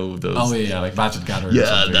guy. You know those? Oh yeah, like Magic Gathering.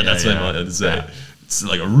 Yeah, that's what I wanted to say. Yeah. It's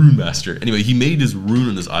like a rune master. Anyway, he made this rune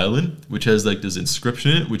on this island, which has like this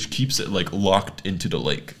inscription in it, which keeps it like locked into the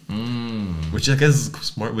lake. Mm. Which I guess is a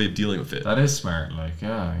smart way of dealing with it. That is smart. Like,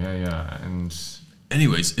 yeah. And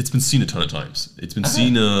Anyways, it's been seen a ton of times. It's been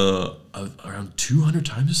seen around 200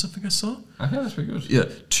 times or something I saw. Okay, that's pretty good. Yeah,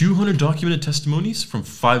 200 documented testimonies from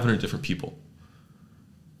 500 different people.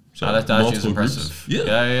 So that actually is impressive. Groups.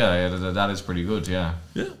 Yeah. That is pretty good, yeah.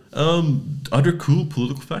 Yeah. Other cool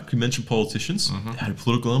political fact, we mentioned politicians. It had a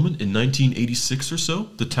political element. In 1986 or so,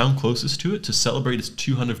 the town closest to it, to celebrate its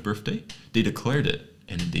 200th birthday, they declared it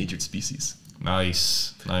an endangered species.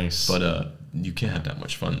 Nice. But you can't have that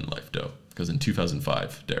much fun in life, though, because in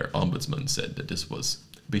 2005, their ombudsman said that this was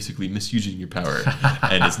basically misusing your power,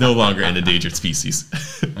 and it's no longer an endangered species.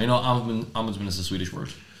 You know, ombudsman is a Swedish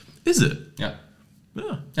word. Is it? Yeah.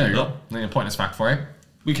 Yeah. There you go. A pointless fact for you.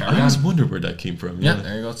 We carry on. I always wonder where that came from. Yeah,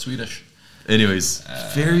 there you go. It's Swedish. Anyways,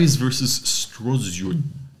 fairies versus Strigoi.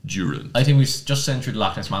 I think we just sent through the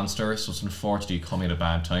Loch Ness Monster, so it's unfortunately coming at a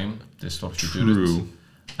bad time. This stuff should do it.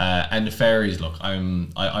 And the fairies, look,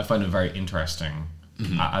 I find them very interesting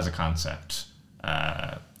as a concept.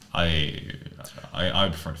 I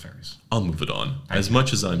prefer the fairies. I'll move it on. As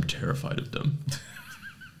much as I'm terrified of them.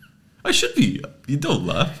 I should be. You don't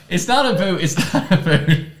laugh. It's not about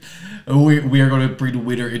we are going to bring the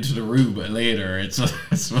winner into the room later. It's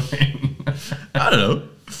fine. I don't know.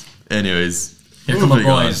 Anyways, here come my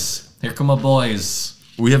boys. Here come my boys.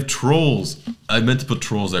 We have trolls. I meant to put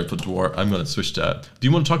trolls there. I put dwarf. I'm going to switch that. Do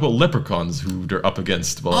you want to talk about leprechauns who they're up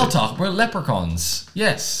against? I'll talk about leprechauns.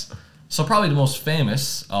 Yes. So probably the most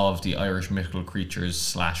famous of the Irish mythical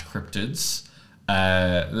creatures / cryptids.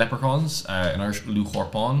 Leprechauns, in Irish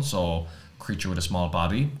Lúthchorpán, so creature with a small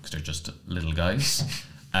body, because they're just little guys.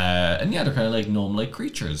 And yeah, they're kind of like gnome-like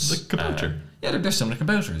creatures. Like Kabouter. Yeah, they're similar to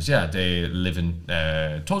Kabourters. Yeah, they live in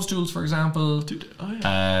toadstools, for example.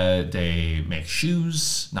 They make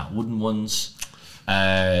shoes, not wooden ones.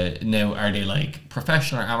 Now, are they like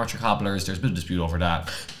professional or amateur cobblers? There's a bit of dispute over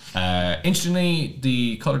that. Interestingly,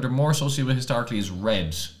 the colour they're more associated with historically is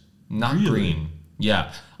red, not green.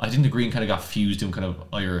 Yeah, I think the green kind of got fused in kind of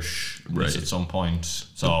Irish at some point.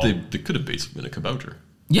 So they could have basically been a kabouter.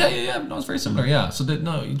 Yeah. No, it's very similar. Yeah, so they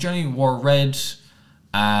generally wore red,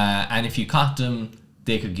 and if you caught them,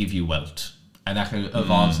 they could give you wealth, and that kind of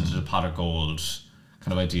evolves into the pot of gold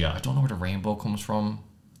kind of idea. I don't know where the rainbow comes from.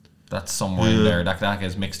 That's somewhere in there. That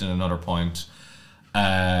gets mixed in another point. So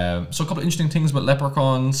a couple of interesting things about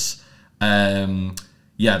leprechauns.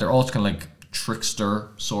 Yeah, they're all kind of like trickster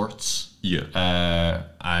sorts. Yeah.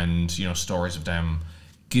 And stories of them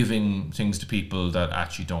giving things to people that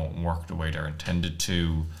actually don't work the way they're intended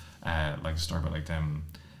to. Like a story about like them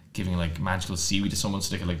giving like magical seaweed to someone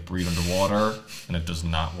so they can like breathe underwater, and it does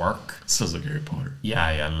not work. Sounds like Harry Potter.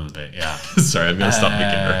 Yeah, a little bit. Yeah. Sorry, I'm gonna stop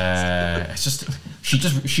making her. It's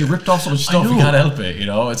just she ripped off so much stuff. You can't help it.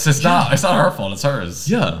 It's not her fault. It's hers.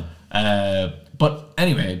 Yeah. But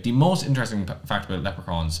anyway, the most interesting fact about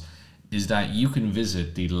leprechauns is that you can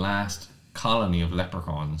visit the last colony of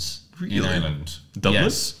leprechauns in Ireland. Dublin?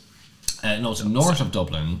 Yes. No, it's north of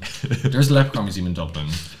Dublin. There's a leprechaun museum in Dublin.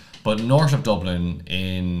 But north of Dublin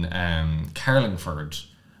in Carlingford,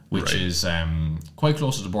 which is quite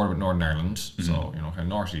close to the border with Northern Ireland, so kind of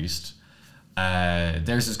northeast,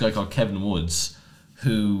 there's this guy called Kevin Woods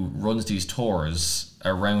who runs these tours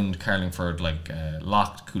around Carlingford, like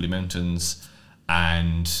Loch, Cooley Mountains,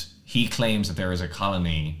 and he claims that there is a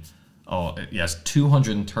colony. He has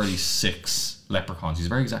 236 leprechauns. He's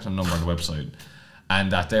very exact on the number on the website.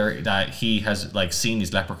 And that he has like seen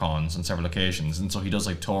these leprechauns on several occasions, and so he does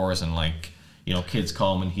like tours and like kids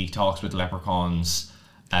come and he talks with leprechauns.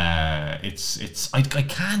 I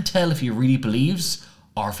can't tell if he really believes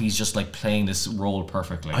or if he's just like playing this role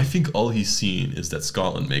perfectly. I think all he's seen is that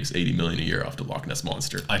Scotland makes 80 million a year off the Loch Ness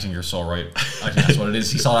Monster. I think you're so right. I think that's what it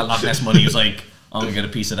is. He saw that Loch Ness money. He was like, I'm gonna get a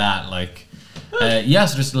piece of that. Like, so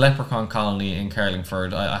there's a leprechaun colony in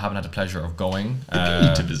Carlingford. I haven't had the pleasure of going. I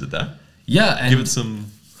need to visit that. Yeah, and give it some.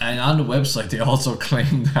 And on the website, they also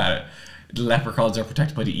claim that the leprechauns are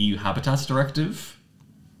protected by the EU Habitats Directive.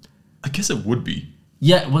 I guess it would be.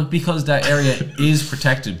 Yeah, well, because that area is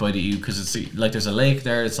protected by the EU, because it's like there's a lake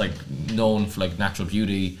there. It's like known for like natural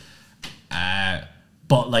beauty,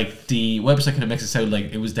 but like the website kind of makes it sound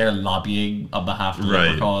like it was their lobbying on behalf of the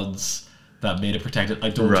leprechauns that made it protected. I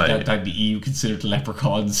don't think that the EU considered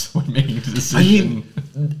leprechauns when making the decision.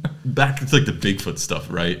 I mean, back to like the Bigfoot stuff,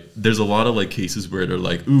 right? There's a lot of like cases where they're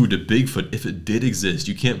like, ooh, the Bigfoot, if it did exist,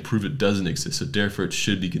 you can't prove it doesn't exist, so therefore it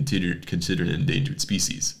should be considered an endangered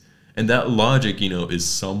species. And that logic, is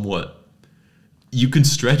somewhat, you can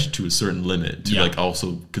stretch it to a certain limit to like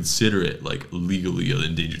also consider it like legally an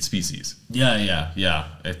endangered species. Yeah.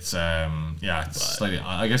 It's slightly,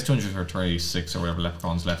 I guess 236 or whatever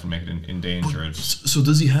leprechauns left and make it endangered. So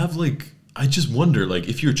does he have like I just wonder, like,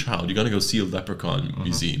 if you're a child, you're gonna go see a leprechaun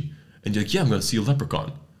museum, and you're like, yeah, I'm gonna see a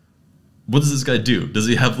leprechaun. What does this guy do? Does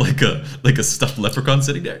he have like a stuffed leprechaun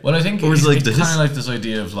sitting there? Well, I think or it's like kind of like this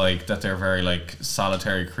idea of like that they're very like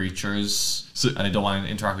solitary creatures, and they don't want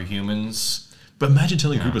to interact with humans. But imagine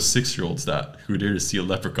telling a group of 6-year-olds that who are there to see a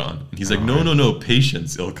leprechaun, and he's like, no,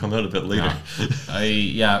 patience, it'll come out a bit later.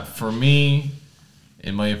 For me,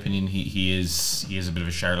 in my opinion, he is a bit of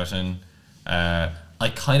a charlatan. I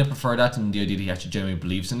kind of prefer that than the idea that he actually genuinely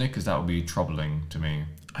believes in it, because that would be troubling to me.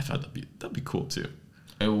 I thought that'd be cool too.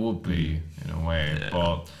 It would be in a way,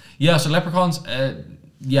 but so leprechauns.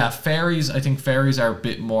 Fairies. I think fairies are a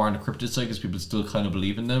bit more on the cryptid side because people still kind of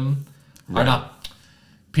believe in them, or not.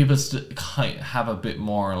 People still kind of have a bit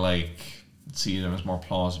more like see them as more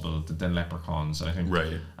plausible than leprechauns. I think.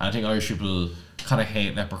 Right. I think Irish people kind of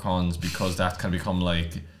hate leprechauns because that can become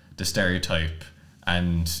like the stereotype,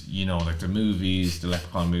 and like the movies, the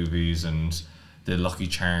leprechaun movies, and the Lucky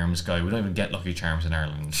Charms guy. We don't even get Lucky Charms in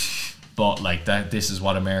Ireland. But like that, this is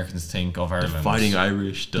what Americans think of Ireland. The Fighting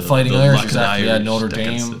Irish, the Fighting Irish, exactly. Irish, Notre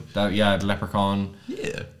Dame, the Leprechaun.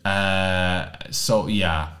 Yeah.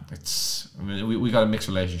 It's. I mean, we got a mixed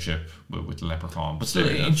relationship with the Leprechaun, but still,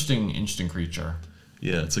 interesting creature.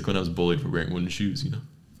 Yeah, it's like when I was bullied for wearing wooden shoes,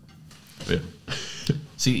 Yeah.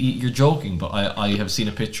 See, you're joking, but I have seen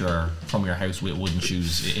a picture from your house with wooden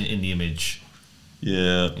shoes in the image.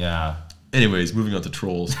 Yeah. Yeah. Anyways, moving on to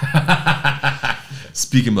trolls.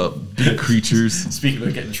 Speaking about big creatures. Speaking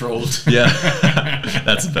of getting trolled. Yeah.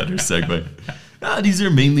 That's a better segue. These are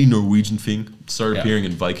mainly Norwegian thing. Started appearing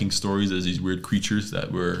in Viking stories as these weird creatures that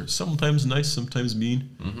were sometimes nice, sometimes mean.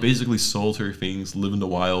 Basically solitary things, live in the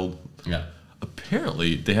wild. Yeah.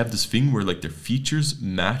 Apparently, they have this thing where like their features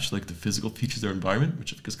match like the physical features of their environment,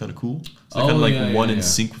 which I think is kind of cool. So they're kind of like one in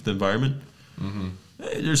sync with the environment.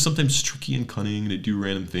 They're sometimes tricky and cunning. They do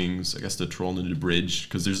random things. I guess the troll into the bridge,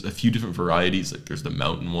 because there's a few different varieties. Like there's the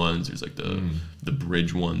mountain ones, there's like the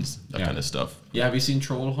bridge ones, that kind of stuff. Yeah, have you seen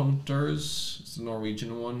Troll Hunters? It's the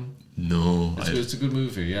Norwegian one. No, it's a good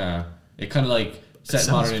movie. Yeah, it kind of like set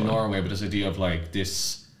modern in Norway, but this idea of like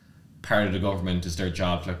this part of the government is their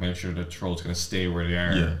job to like make sure the trolls kind of stay where they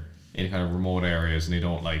are in kind of remote areas, and they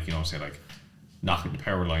don't like say like knocking the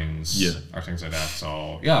power lines or things like that.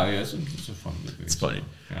 So it's a fun movie. It's funny.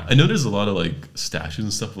 Yeah. I know there's a lot of like statues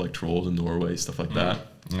and stuff like trolls in Norway, stuff like that.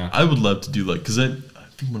 Yeah. I would love to do like, because I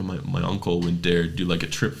think one of my uncle went there to do like a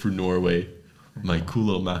trip through Norway. My cool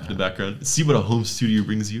little map in the background. See what a home studio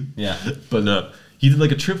brings you. Yeah. But he did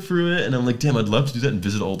like a trip through it, and I'm like, damn, I'd love to do that and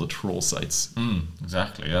visit all the troll sites.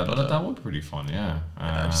 Exactly. Yeah, but that would be pretty fun. Yeah.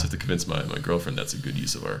 I just have to convince my girlfriend that's a good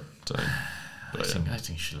use of our time. But I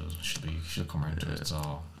think she'll come around to it.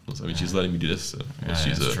 So I mean, she's letting me do this. So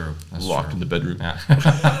she's locked in the bedroom.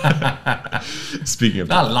 Yeah. Speaking of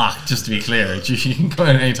not locked, just to be clear, she can come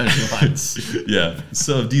in anytime she wants. Yeah.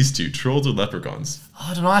 So these two, trolls or leprechauns?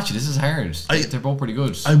 I don't know. Actually, this is hard. They're both pretty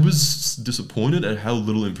good. I was disappointed at how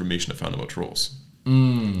little information I found about trolls.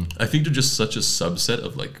 I think they're just such a subset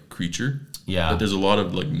of like creature. Yeah. That there's a lot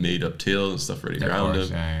of like made up tales and stuff already around them.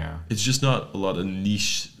 Yeah. It's just not a lot of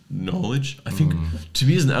niche knowledge. I think to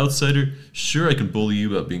me as an outsider, sure, I can bully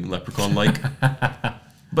you about being leprechaun like,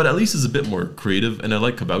 but at least it's a bit more creative, and I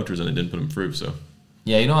like Kabourters and I didn't put them through. So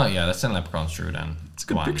you know what, let's send leprechauns through then. It's a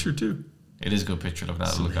good picture too. It is a good picture. Look at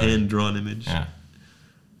that. Some hand-drawn image. Yeah.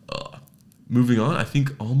 Moving on, I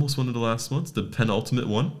think almost one of the last ones, the penultimate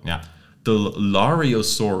one. Yeah. The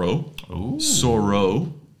Lariosoro.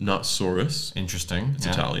 Soro, not Saurus. Interesting. It's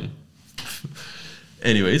Italian.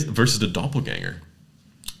 Anyways, versus the doppelganger.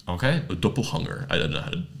 Okay. A doppelhanger. I don't know how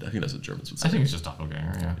to. I think that's what Germans would say. I think it's just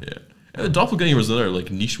doppelganger. Yeah. Yeah. And the doppelganger was another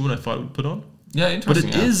like niche one I thought I would put on. Yeah, interesting.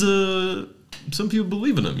 But it is some people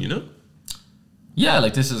believe in them, Yeah,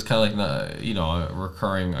 like this is kind of like a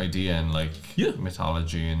recurring idea in like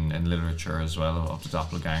mythology and literature as well of the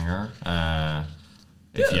doppelganger.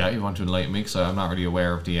 If you want to enlighten me, because I'm not really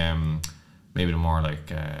aware of the maybe the more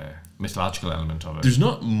like mythological element of it. There's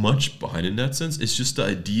not much behind it in that sense. It's just the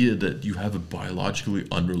idea that you have a biologically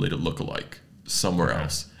unrelated lookalike somewhere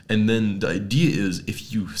else, and then the idea is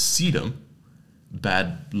if you see them,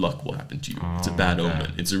 bad luck will happen to you. It's a bad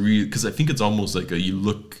omen. It's a because I think it's almost like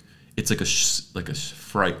it's like a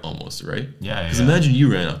fright almost, right? Yeah. Because imagine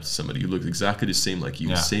you ran up to somebody who looked exactly the same like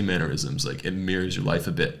you, same mannerisms, like it mirrors your life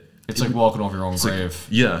a bit. It's like walking over your own grave.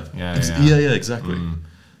 Like, yeah, exactly.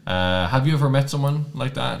 Have you ever met someone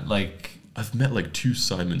like that? Like I've met like 2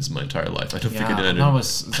 Simons my entire life. I don't think I did. No,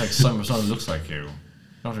 it's like someone looks like you.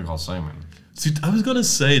 Not really called Simon. See, I was gonna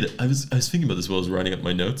say that I was thinking about this while I was writing up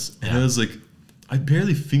my notes, and I was like, I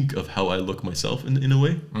barely think of how I look myself in a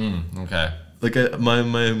way. Okay. like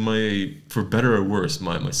my for better or worse,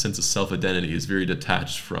 my sense of self-identity is very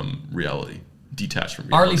detached from reality. Detached from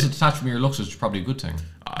reality. Or at least it's detached from your looks, which is probably a good thing.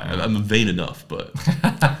 I'm vain enough, but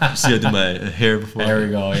see, I did my hair before. There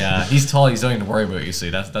we go. Yeah, he's tall. He's nothing to worry about. You see,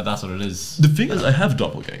 that's what it is. The thing is, I have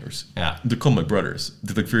doppelgangers. Yeah, they're called my brothers.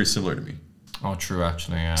 They look very similar to me. Oh, true.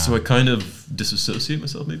 Actually, yeah. So I kind of disassociate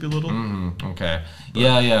myself maybe a little. Okay.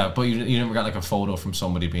 Yeah. But you never got like a photo from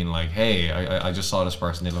somebody being like, "Hey, I just saw this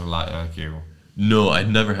person. They look a lot like you." No, I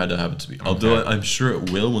never had that happen to me. Okay. Although I'm sure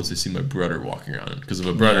it will once I see my brother walking around. Because I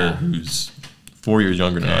have a brother who's 4 years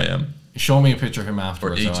younger than I am. Show me a picture of him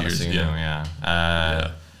afterwards. Or 8 years,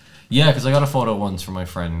 Yeah, because I got a photo once from my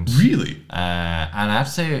friend. Really? And I have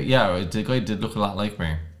to say, the guy did look a lot like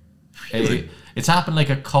me. Really? It's happened like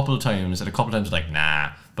a couple of times, and a couple of times like,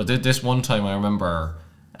 nah. But this one time I remember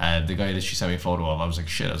the guy that she sent me a photo of, I was like,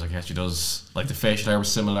 shit. I was like, yeah, she does. Like the facial hair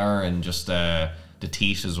was similar, and just the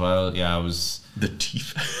teeth as well. Yeah, it was... The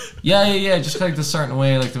teeth? yeah. Just like the certain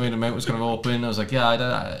way, like the way the mouth was going to open. I was like,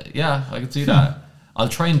 I could see that. I'll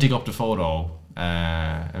try and dig up the photo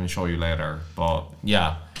and show you later. But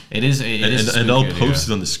yeah, it is. And I'll post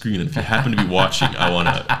it on the screen. And if you happen to be watching, I want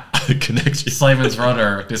to connect you. Simon's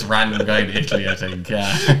brother, this random guy in Italy, I think.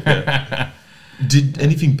 Yeah. Did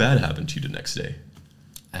anything bad happen to you the next day?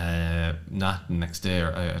 Not the next day.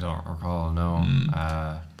 I don't recall. No.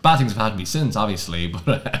 Bad things have happened to me since, obviously,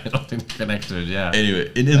 but I don't think they're connected. Yeah.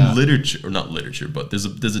 Anyway, in literature, or not literature, but there's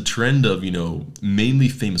a trend of mainly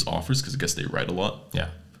famous authors, because I guess they write a lot. Yeah.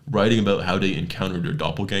 Writing about how they encountered their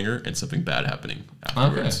doppelganger and something bad happening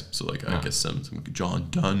afterwards. Okay. So I guess some John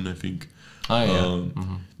Donne, I think. Oh yeah.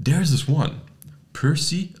 There's this one,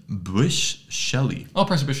 Percy Bysshe Shelley. Oh,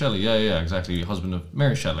 Percy Bysshe Shelley. Yeah, exactly. Husband of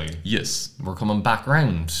Mary Shelley. Yes. We're coming back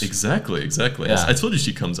round. Exactly. Yeah. I told you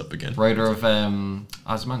she comes up again. Writer of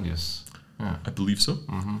Ozymandias. Yeah. I believe so.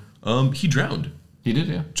 He drowned. He did,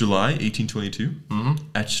 yeah. July 1822.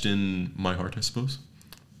 Etched in my heart, I suppose.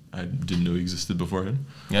 I didn't know he existed beforehand.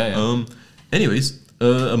 Yeah. Anyways,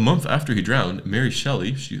 a month after he drowned, Mary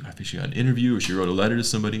Shelley, I think she got an interview or she wrote a letter to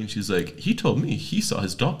somebody, and she's like, he told me he saw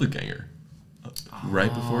his doppelganger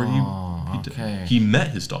right before he met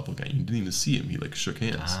his doppelganger. He didn't even see him. He shook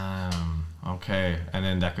hands. Okay. And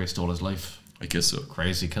then that guy stole his life. I guess so.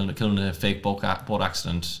 Crazy, killing a fake boat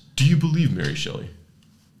accident. Do you believe Mary Shelley?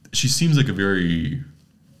 She seems like a very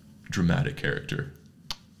dramatic character.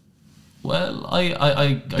 Well,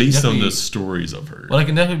 I based on the stories of her. Well, I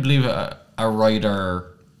can definitely believe a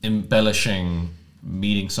writer embellishing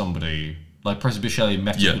meeting somebody like Percy Bysshe Shelley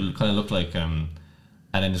met people kind of look like him,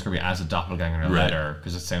 and then describe it as a doppelganger in a letter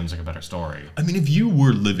because it sounds like a better story. I mean, if you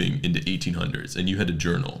were living in the 1800s and you had a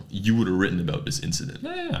journal, you would have written about this incident.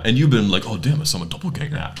 Yeah. And you've been like, oh damn, I saw a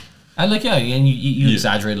doppelganger. Yeah. And and you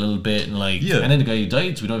exaggerate a little bit, and and then the guy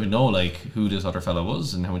died, so we don't even know who this other fellow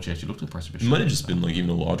was and how much he actually looked at Percy Bysshe Shelley. It might have just been even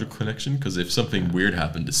a logical connection, because if something weird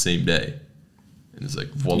happened the same day, and it's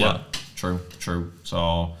voila. Yeah, true.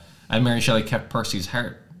 So, and Mary Shelley kept Percy's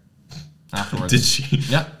heart afterwards. Did she?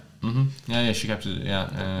 Yeah. Yeah, she kept it.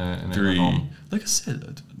 Yeah, very. Like I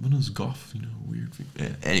said, one of those goth, weird things.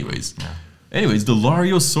 Yeah. Anyways, the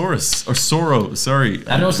Lariosaurus, or Soro, sorry.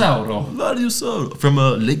 Lariosaurus from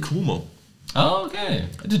Lake Como. Oh, okay.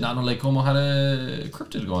 I did not know Lake Como had a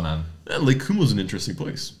cryptid going on. Yeah, Lake Como's an interesting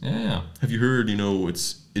place. Yeah. Have you heard,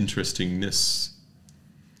 its interestingness?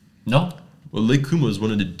 No. Well, Lake Como is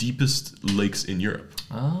one of the deepest lakes in Europe.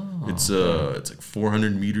 Oh. It's like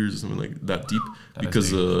 400 meters or something like that deep,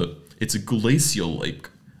 because it's a glacial lake,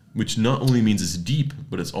 which not only means it's deep,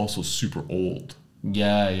 but it's also super old.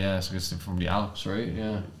 Yeah. So it's from the Alps, right?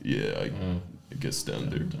 Yeah. Yeah, I guess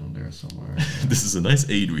down there. Down there somewhere. This is a nice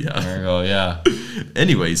aid we have. There you go. Yeah.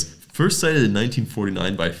 Anyways, first sighted in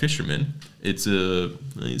 1949 by fishermen. It's you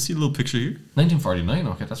see a little picture here. 1949.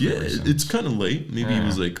 Okay, that's pretty recent. It's kind of late. Maybe he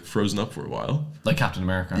was frozen up for a while. Like Captain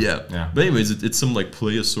America. Yeah. But anyways, it's some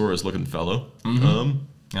Plesiosaurus looking fellow.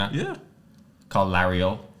 Yeah. Called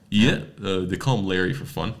Lario. Yeah. They call him Larry for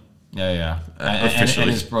fun. Yeah. And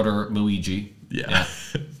his brother Luigi. Yeah.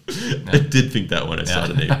 I did think that when I saw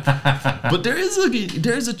the name. But there's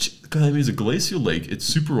a glacial lake. It's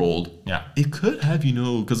super old. Yeah. It could have,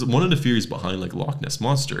 because one of the theories behind Loch Ness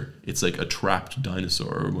Monster, it's a trapped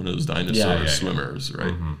dinosaur, or one of those dinosaur swimmers,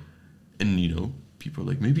 right? And people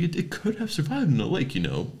are maybe it could have survived in the lake.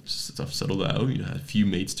 Stuff settled out. Had a few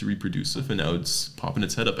mates to reproduce with, and now it's popping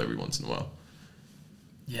its head up every once in a while.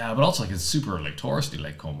 Yeah, but also it's super touristy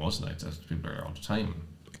Lake Como, isn't it? People are there all the time.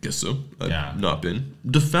 I guess so. I've not been.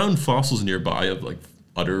 They found fossils nearby of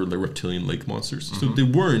other reptilian lake monsters, so they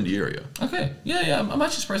were in the area. Okay, yeah. I'm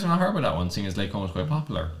actually surprised I've not heard about that one, seeing as Lake Como is quite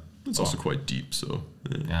popular. It's also quite deep, so...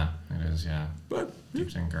 Yeah, it is, yeah. But, Deep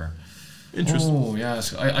thinker. interesting. Oh,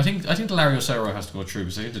 yes. I think the Lariocero has to go through,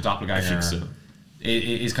 because I think the Doppelganger I think so.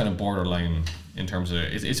 is kind of borderline in terms of...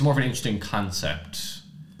 It's more of an interesting concept.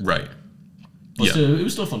 Right. But still, it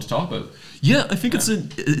was still fun to talk about. Yeah, I think it's a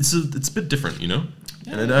bit different, you know?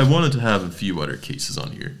 Yeah. And I wanted to have a few other cases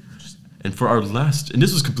on here. And for our last... And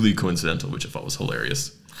this was completely coincidental, which I thought was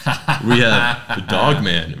hilarious. We have the dog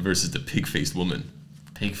man versus the pig-faced woman.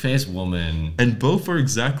 Pig-faced woman. And both are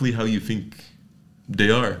exactly how you think they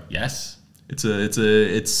are. Yes.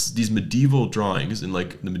 It's these medieval drawings in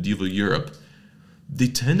like the medieval Europe. They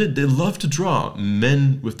love to draw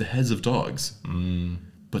men with the heads of dogs.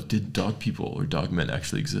 But did dog people or dog men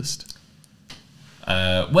actually exist?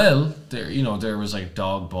 Well, there was like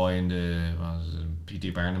Dog Boy in the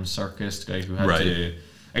P.T. Barnum circus, the guy who had the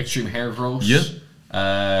extreme hair growth.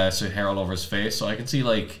 Yeah. So hair all over his face. So I can see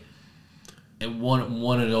like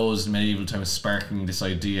one of those medieval times sparking this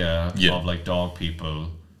idea of like dog people.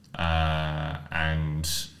 And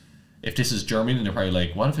if this is German, then they're probably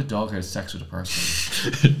like, what if a dog has sex with a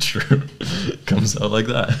person? True. Comes out like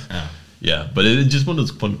that. Yeah. Yeah, but it's just one of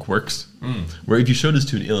those fun quirks where if you show this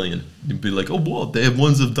to an alien, you'd be like, oh, whoa, they have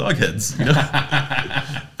ones of dog heads. You know?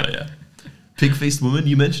 But yeah. Pig-faced woman,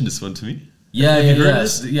 you mentioned this one to me. Yeah, have you heard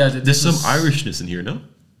this? This? Yeah, there's some Irishness in here, no?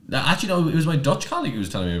 Actually, no, it was my Dutch colleague who was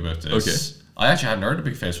telling me about this. Okay. I actually hadn't heard of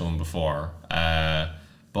pig-faced woman before.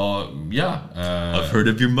 But yeah. I've heard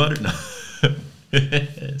of your mother. No.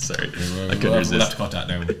 Sorry. I couldn't resist. We'll have to cut that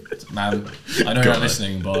now. Man, I know you're not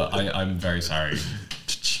listening, but I'm very sorry.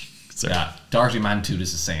 Sorry. Yeah, Dorothy Mantooth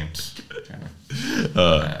is a saint.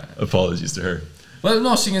 Apologies to her. Well,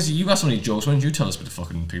 no, seeing as you got so many jokes, why don't you tell us about the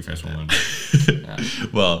fucking pig-faced woman?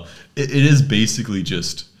 Well, it is basically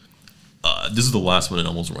just... this is the last one, and I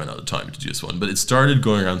almost ran out of time to do this one. But it started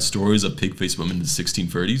going around stories of pig-faced women in the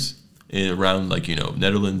 1630s. Around, like, you know,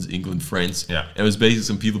 Netherlands, England, France. Yeah. It was basically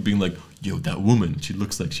some people being like, yo, that woman, she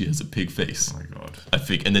looks like she has a pig face. Oh my God. I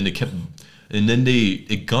think. And then they kept... And then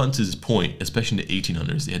it got to this point, especially in the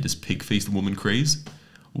 1800s, they had this pig-faced woman craze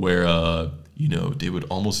where, you know, they would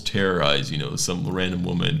almost terrorize, you know, some random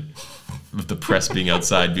woman with the press being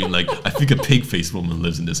outside being like, I think a pig-faced woman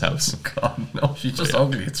lives in this house. God, no, she's just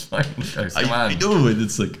ugly. It's fine, guys. Come on. I know, and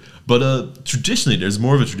it's like... But traditionally, there's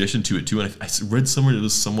more of a tradition to it, too. And I read somewhere that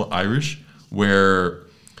was somewhat Irish, where...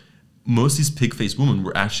 most of these pig-faced women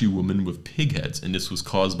were actually women with pig heads, and this was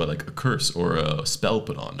caused by like a curse or a spell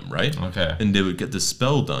put on them, right? Okay. And they would get this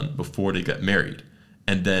spell done before they got married,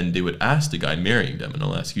 and then they would ask the guy marrying them, and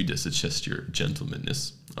I'll ask you this, it's just your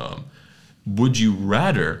gentlemanness. Would you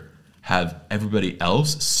rather have everybody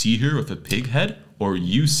else see her with a pig head, or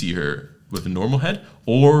you see her with a normal head,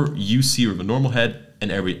 or you see her with a normal head and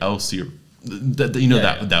everybody else see her,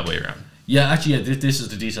 that way around? Yeah, actually, this is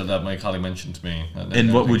the detail that my colleague mentioned to me.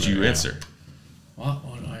 And what would you answer? What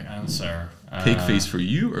would I answer? Pig face for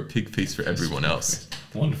you or pig face for everyone else?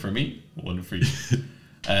 One for me, one for you.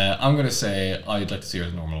 I'm going to say I'd like to see her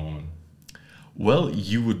as a normal woman. Well,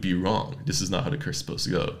 you would be wrong. This is not how the curse is supposed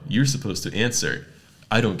to go. You're supposed to answer,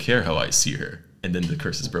 I don't care how I see her, and then the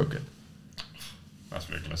curse is broken. That's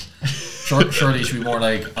ridiculous. Surely it should be more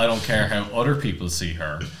like, I don't care how other people see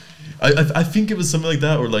her. I think it was something like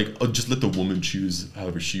that, or like, oh, just let the woman choose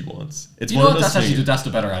however she wants. It's one of those things. That's the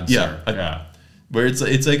better answer. Yeah. Where it's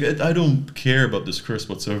like I don't care about this curse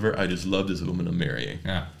whatsoever. I just love this woman I'm marrying.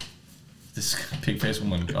 Yeah. This pig-faced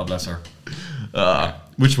woman, God bless her.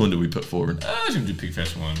 Which one do we put forward? I should do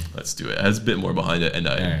pig-faced woman. Let's do it. It has a bit more behind it, and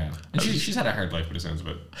And she's had a hard life, but it sounds a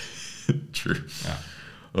bit. True.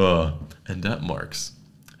 Yeah. And that marks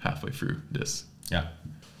halfway through this. Yeah.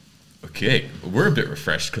 Okay, we're a bit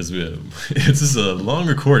refreshed because this is a long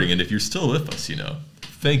recording, and if you're still with us, you know,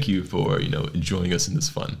 thank you for, you know, enjoying us in this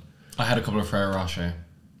fun. I had a couple of Frere Rocher.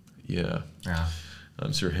 Yeah. Yeah.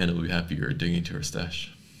 I'm sure Hannah will be happy you're digging into her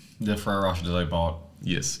stash. The Frere Rocher that I bought.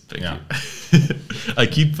 Yes, thank you. I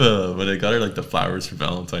keep, when I got her, like, the flowers for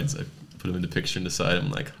Valentine's, I put them in the picture on the side. I'm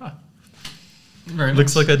like, Very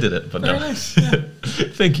looks nice. like I did it, but Very no. nice. Yeah.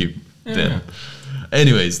 Thank you. Yeah. Damn.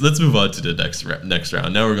 Anyways, let's move on to the next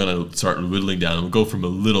round. Now we're going to start whittling down, and we'll go from a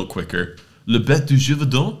little quicker. Le bête du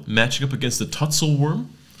Gevaudon matching up against the Tatzelwurm.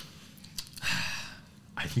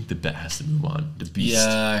 I think the bet has to move on. The beast.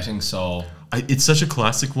 Yeah, I think so. It's such a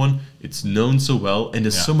classic one. It's known so well, and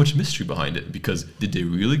there's so much mystery behind it. Because did they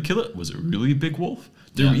really kill it? Was it really a big wolf?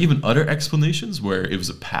 There were even other explanations where it was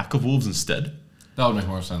a pack of wolves instead. That would make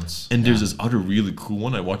more sense. And there's this other really cool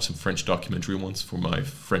one. I watched some French documentary once for my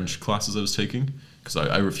French classes I was taking, because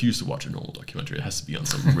I refuse to watch a normal documentary. It has to be on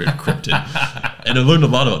some rare cryptid. And I learned a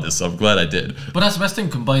lot about this, so I'm glad I did. But that's the best thing,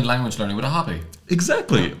 combine language learning with a hobby.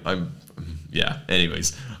 Exactly.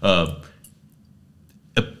 Anyways.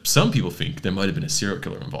 Some people think there might have been a serial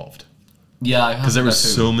killer involved. Yeah, because there were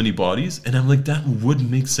so many bodies, and I'm like, that wouldn't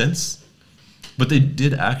make sense. But they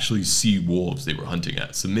did actually see wolves they were hunting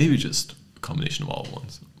at, so maybe just a combination of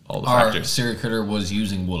all the factors. Serial killer was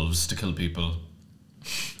using wolves to kill people.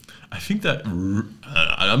 I think that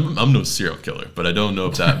I'm no serial killer, but I don't know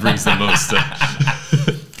if that brings the most.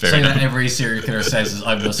 Saying that every serial killer says is,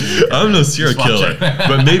 I'm no serial killer. I'm no serial killer,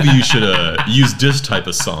 but maybe you should use this type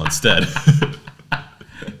of saw instead.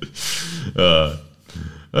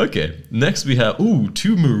 Okay, next we have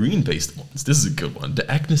two marine-based ones. This is a good one. The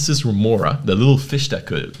Echnesis Remora, the little fish that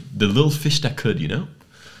could, you know,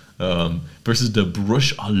 versus the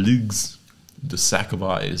Buratsche-Al-Llgs, the sack of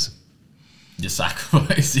eyes. The sack of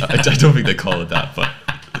eyes. Yeah. I don't think they call it that, but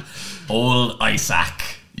old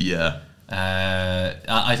Isaac. Yeah.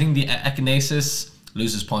 I think the Echnesis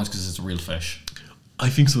loses points because it's a real fish. I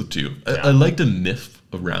think so too. Yeah. I like the myth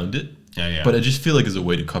around it. Yeah. But I just feel like it's a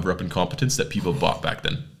way to cover up incompetence that people bought back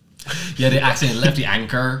then. Yeah, they accidentally left the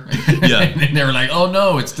anchor. Yeah. And they were like, oh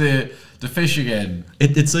no, it's the fish again.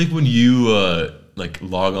 It's like when you like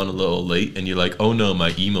log on a little late and you're like, oh no,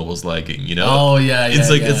 my email was lagging, you know? Oh yeah. It's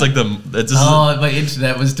like my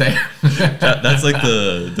internet was down. That's like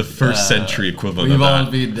the first century equivalent of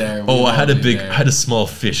that. We've all been there. I had a small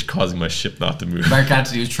fish causing my ship not to move. Mark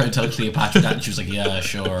Antony was trying to tell Cleopatra that and she was like, yeah,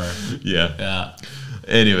 sure. Yeah.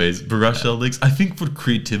 Anyways, Buratsche-Al-Llgs, I think for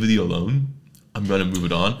creativity alone, I'm going to move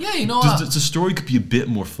it on. Yeah, you know what? The story could be a bit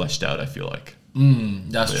more fleshed out, I feel like.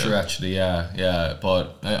 That's true, actually, yeah.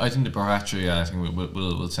 But I think the Buratsche, I think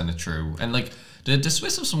we'll send it through. And like, the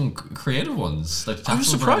Swiss have some creative ones. Like I was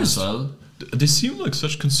surprised. As well. They seem like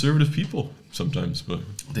such conservative people sometimes, but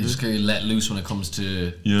they just get let loose when it comes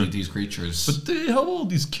to these creatures. But they have all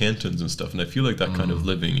these cantons and stuff, and I feel like that kind of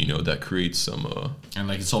living, you know, that creates some. And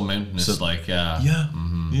like it's all mountainous, Yeah,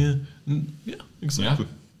 exactly. Yeah.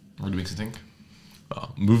 Really makes you think.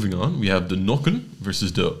 Moving on, we have the Nokken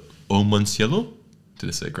versus the Muncaciello. Did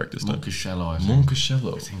I say it correct this time? Muncaciello,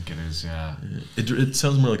 Muncaciello. I think it is, yeah. It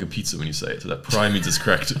sounds more like a pizza when you say it, so that probably means it's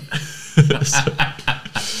correct.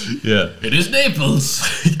 Yeah. It is Naples.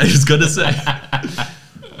 I was gonna say.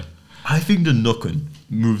 I think the Nokken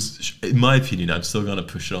moves, in my opinion, I'm still gonna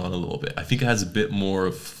push it on a little bit. I think it has a bit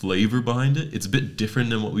more flavor behind it. It's a bit different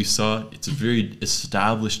than what we saw. It's a very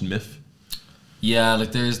established myth. Yeah,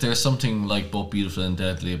 like there's something like both beautiful and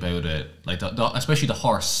deadly about it. Like especially the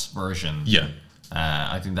horse version. Yeah.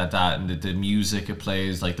 I think that and the music it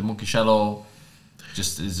plays, like the Muncaciello,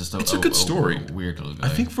 it's a good story. Weird little guy. I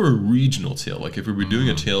think for a regional tale, like if we were doing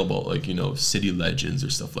a tale about like, you know, city legends or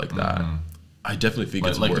stuff like that, I definitely think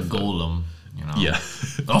it's like worth the Golem. You know? Yeah.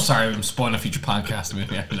 Oh, sorry, I'm spoiling a future podcast.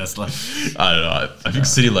 Maybe that's like. I don't know. I think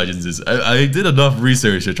City Legends is. I did enough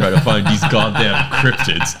research to try to find these goddamn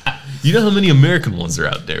cryptids. You know how many American ones are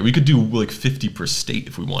out there? We could do like 50 per state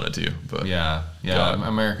if we wanted to. But yeah. God.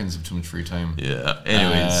 Americans have too much free time. Yeah.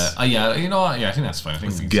 Anyways. You know what? Yeah, I think that's fine. I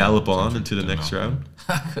think let's gallop on into the next round.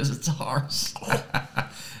 Because it's a horse.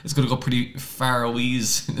 It's going to go pretty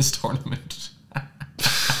Faroese in this tournament.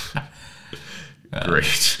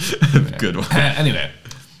 Great. Good one. Anyway.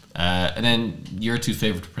 And then your two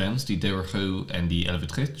favorite to pronounce, the Dobhar-chu and the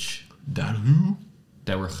Elwetritsch. Dobhar-chu?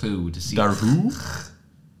 Dobhar-chu. Dobhar-chu?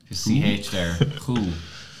 The CH there. Who?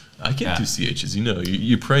 I can't do CHs. You know,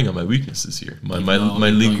 you're preying on my weaknesses here. My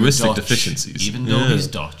linguistic deficiencies. Even though he's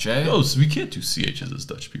Dutch, eh? Oh, so we can't do CHs as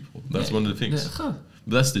Dutch people. That's one of the things. But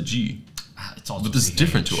that's the G. It's also but it's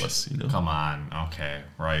different to us, you know? Come on. Okay,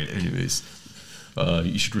 right. Anyways.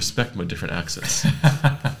 You should respect my different accents.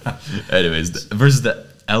 Anyways, versus the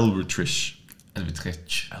Elwetritsch.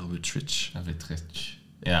 Elwetritsch.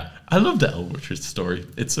 Yeah. I love the Elwetritsch story.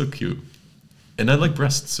 It's so cute. And I like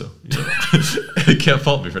breasts, so you know. You can't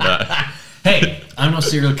fault me for that. Hey, I'm no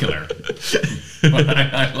serial killer. But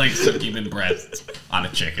I like sucking breasts on a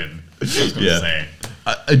chicken. I was going to say.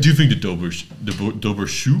 I do think the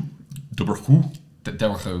Dobhar-chu.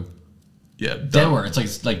 Dobhar-chu. Yeah, Dower.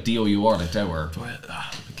 It's like D-O-U-R, like Dower.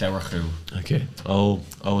 Dobhar-chu. Okay,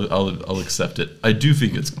 I'll accept it. I do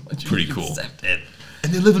think it's pretty cool. Accept it.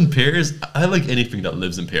 And they live in pairs. I like anything that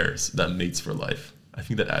lives in pairs that mates for life. I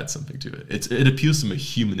think that adds something to it. It appeals to my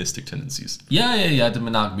humanistic tendencies. Yeah. The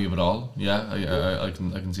monogamy of it all. Yeah, I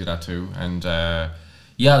can see that too. And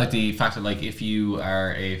like the fact that like if you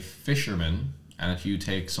are a fisherman and if you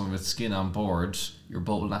take some of its skin on board, your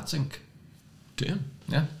boat will not sink. Damn.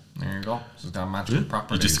 Yeah, there you go. So it's got magical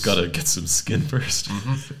properties. You just gotta get some skin first.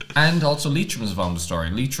 And also Leitrim is involved in the story.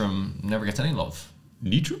 Leitrim never gets any love.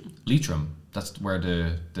 Leitrim? Leitrim. That's where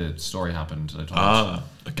the story happened. That I told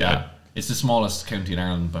you. Okay. Yeah. It's the smallest county in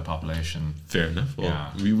Ireland by population. Fair enough.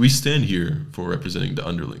 Well, we stand here for representing the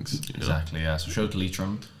underlings. You know? Exactly, yeah. So shout out to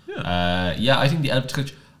Leitrim. Yeah. I think the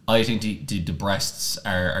Elwetritsch, I think the breasts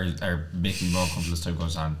are making more comfortable as time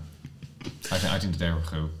goes on. I think the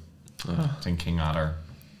Dobhar-chu. I think King Otter.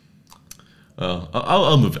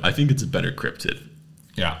 I'll move it. I think it's a better cryptid.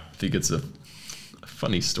 Yeah. I think it's a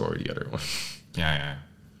funny story, the other one. Yeah.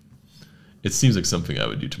 It seems like something I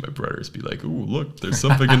would do to my brothers. Be like, "Ooh, look, there's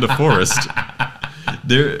something in the forest." For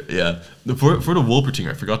the Wolpertinger,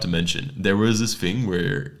 I forgot to mention, there was this thing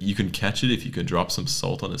where you can catch it if you can drop some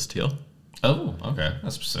salt on its tail. Oh, okay,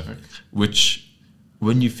 that's specific. Which,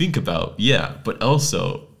 when you think about, but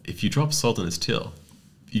also if you drop salt on its tail,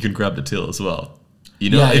 you can grab the tail as well. You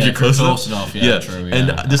know, if you're close enough. Yeah, true. Yeah. And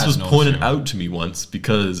this was pointed out to me once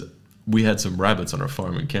because we had some rabbits on our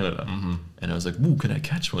farm in Canada, and I was like, "Ooh, can I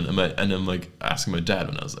catch one?" And I'm like asking my dad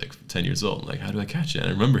when I was like 10 years old, like, "How do I catch it?" And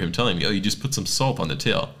I remember him telling me, "Oh, you just put some salt on the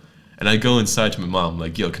tail." And I go inside to my mom,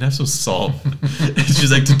 like, "Yo, can I have some salt?" And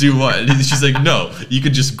she's like, "To do what?" And she's like, "No, you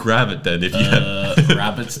could just grab it then if you have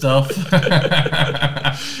rabbit stuff."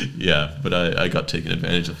 Yeah, but I got taken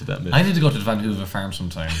advantage of that. I need to go to the Vancouver farm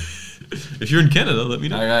sometime. If you're in Canada, let me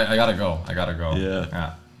know. I gotta go.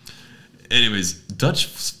 Yeah. Anyways, Dutch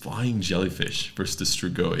flying jellyfish versus the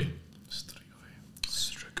Strigoi.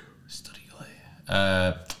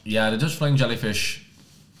 The Dutch flying jellyfish.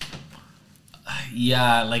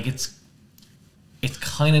 Like it's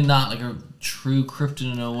kind of not like a true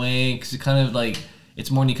cryptid in a way, because it kind of like it's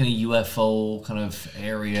more in the kind of UFO kind of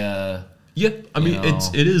area. Yeah, I mean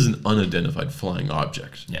it is an unidentified flying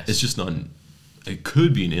object. Yes, it's just not. It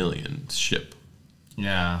could be an alien ship.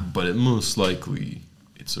 Yeah, but it most likely.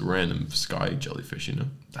 It's a random sky jellyfish, you know.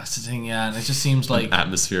 That's the thing, yeah. And it just seems like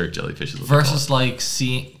atmospheric jellyfish is what versus like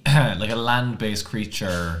seeing like a land-based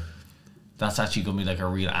creature. That's actually gonna be like a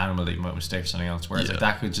real animal that you might mistake for something else. Whereas like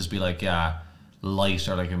that could just be like light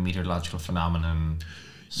or like a meteorological phenomenon.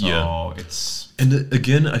 So it's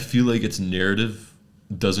again, I feel like its narrative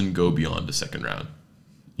doesn't go beyond the second round.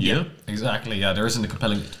 Yeah, exactly. Yeah, there isn't a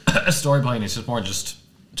compelling story behind it. It's just more just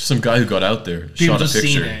some guy who got out there, people shot a picture.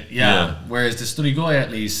 Seen it, yeah. Whereas the Strigoi,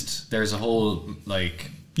 at least, there's a whole like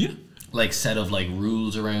set of like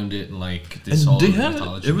rules around it and like this whole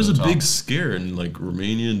mythology. It was a big scare in like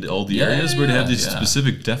Romania and all the areas where they have these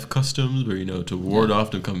specific death customs where to ward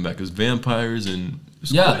off them coming back as vampires and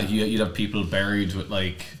you'd have people buried with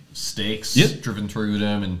like stakes driven through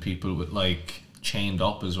them and people with like chained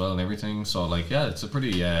up as well and everything. So like it's a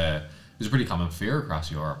pretty common fear across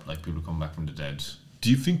Europe, like people come back from the dead. Do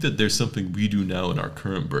you think that there's something we do now in our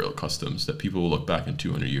current burial customs that people will look back in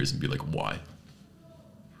 200 years and be like, why?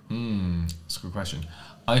 That's a good question.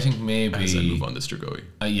 I think maybe... As I move on to Strigoi.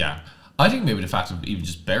 I think maybe the fact of even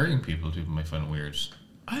just burying people might find it weird.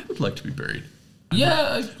 I would like to be buried.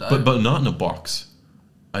 Yeah. But not in a box.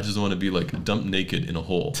 I just want to be like dumped naked in a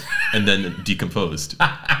hole and then decomposed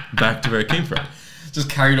back to where I came from. Just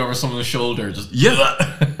carried over someone's shoulder. Just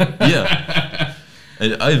yeah.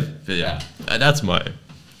 And that's my.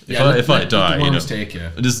 If I die,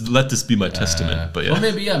 just let this be my testament. But well,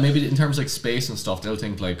 maybe in terms of like space and stuff, they'll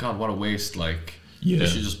think like, God, what a waste! Like, they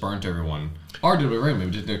should just burnt everyone. Or the other way around,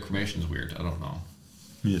 maybe their cremation's weird. I don't know.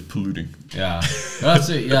 Yeah, polluting. Yeah, that's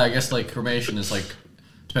it. Yeah, I guess like cremation is like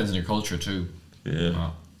depends on your culture too.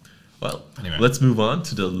 Yeah. Well, anyway, let's move on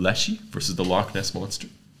to the Leshy versus the Loch Ness Monster.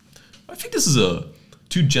 I think this is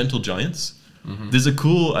two gentle giants. There's a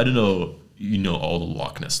cool, I don't know. You know all the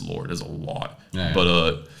Loch Ness lore. There's a lot.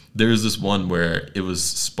 But there's this one where it was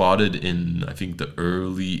spotted in, I think, the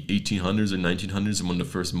early 1800s or 1900s and one of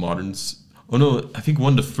the first moderns. Oh, no, I think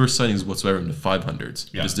one of the first sightings whatsoever in the 500s.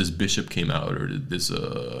 Yeah. This bishop came out, or this...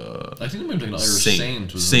 I think maybe like an Irish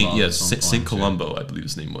saint was Saint Columbo, I believe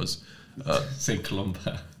his name was. Saint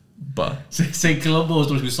Columbo. But Saint Columbo is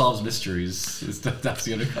the one who solves mysteries. That's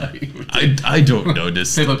the other guy. I don't know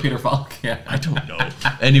this. Played by Peter Falk. Yeah, I don't know.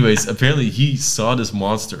 Anyways, apparently he saw this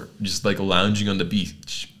monster just like lounging on the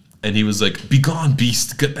beach, and he was like, "Be gone,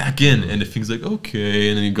 beast! Get back in!" And the thing's like, "Okay,"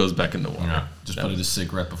 and then he goes back in the water. Yeah, just put a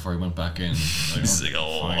cigarette before he went back in. He's like,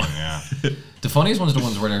 "Oh, fine, yeah." The funniest ones are the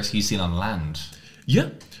ones where he's seen on land. Yeah.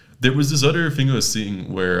 There was this other thing I was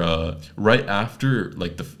seeing where right after,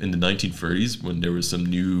 like in the 1930s, when there was some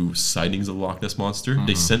new sightings of Loch Ness Monster,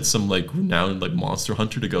 they sent some like renowned like monster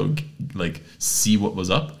hunter to go like see what was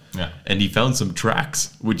up. Yeah. And he found some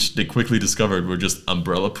tracks, which they quickly discovered were just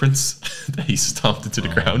umbrella prints that he stomped into the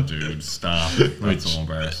ground. Dude, stop. That's so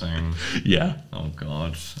embarrassing. Yeah. Oh,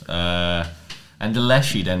 God. And the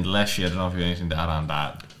Leshy, then. The Leshy, I don't know if you have anything to add on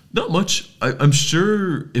that. Not much. I'm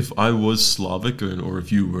sure if I was Slavic or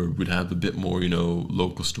if you were, would have a bit more, you know,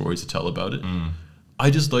 local stories to tell about it. I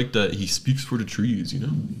just like that he speaks for the trees, you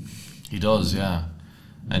know? He does, yeah.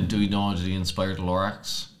 And do we know, did he inspire the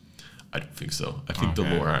Lorax? I don't think so. I think the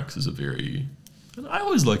Lorax is a very... I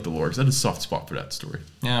always liked the Lorax. I had a soft spot for that story.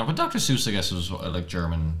 Yeah, but Dr. Seuss, I guess, was like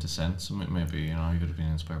German descent, so maybe, you know, he could have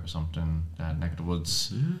been inspired by something. Neck of the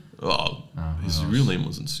Woods. Yeah. Oh, his real name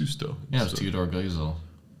wasn't Seuss, though. Yeah, it was Theodor Geisel.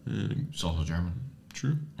 It's also German.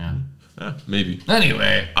 True. Yeah. Maybe.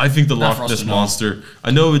 Anyway. I think the Loch Ness Monster,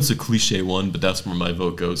 I know it's a cliche one, but that's where my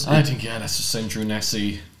vote goes. I think, yeah, that's the same true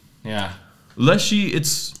Nessie. Yeah. Leshy,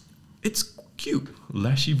 it's cute.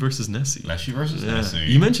 Leshy versus Nessie. Leshy versus Nessie.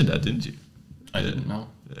 You mentioned that, didn't you? I didn't know.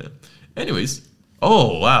 Yeah. Anyways.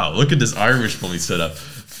 Oh, wow. Look at this Irish one we set up.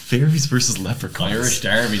 Fairies versus leprechauns. Irish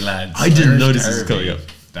Derby, lads. I didn't notice this was coming up.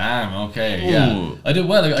 Damn, okay. Ooh. Yeah. I did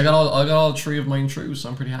well. I got all three of mine true, so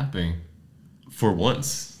I'm pretty happy. For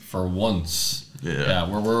once. For once. Yeah. Yeah,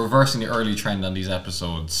 we're reversing the early trend on these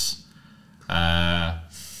episodes. I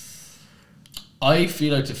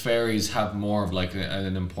feel like the fairies have more of like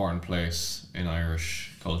an important place in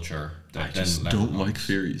Irish culture. I just don't like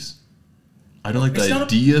fairies. I don't like the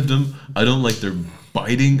idea of them. I don't like their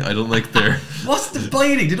biting. I don't like their... What's the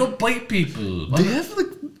biting? They don't bite people. They have like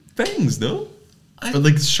fangs, no? Or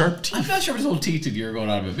like sharp teeth. I'm not sure if it's all teeth that you're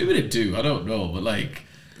going on about. Maybe they do. I don't know. But like...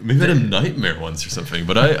 Maybe I had a nightmare once or something.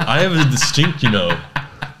 But I have a distinct, you know...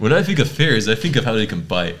 When I think of fairies, I think of how they can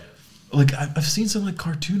bite. Like, I've seen some like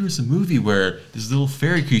cartoon or some movie where this little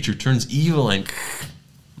fairy creature turns evil and...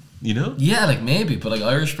 You know? Yeah, like maybe, but like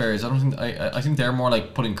Irish fairies, I don't think I think they're more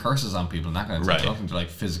like putting curses on people and that kind of stuff. I don't think they're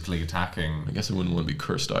like physically attacking. I guess I wouldn't want to be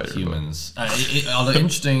cursed either. Humans. Although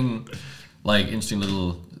interesting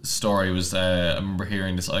little story was I remember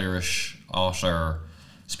hearing this Irish author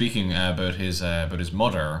speaking about his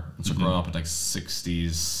mother. So growing up in like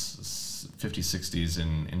 50s, 60s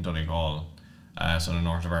in Donegal, so in the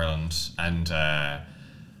north of Ireland, and.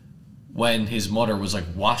 When his mother was like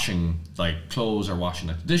washing like clothes or washing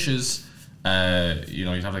like dishes, you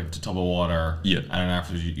know, you'd have like the tub of water, and then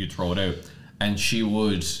after you'd throw it out, and she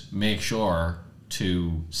would make sure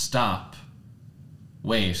to stop,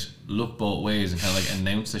 wait, look both ways, and kind of like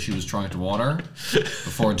announce that she was throwing out the water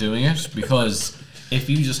before doing it, because if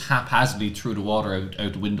you just haphazardly threw the water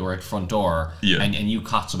out the window or out the front door, and you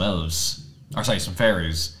caught some elves, or sorry, some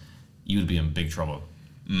fairies, you'd be in big trouble.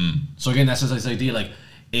 So again, that's just this idea, like.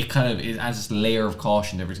 It adds this layer of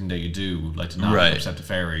caution to everything that you do, like to not upset the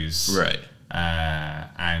fairies. Right.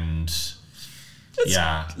 And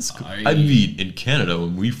cool. I mean, in Canada,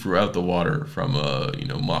 when we threw out the water from you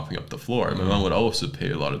know, mopping up the floor, my mom would also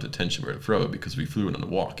pay a lot of attention where to throw it, because we threw it on a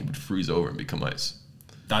walk, it would freeze over and become ice.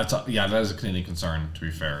 That is a Canadian concern, to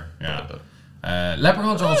be fair. Yeah.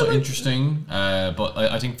 Leprechauns are also interesting, but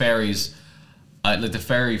I think fairies, like the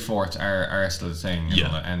fairy forts are still a thing, you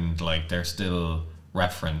know, and like they're still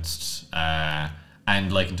referenced,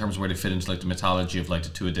 and like in terms of where they fit into like the mythology of like the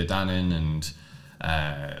Tuatha Dé Danann and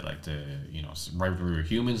like the, you know, rivalry with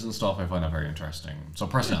humans and stuff. I find that very interesting. So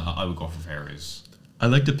personally, I would go for fairies. I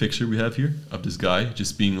like the picture we have here of this guy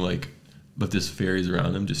just being like, with his fairies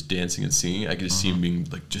around him, just dancing and singing. I could just see him being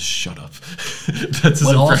like, just shut up. That's his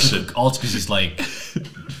impression. Also because he's like,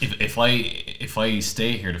 if I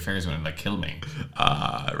stay here, the fairies are gonna like kill me.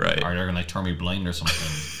 Right. Or they're gonna like turn me blind or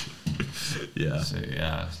something. Yeah.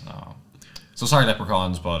 So sorry,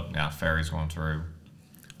 leprechauns, but yeah, fairies going through.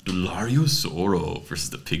 The Lariosoro versus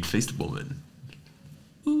the pig-faced woman.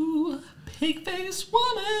 Ooh, pig-faced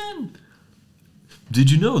woman. Did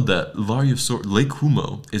you know that Lake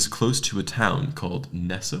Humo is close to a town called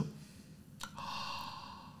Nesso?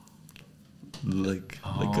 Like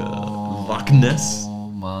Loch Ness. Oh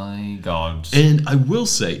my god. And I will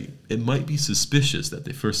say, it might be suspicious that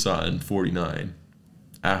they first saw it in 49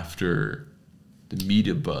 after the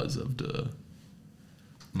media buzz of the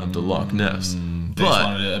Loch Ness. They just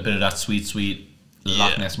wanted a bit of that sweet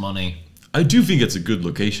Loch Ness money. I do think it's a good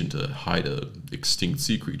location to hide a extinct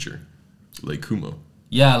sea creature, Lake Humo.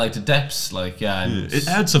 Yeah, like the depths, like it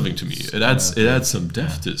adds something to me. It adds some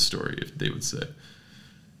depth to the story, if they would say.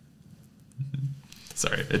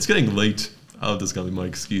 Sorry, it's getting late. Oh, this is gonna be my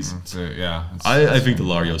excuse. I think the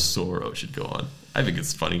Lariosoro should go on. I think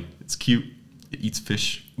it's funny. It's cute. It eats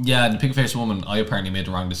fish. Yeah, and the pig-faced woman, I apparently made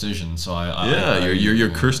the wrong decision, so you're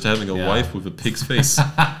cursed to having a wife with a pig's face.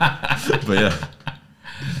 But yeah.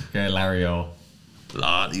 Okay, Lario.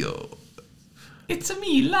 It's a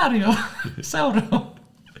me, Lario. Sauro.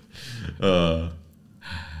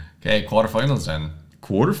 Okay, quarterfinals then.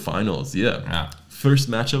 Quarterfinals, yeah. First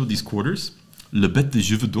matchup of these quarters, Le Bête de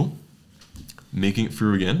Gévaudan, making it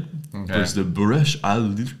through again, versus the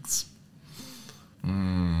Buratsche-Al-Llgs.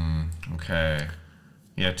 Okay.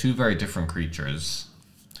 Yeah, two very different creatures,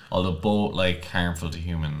 although both like harmful to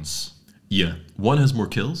humans. Yeah, one has more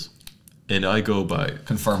kills, and I go by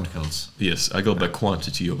confirmed kills. Yes, I go by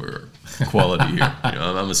quantity over quality here. You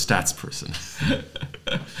know, I'm a stats person.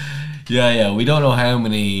 Yeah, we don't know how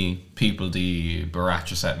many people the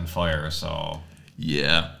Buratsche set in fire, so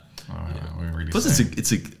yeah. Plus,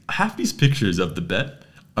 it's half these pictures of the bête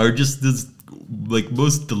are just this like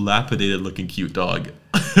most dilapidated looking cute dog.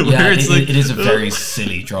 Yeah, it is a very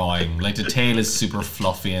silly drawing. Like the tail is super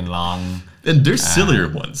fluffy and long, and there's sillier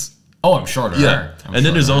ones. Oh, I'm sure there are. And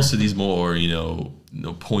then there's also these more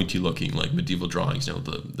pointy looking like medieval drawings. You know,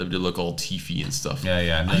 they look all teethy and stuff.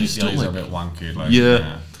 Yeah. And I just don't like, are a bit wonky. Like,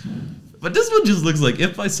 yeah. But this one just looks like,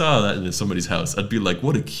 if I saw that in somebody's house, I'd be like,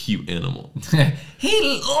 what a cute animal. Yeah.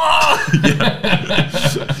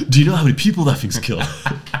 Do you know how many people that thing's killed?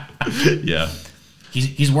 Yeah.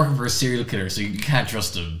 He's working for a serial killer, so you can't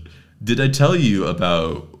trust him. Did I tell you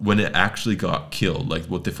about when it actually got killed, like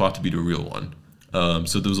what they thought to be the real one?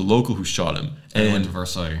 So there was a local who shot him. And went to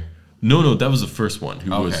Versailles. No, that was the first one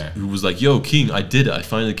who was like, yo, King, I did it. I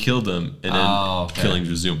finally killed him. And then killings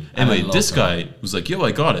resumed. Anyway, this guy was like, yo,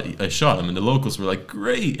 I got it. I shot him. And the locals were like,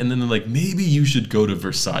 great. And then they're like, maybe you should go to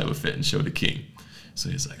Versailles with it and show the king. So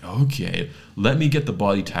he's like, okay, let me get the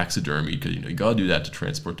body taxidermy, because you gotta do that to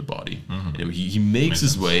transport the body. And he makes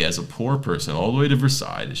his way as a poor person all the way to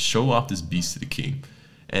Versailles to show off this beast to the king.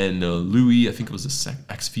 And Louis, I think it was a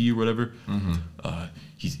XV or whatever,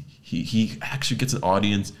 he actually gets an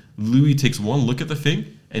audience. Louis takes one look at the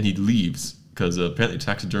thing and he leaves, because apparently the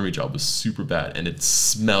taxidermy job was super bad and it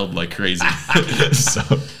smelled like crazy.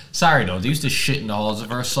 Sorry, though, they used to shit in the halls of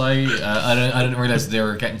Versailles. I didn't realize they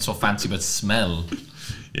were getting so fancy about smell.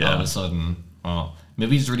 Yeah. All of a sudden. Oh,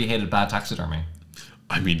 maybe he just really hated bad taxidermy.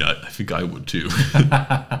 I mean, I think I would too.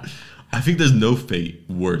 I think there's no fate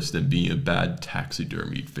worse than being a bad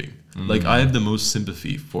taxidermy thing. Like, I have the most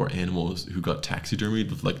sympathy for animals who got taxidermied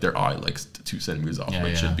with like their eye like 2 centimeters off where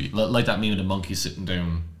it should be. Like that meme of the monkey sitting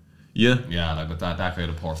down. Yeah. Yeah, like that kind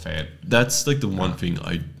of poor fate. That's like the one thing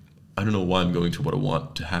I don't know why I'm going to what I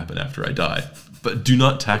want to happen after I die. But do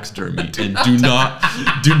not taxidermy and do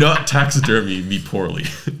not taxidermy me poorly.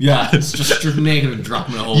 Yeah, it's just strip naked and drop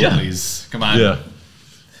me in a hole, please. Come on.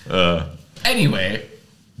 Yeah. Anyway,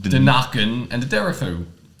 the Nokken and the Buratsche-Al-Llgs.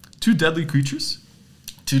 2 deadly creatures.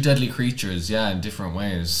 2 deadly creatures, in different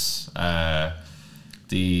ways. The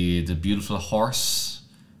beautiful horse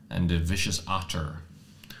and the vicious otter.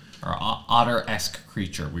 Or otter-esque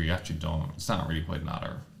creature. We actually don't. It's not really quite an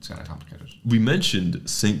otter. It's kind of complicated. We mentioned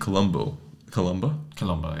Saint Columbo. Columba,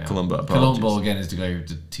 yeah. Columbo again is the guy who's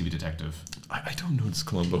the TV detective. I don't know this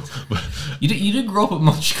Columbo. But you didn't grow up with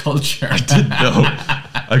much culture. I didn't know.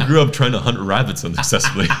 I grew up trying to hunt rabbits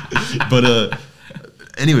unsuccessfully. But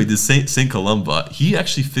anyway, this Saint Columba, he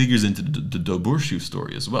actually figures into the Dobhar-chu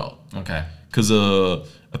story as well. Okay. Because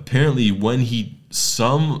apparently when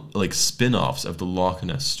some like spin-offs of the Loch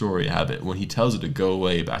Ness story have it, when he tells it to go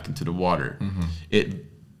away back into the water, it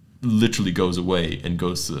literally goes away and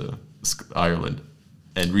goes to Ireland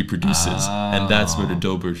and reproduces, and that's where the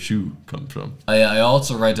Dobhar-chu comes from. I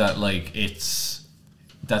also read that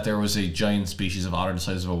that there was a giant species of otter the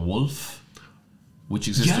size of a wolf, which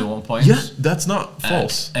existed at one point. Yeah, that's not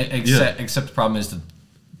false. Except the problem is that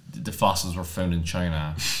the fossils were found in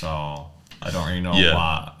China, so I don't really know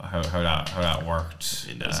how that worked.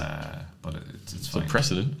 It doesn't. But it's fine. A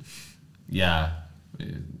precedent. Yeah.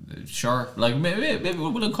 Sure. Like maybe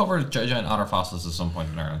we'll uncover giant otter fossils at some point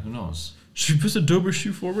in Ireland. Who knows? Should we push the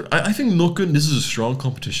Dobhar-chu forward? I think Nokken, this is a strong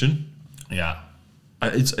competition. Yeah.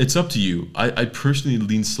 It's up to you. I personally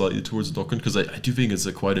lean slightly towards Nokken because I do think it's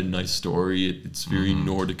quite a nice story. It's very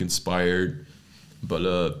Nordic inspired, but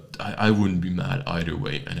I wouldn't be mad either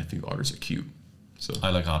way. And I think otters are cute. So I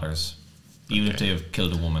like otters, even if they have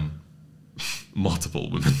killed a woman. Multiple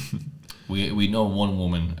women. We know one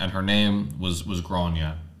woman, and her name was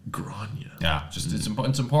Grania. Grania. Yeah, just it's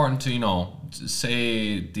important to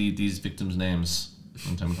say these victims' names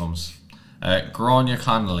when time comes. Grania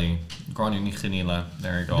Connolly, Grania Nichenila.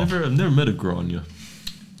 There you go. I've never met a Grania.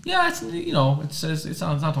 Yeah, it's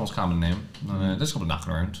not the most common name. There's a couple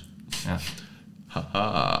knocking around. Yeah.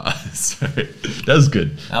 Haha. Sorry. That was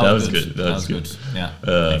good. That was good. That was good. Yeah.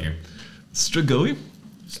 Thank you. Strigoi?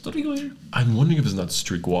 Strigoi. I'm wondering if it's not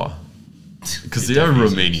Strigoi. Because they are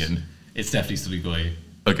Romanian. It's definitely Strigoi.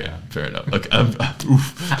 Okay, fair enough. Okay,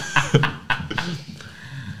 oof.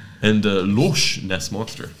 And Loch Ness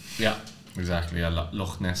Monster. Yeah, exactly. Yeah,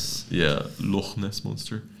 Loch Ness. Yeah, Loch Ness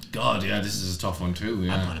Monster. God, yeah, this is a tough one too.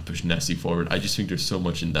 Yeah. I want to push Nessie forward. I just think there's so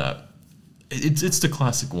much in that. It's the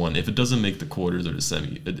classic one. If it doesn't make the quarters or the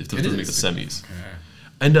semi, if it doesn't make the semis. Okay.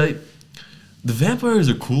 And the vampires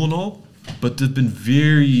are cool and all, but they've been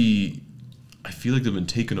I feel like they've been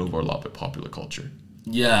taken over a lot by popular culture.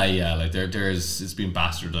 Yeah, like it's been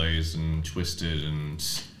bastardized and twisted and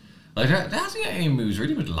like there hasn't been any movies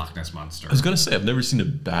really with the Loch Ness Monster. I was gonna say I've never seen a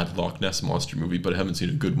bad Loch Ness Monster movie, but I haven't seen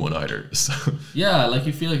a good one either. So. Yeah, like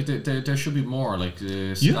you feel like there should be more. Like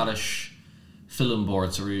the Scottish film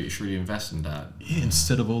boards should really invest in that. Yeah,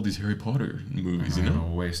 instead of all these Harry Potter movies, you know,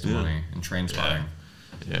 waste of money and train spotting.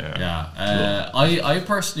 Yeah. I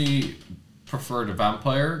personally prefer the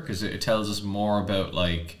vampire because it tells us more about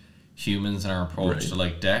like humans and our approach to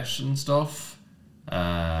like death and stuff.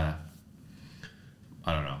 I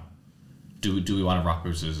don't know. Do we want to rock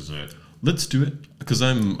paper scissors? Let's do it because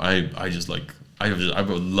I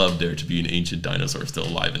would love there to be an ancient dinosaur still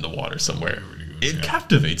alive in the water somewhere. Really good, it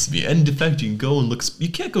captivates me, and in fact, you can go and look. You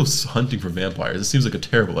can't go hunting for vampires. It seems like a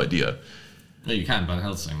terrible idea. Yeah, you can, Van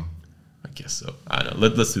Helsing. I guess so. I don't know.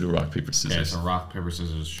 Let's do the rock paper scissors. Okay, so rock paper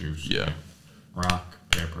scissors shoot. Yeah. Okay. Rock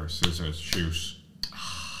paper scissors shoot.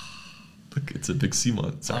 Look, it's a big sea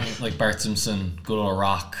monster. Like Bart Simpson, good old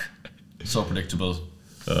rock. So predictable.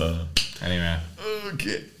 Anyway.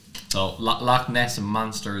 Okay. So Loch Ness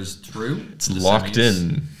Monster is through. It's locked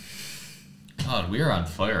in. God, we are on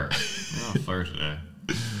fire. We're on fire today.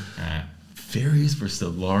 Fairies versus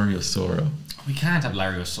the Lariosaurus. We can't have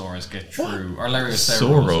Lariosaurus get through. Or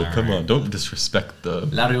Lariosaurus. Come on, don't disrespect the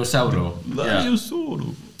Lariosaurus.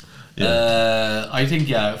 Lariosaurus. Yeah. I think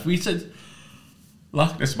if we said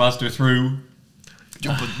Loch Ness Monster through.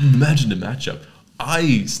 But imagine the matchup.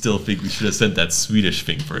 I still think we should have sent that Swedish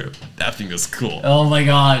thing for him. That thing was cool. Oh my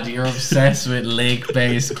god, you're obsessed with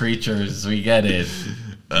lake-based creatures. We get it.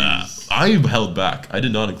 I held back. I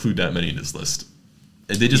did not include that many in this list.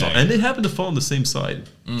 And they just and they happen to fall on the same side.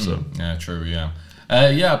 So yeah, true. Yeah.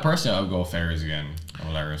 Personally, I would go Fairies again.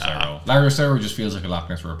 Lariosaurus just feels like a Loch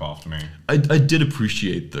Ness ripoff to me. I did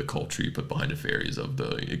appreciate the culture you put behind the fairies of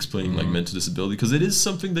the explaining like mental disability because it is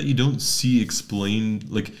something that you don't see explained.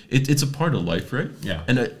 Like it's a part of life, right? Yeah.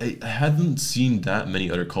 And I hadn't seen that many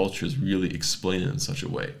other cultures really explain it in such a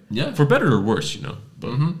way. Yeah. For better or worse, you know.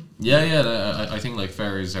 But I think like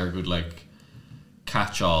fairies are a good like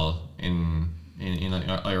catch-all in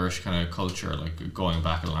Irish kind of culture, like going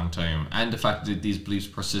back a long time, and the fact that these beliefs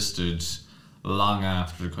persisted long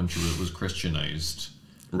after the country was Christianized,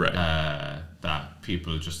 right? That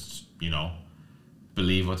people just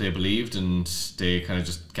believe what they believed, and they kind of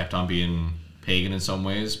just kept on being pagan in some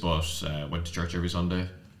ways, but went to church every Sunday.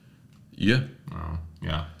 Yeah.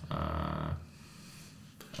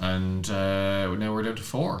 And now we're down to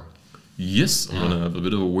 4. Yes, I'm gonna have a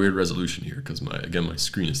bit of a weird resolution here because my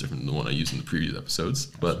screen is different than the one I used in the previous episodes.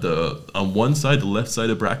 But on one side, the left side of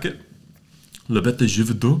the bracket, le bête de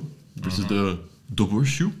Gevaudon versus the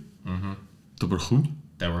Dobhar-chu. Dobhar-chu.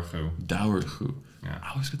 Yeah.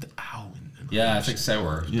 I always get the ow in. Yeah, it's like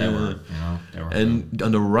sour. Yeah. Dour. And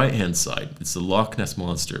on the right hand side, it's the Loch Ness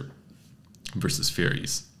Monster versus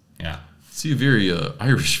Fairies. Yeah. See a very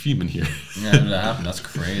Irish theme in here. Yeah, that happened. That's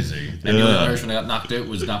crazy. And the only Irish one that got knocked out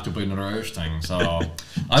was knocked out by another Irish thing. So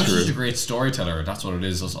I'm just a great storyteller. That's what it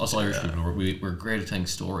is. Us Irish people, we're great at telling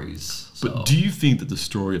stories. So. But do you think that the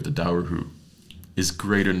story of the Dobhar-chu is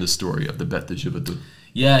greater than the story of the bête de Gevaudon?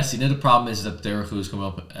 Yeah, see, now the problem is that Dobhar-chu has come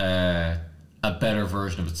up a better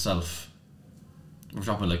version of itself. We're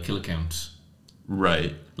talking about like kill count.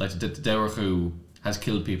 Right. Like the Dobhar-chu has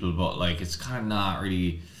killed people, but like it's kind of not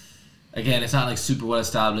really. Again, it's not like super well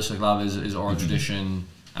established. Like a lot of it is oral tradition,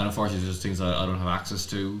 and unfortunately, there's things that I don't have access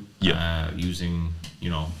to. Using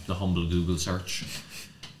the humble Google search.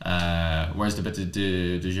 Whereas the bête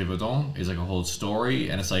de Gevaudon is like a whole story,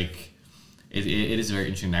 and it's like it is a very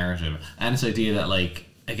interesting narrative, and this idea that like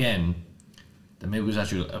again, that maybe it was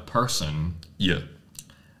actually a person. Yeah.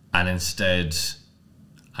 And instead,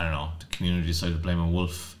 I don't know, the community decided to blame a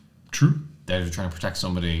wolf. True. They're trying to protect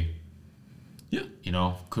somebody. Yeah.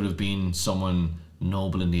 Could have been someone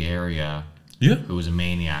noble in the area who was a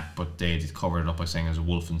maniac, but they covered it up by saying it was a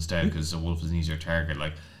wolf instead because a wolf is an easier target.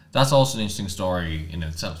 Like, that's also an interesting story in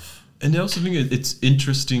itself. And I also think it's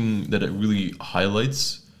interesting that it really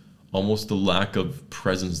highlights almost the lack of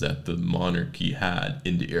presence that the monarchy had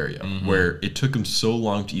in the area, where it took them so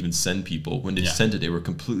long to even send people. When they sent it, they were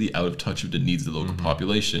completely out of touch with the needs of the local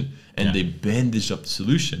population, and they bandaged up the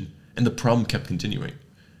solution, and the problem kept continuing.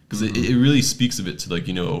 Because it really speaks of it to, like,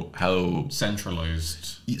 you know, how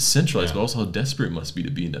centralized, but also how desperate it must be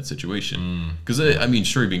to be in that situation. Because I mean,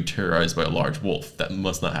 sure, you're being terrorized by a large wolf. That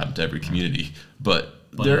must not happen to every community. But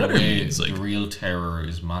there are other means, like, the real terror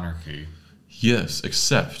is monarchy. Yes,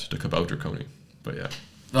 except the Kabourters. But yeah.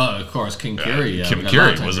 Oh, of course, King Kiri. Yeah, King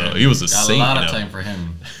Kiri was a saint. A lot of time for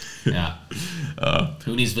him. Yeah.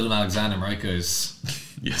 Who needs Willem-Alexander, right, guys?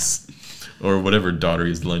 Yes. Or whatever daughter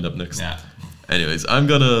he's lined up next. Yeah. Anyways, I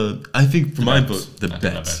think for my book, the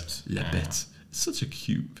bête. La bête. It's such a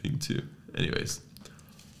cute thing too. Anyways,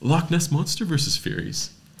 Loch Ness Monster versus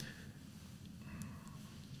Fairies.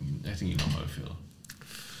 I think you know how I feel.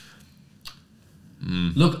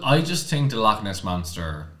 Look, I just think the Loch Ness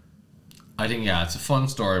Monster, I think, yeah, it's a fun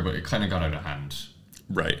story, but it kind of got out of hand.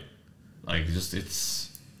 Right. Like,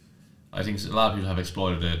 I think a lot of people have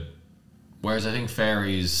exploited it. Whereas I think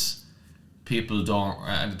Fairies, people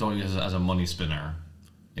don't use it as a money spinner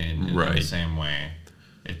in the same way.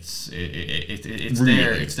 It's Really?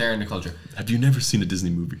 there. It's there in the culture. Have you never seen a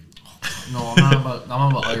Disney movie? No, I'm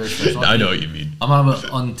not about Irish Fairies. I know what you mean. I'm on about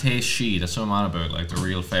Untaste She. That's what I'm on about, like the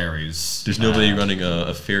real fairies. There's nobody running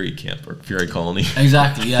a fairy camp or fairy colony.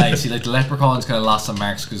 Exactly, yeah. You see, like the leprechauns kind of lost some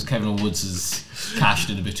marks because Kevin Woods has cashed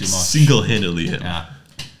in a bit too much. Single-handedly him. Yeah.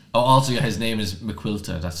 Oh, also, yeah, his name is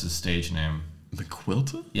McQuilta. That's his stage name.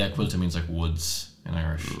 McQuilta? Yeah, Quilta means like woods in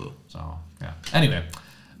Irish. Ugh. So, yeah. Anyway.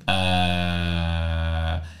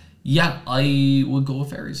 Yeah, I would go with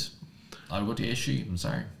Fairies. I would go to She. I'm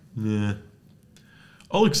sorry. Yeah.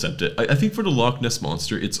 I'll accept it. I think for the Loch Ness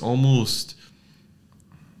Monster, it's also...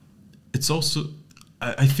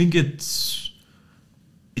 I think it's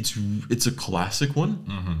a classic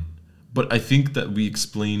one. But I think that we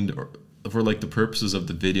explained... for like the purposes of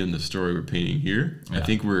the video and the story we're painting here, I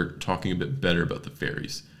think we're talking a bit better about the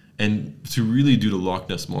fairies. And to really do the Loch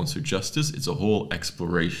Ness Monster justice, it's a whole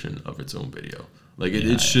exploration of its own video. Like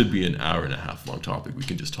it should be an hour and a half long topic we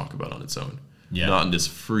can just talk about on its own. Yeah. Not in this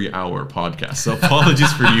 3-hour podcast. So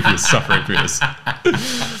apologies for you for suffering through this.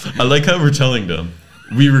 I like how we're telling them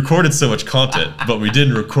we recorded so much content, but we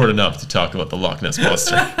didn't record enough to talk about the Loch Ness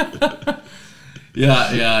Monster.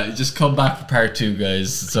 Yeah. Just come back for part 2,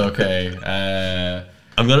 guys. It's okay.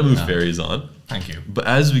 I'm gonna move Fairies on. Thank you. But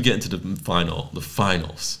as we get into the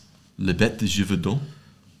finals, Le Bête de Gévaudan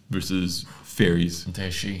versus Fairies.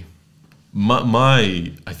 She.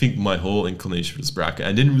 I think my whole inclination for this bracket,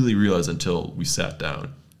 I didn't really realize until we sat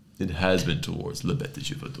down, it has been towards Le Bête de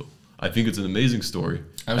Gévaudan. I think it's an amazing story.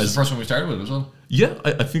 That was the first one we started with as well. Yeah,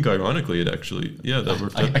 I think ironically it actually, that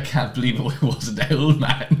worked out. I can't believe it wasn't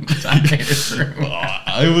Owlman. That made it through.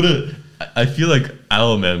 I feel like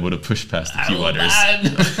Owlman would have pushed past the few others.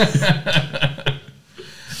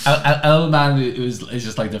 Owlman is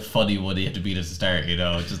just like the funny one he had to beat at the start, you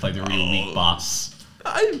know, just like the real weak boss.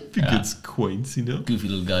 I think it's quaint, you know. Goofy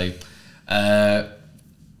little guy.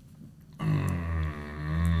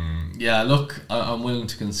 Yeah, look, I'm willing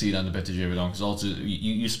to concede on the Bête de Gévaudan because also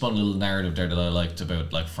you spun a little narrative there that I liked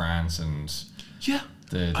about like France and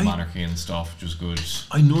the monarchy and stuff, which was good.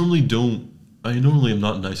 I normally am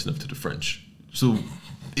not nice enough to the French. So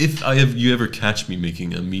if you ever catch me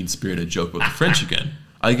making a mean-spirited joke about the French again,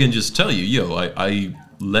 I can just tell you, I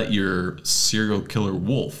let your serial killer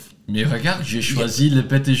wolf. Mais regarde, j'ai choisi le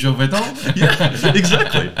Bête de Gévaudan. Yeah,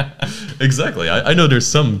 exactly. I know there's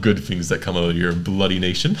some good things that come out of your bloody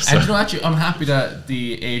nation. So. And you know, actually, I'm happy that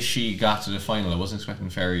the She got to the final. I wasn't expecting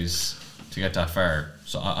Fairies to get that far,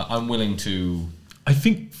 so I'm willing to. I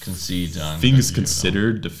think concede on things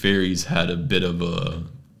considered, the Fairies had a bit of a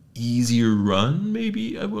easier run.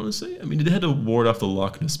 Maybe I want to say. I mean, they had to ward off the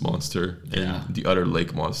Loch Ness Monster and the other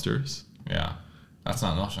lake monsters. Yeah, that's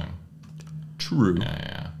not nothing. True.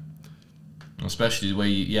 Yeah. Especially the way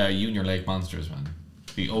you and your lake monsters, man.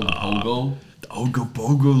 The Ogopogo. The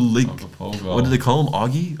Ogopogo lake. Ogopogo. What do they call them?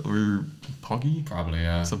 Augie or Poggy? Probably,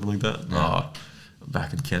 yeah. Something like that. Yeah.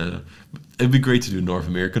 Back in Canada. It'd be great to do a North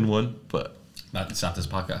American one, but that's not this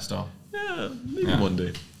podcast, though. Yeah, maybe one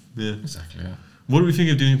day. Yeah. Exactly, yeah. What do we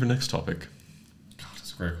think of doing for next topic? God,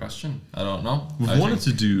 that's a great question. I don't know. We've wanted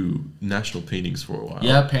to do national paintings for a while.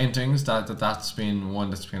 Yeah, paintings. That's been one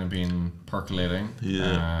that's kind of been percolating.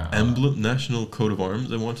 Yeah. Emblem, national coat of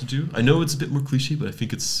arms I want to do. I know it's a bit more cliche, but I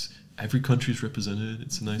think it's every country's represented.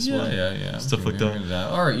 It's a nice one. Yeah. Stuff like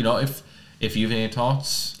that. Or, you know, if you have any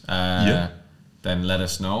thoughts, then let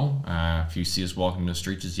us know. If you see us walking in the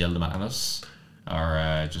street, just yell them at us.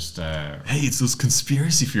 or just hey, it's those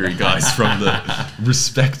conspiracy theory guys from the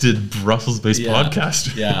respected Brussels-based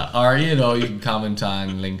podcast. Yeah, or you can comment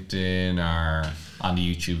on LinkedIn or on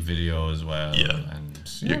the YouTube video as well. Yeah, and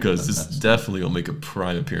because this definitely will make a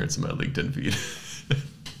prime appearance in my LinkedIn feed.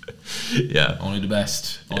 Yeah, only the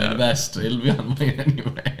best. The best. It'll be on mine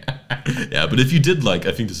anyway. Yeah, but if you did like,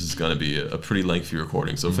 I think this is going to be a pretty lengthy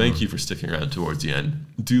recording. So thank you for sticking around towards the end.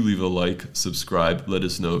 Do leave a like, subscribe. Let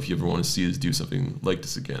us know if you ever want to see us do something like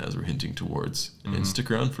this again, as we're hinting towards. And stick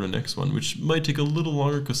around for the next one, which might take a little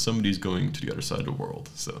longer because somebody's going to the other side of the world.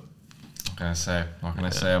 So, what can I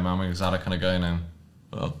say? I'm an exotic kind of guy now.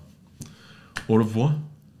 Well, au revoir.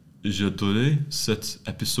 J'adorais cet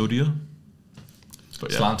épisode.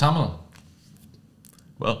 But yeah. Slant Tamil.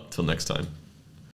 Well, till next time.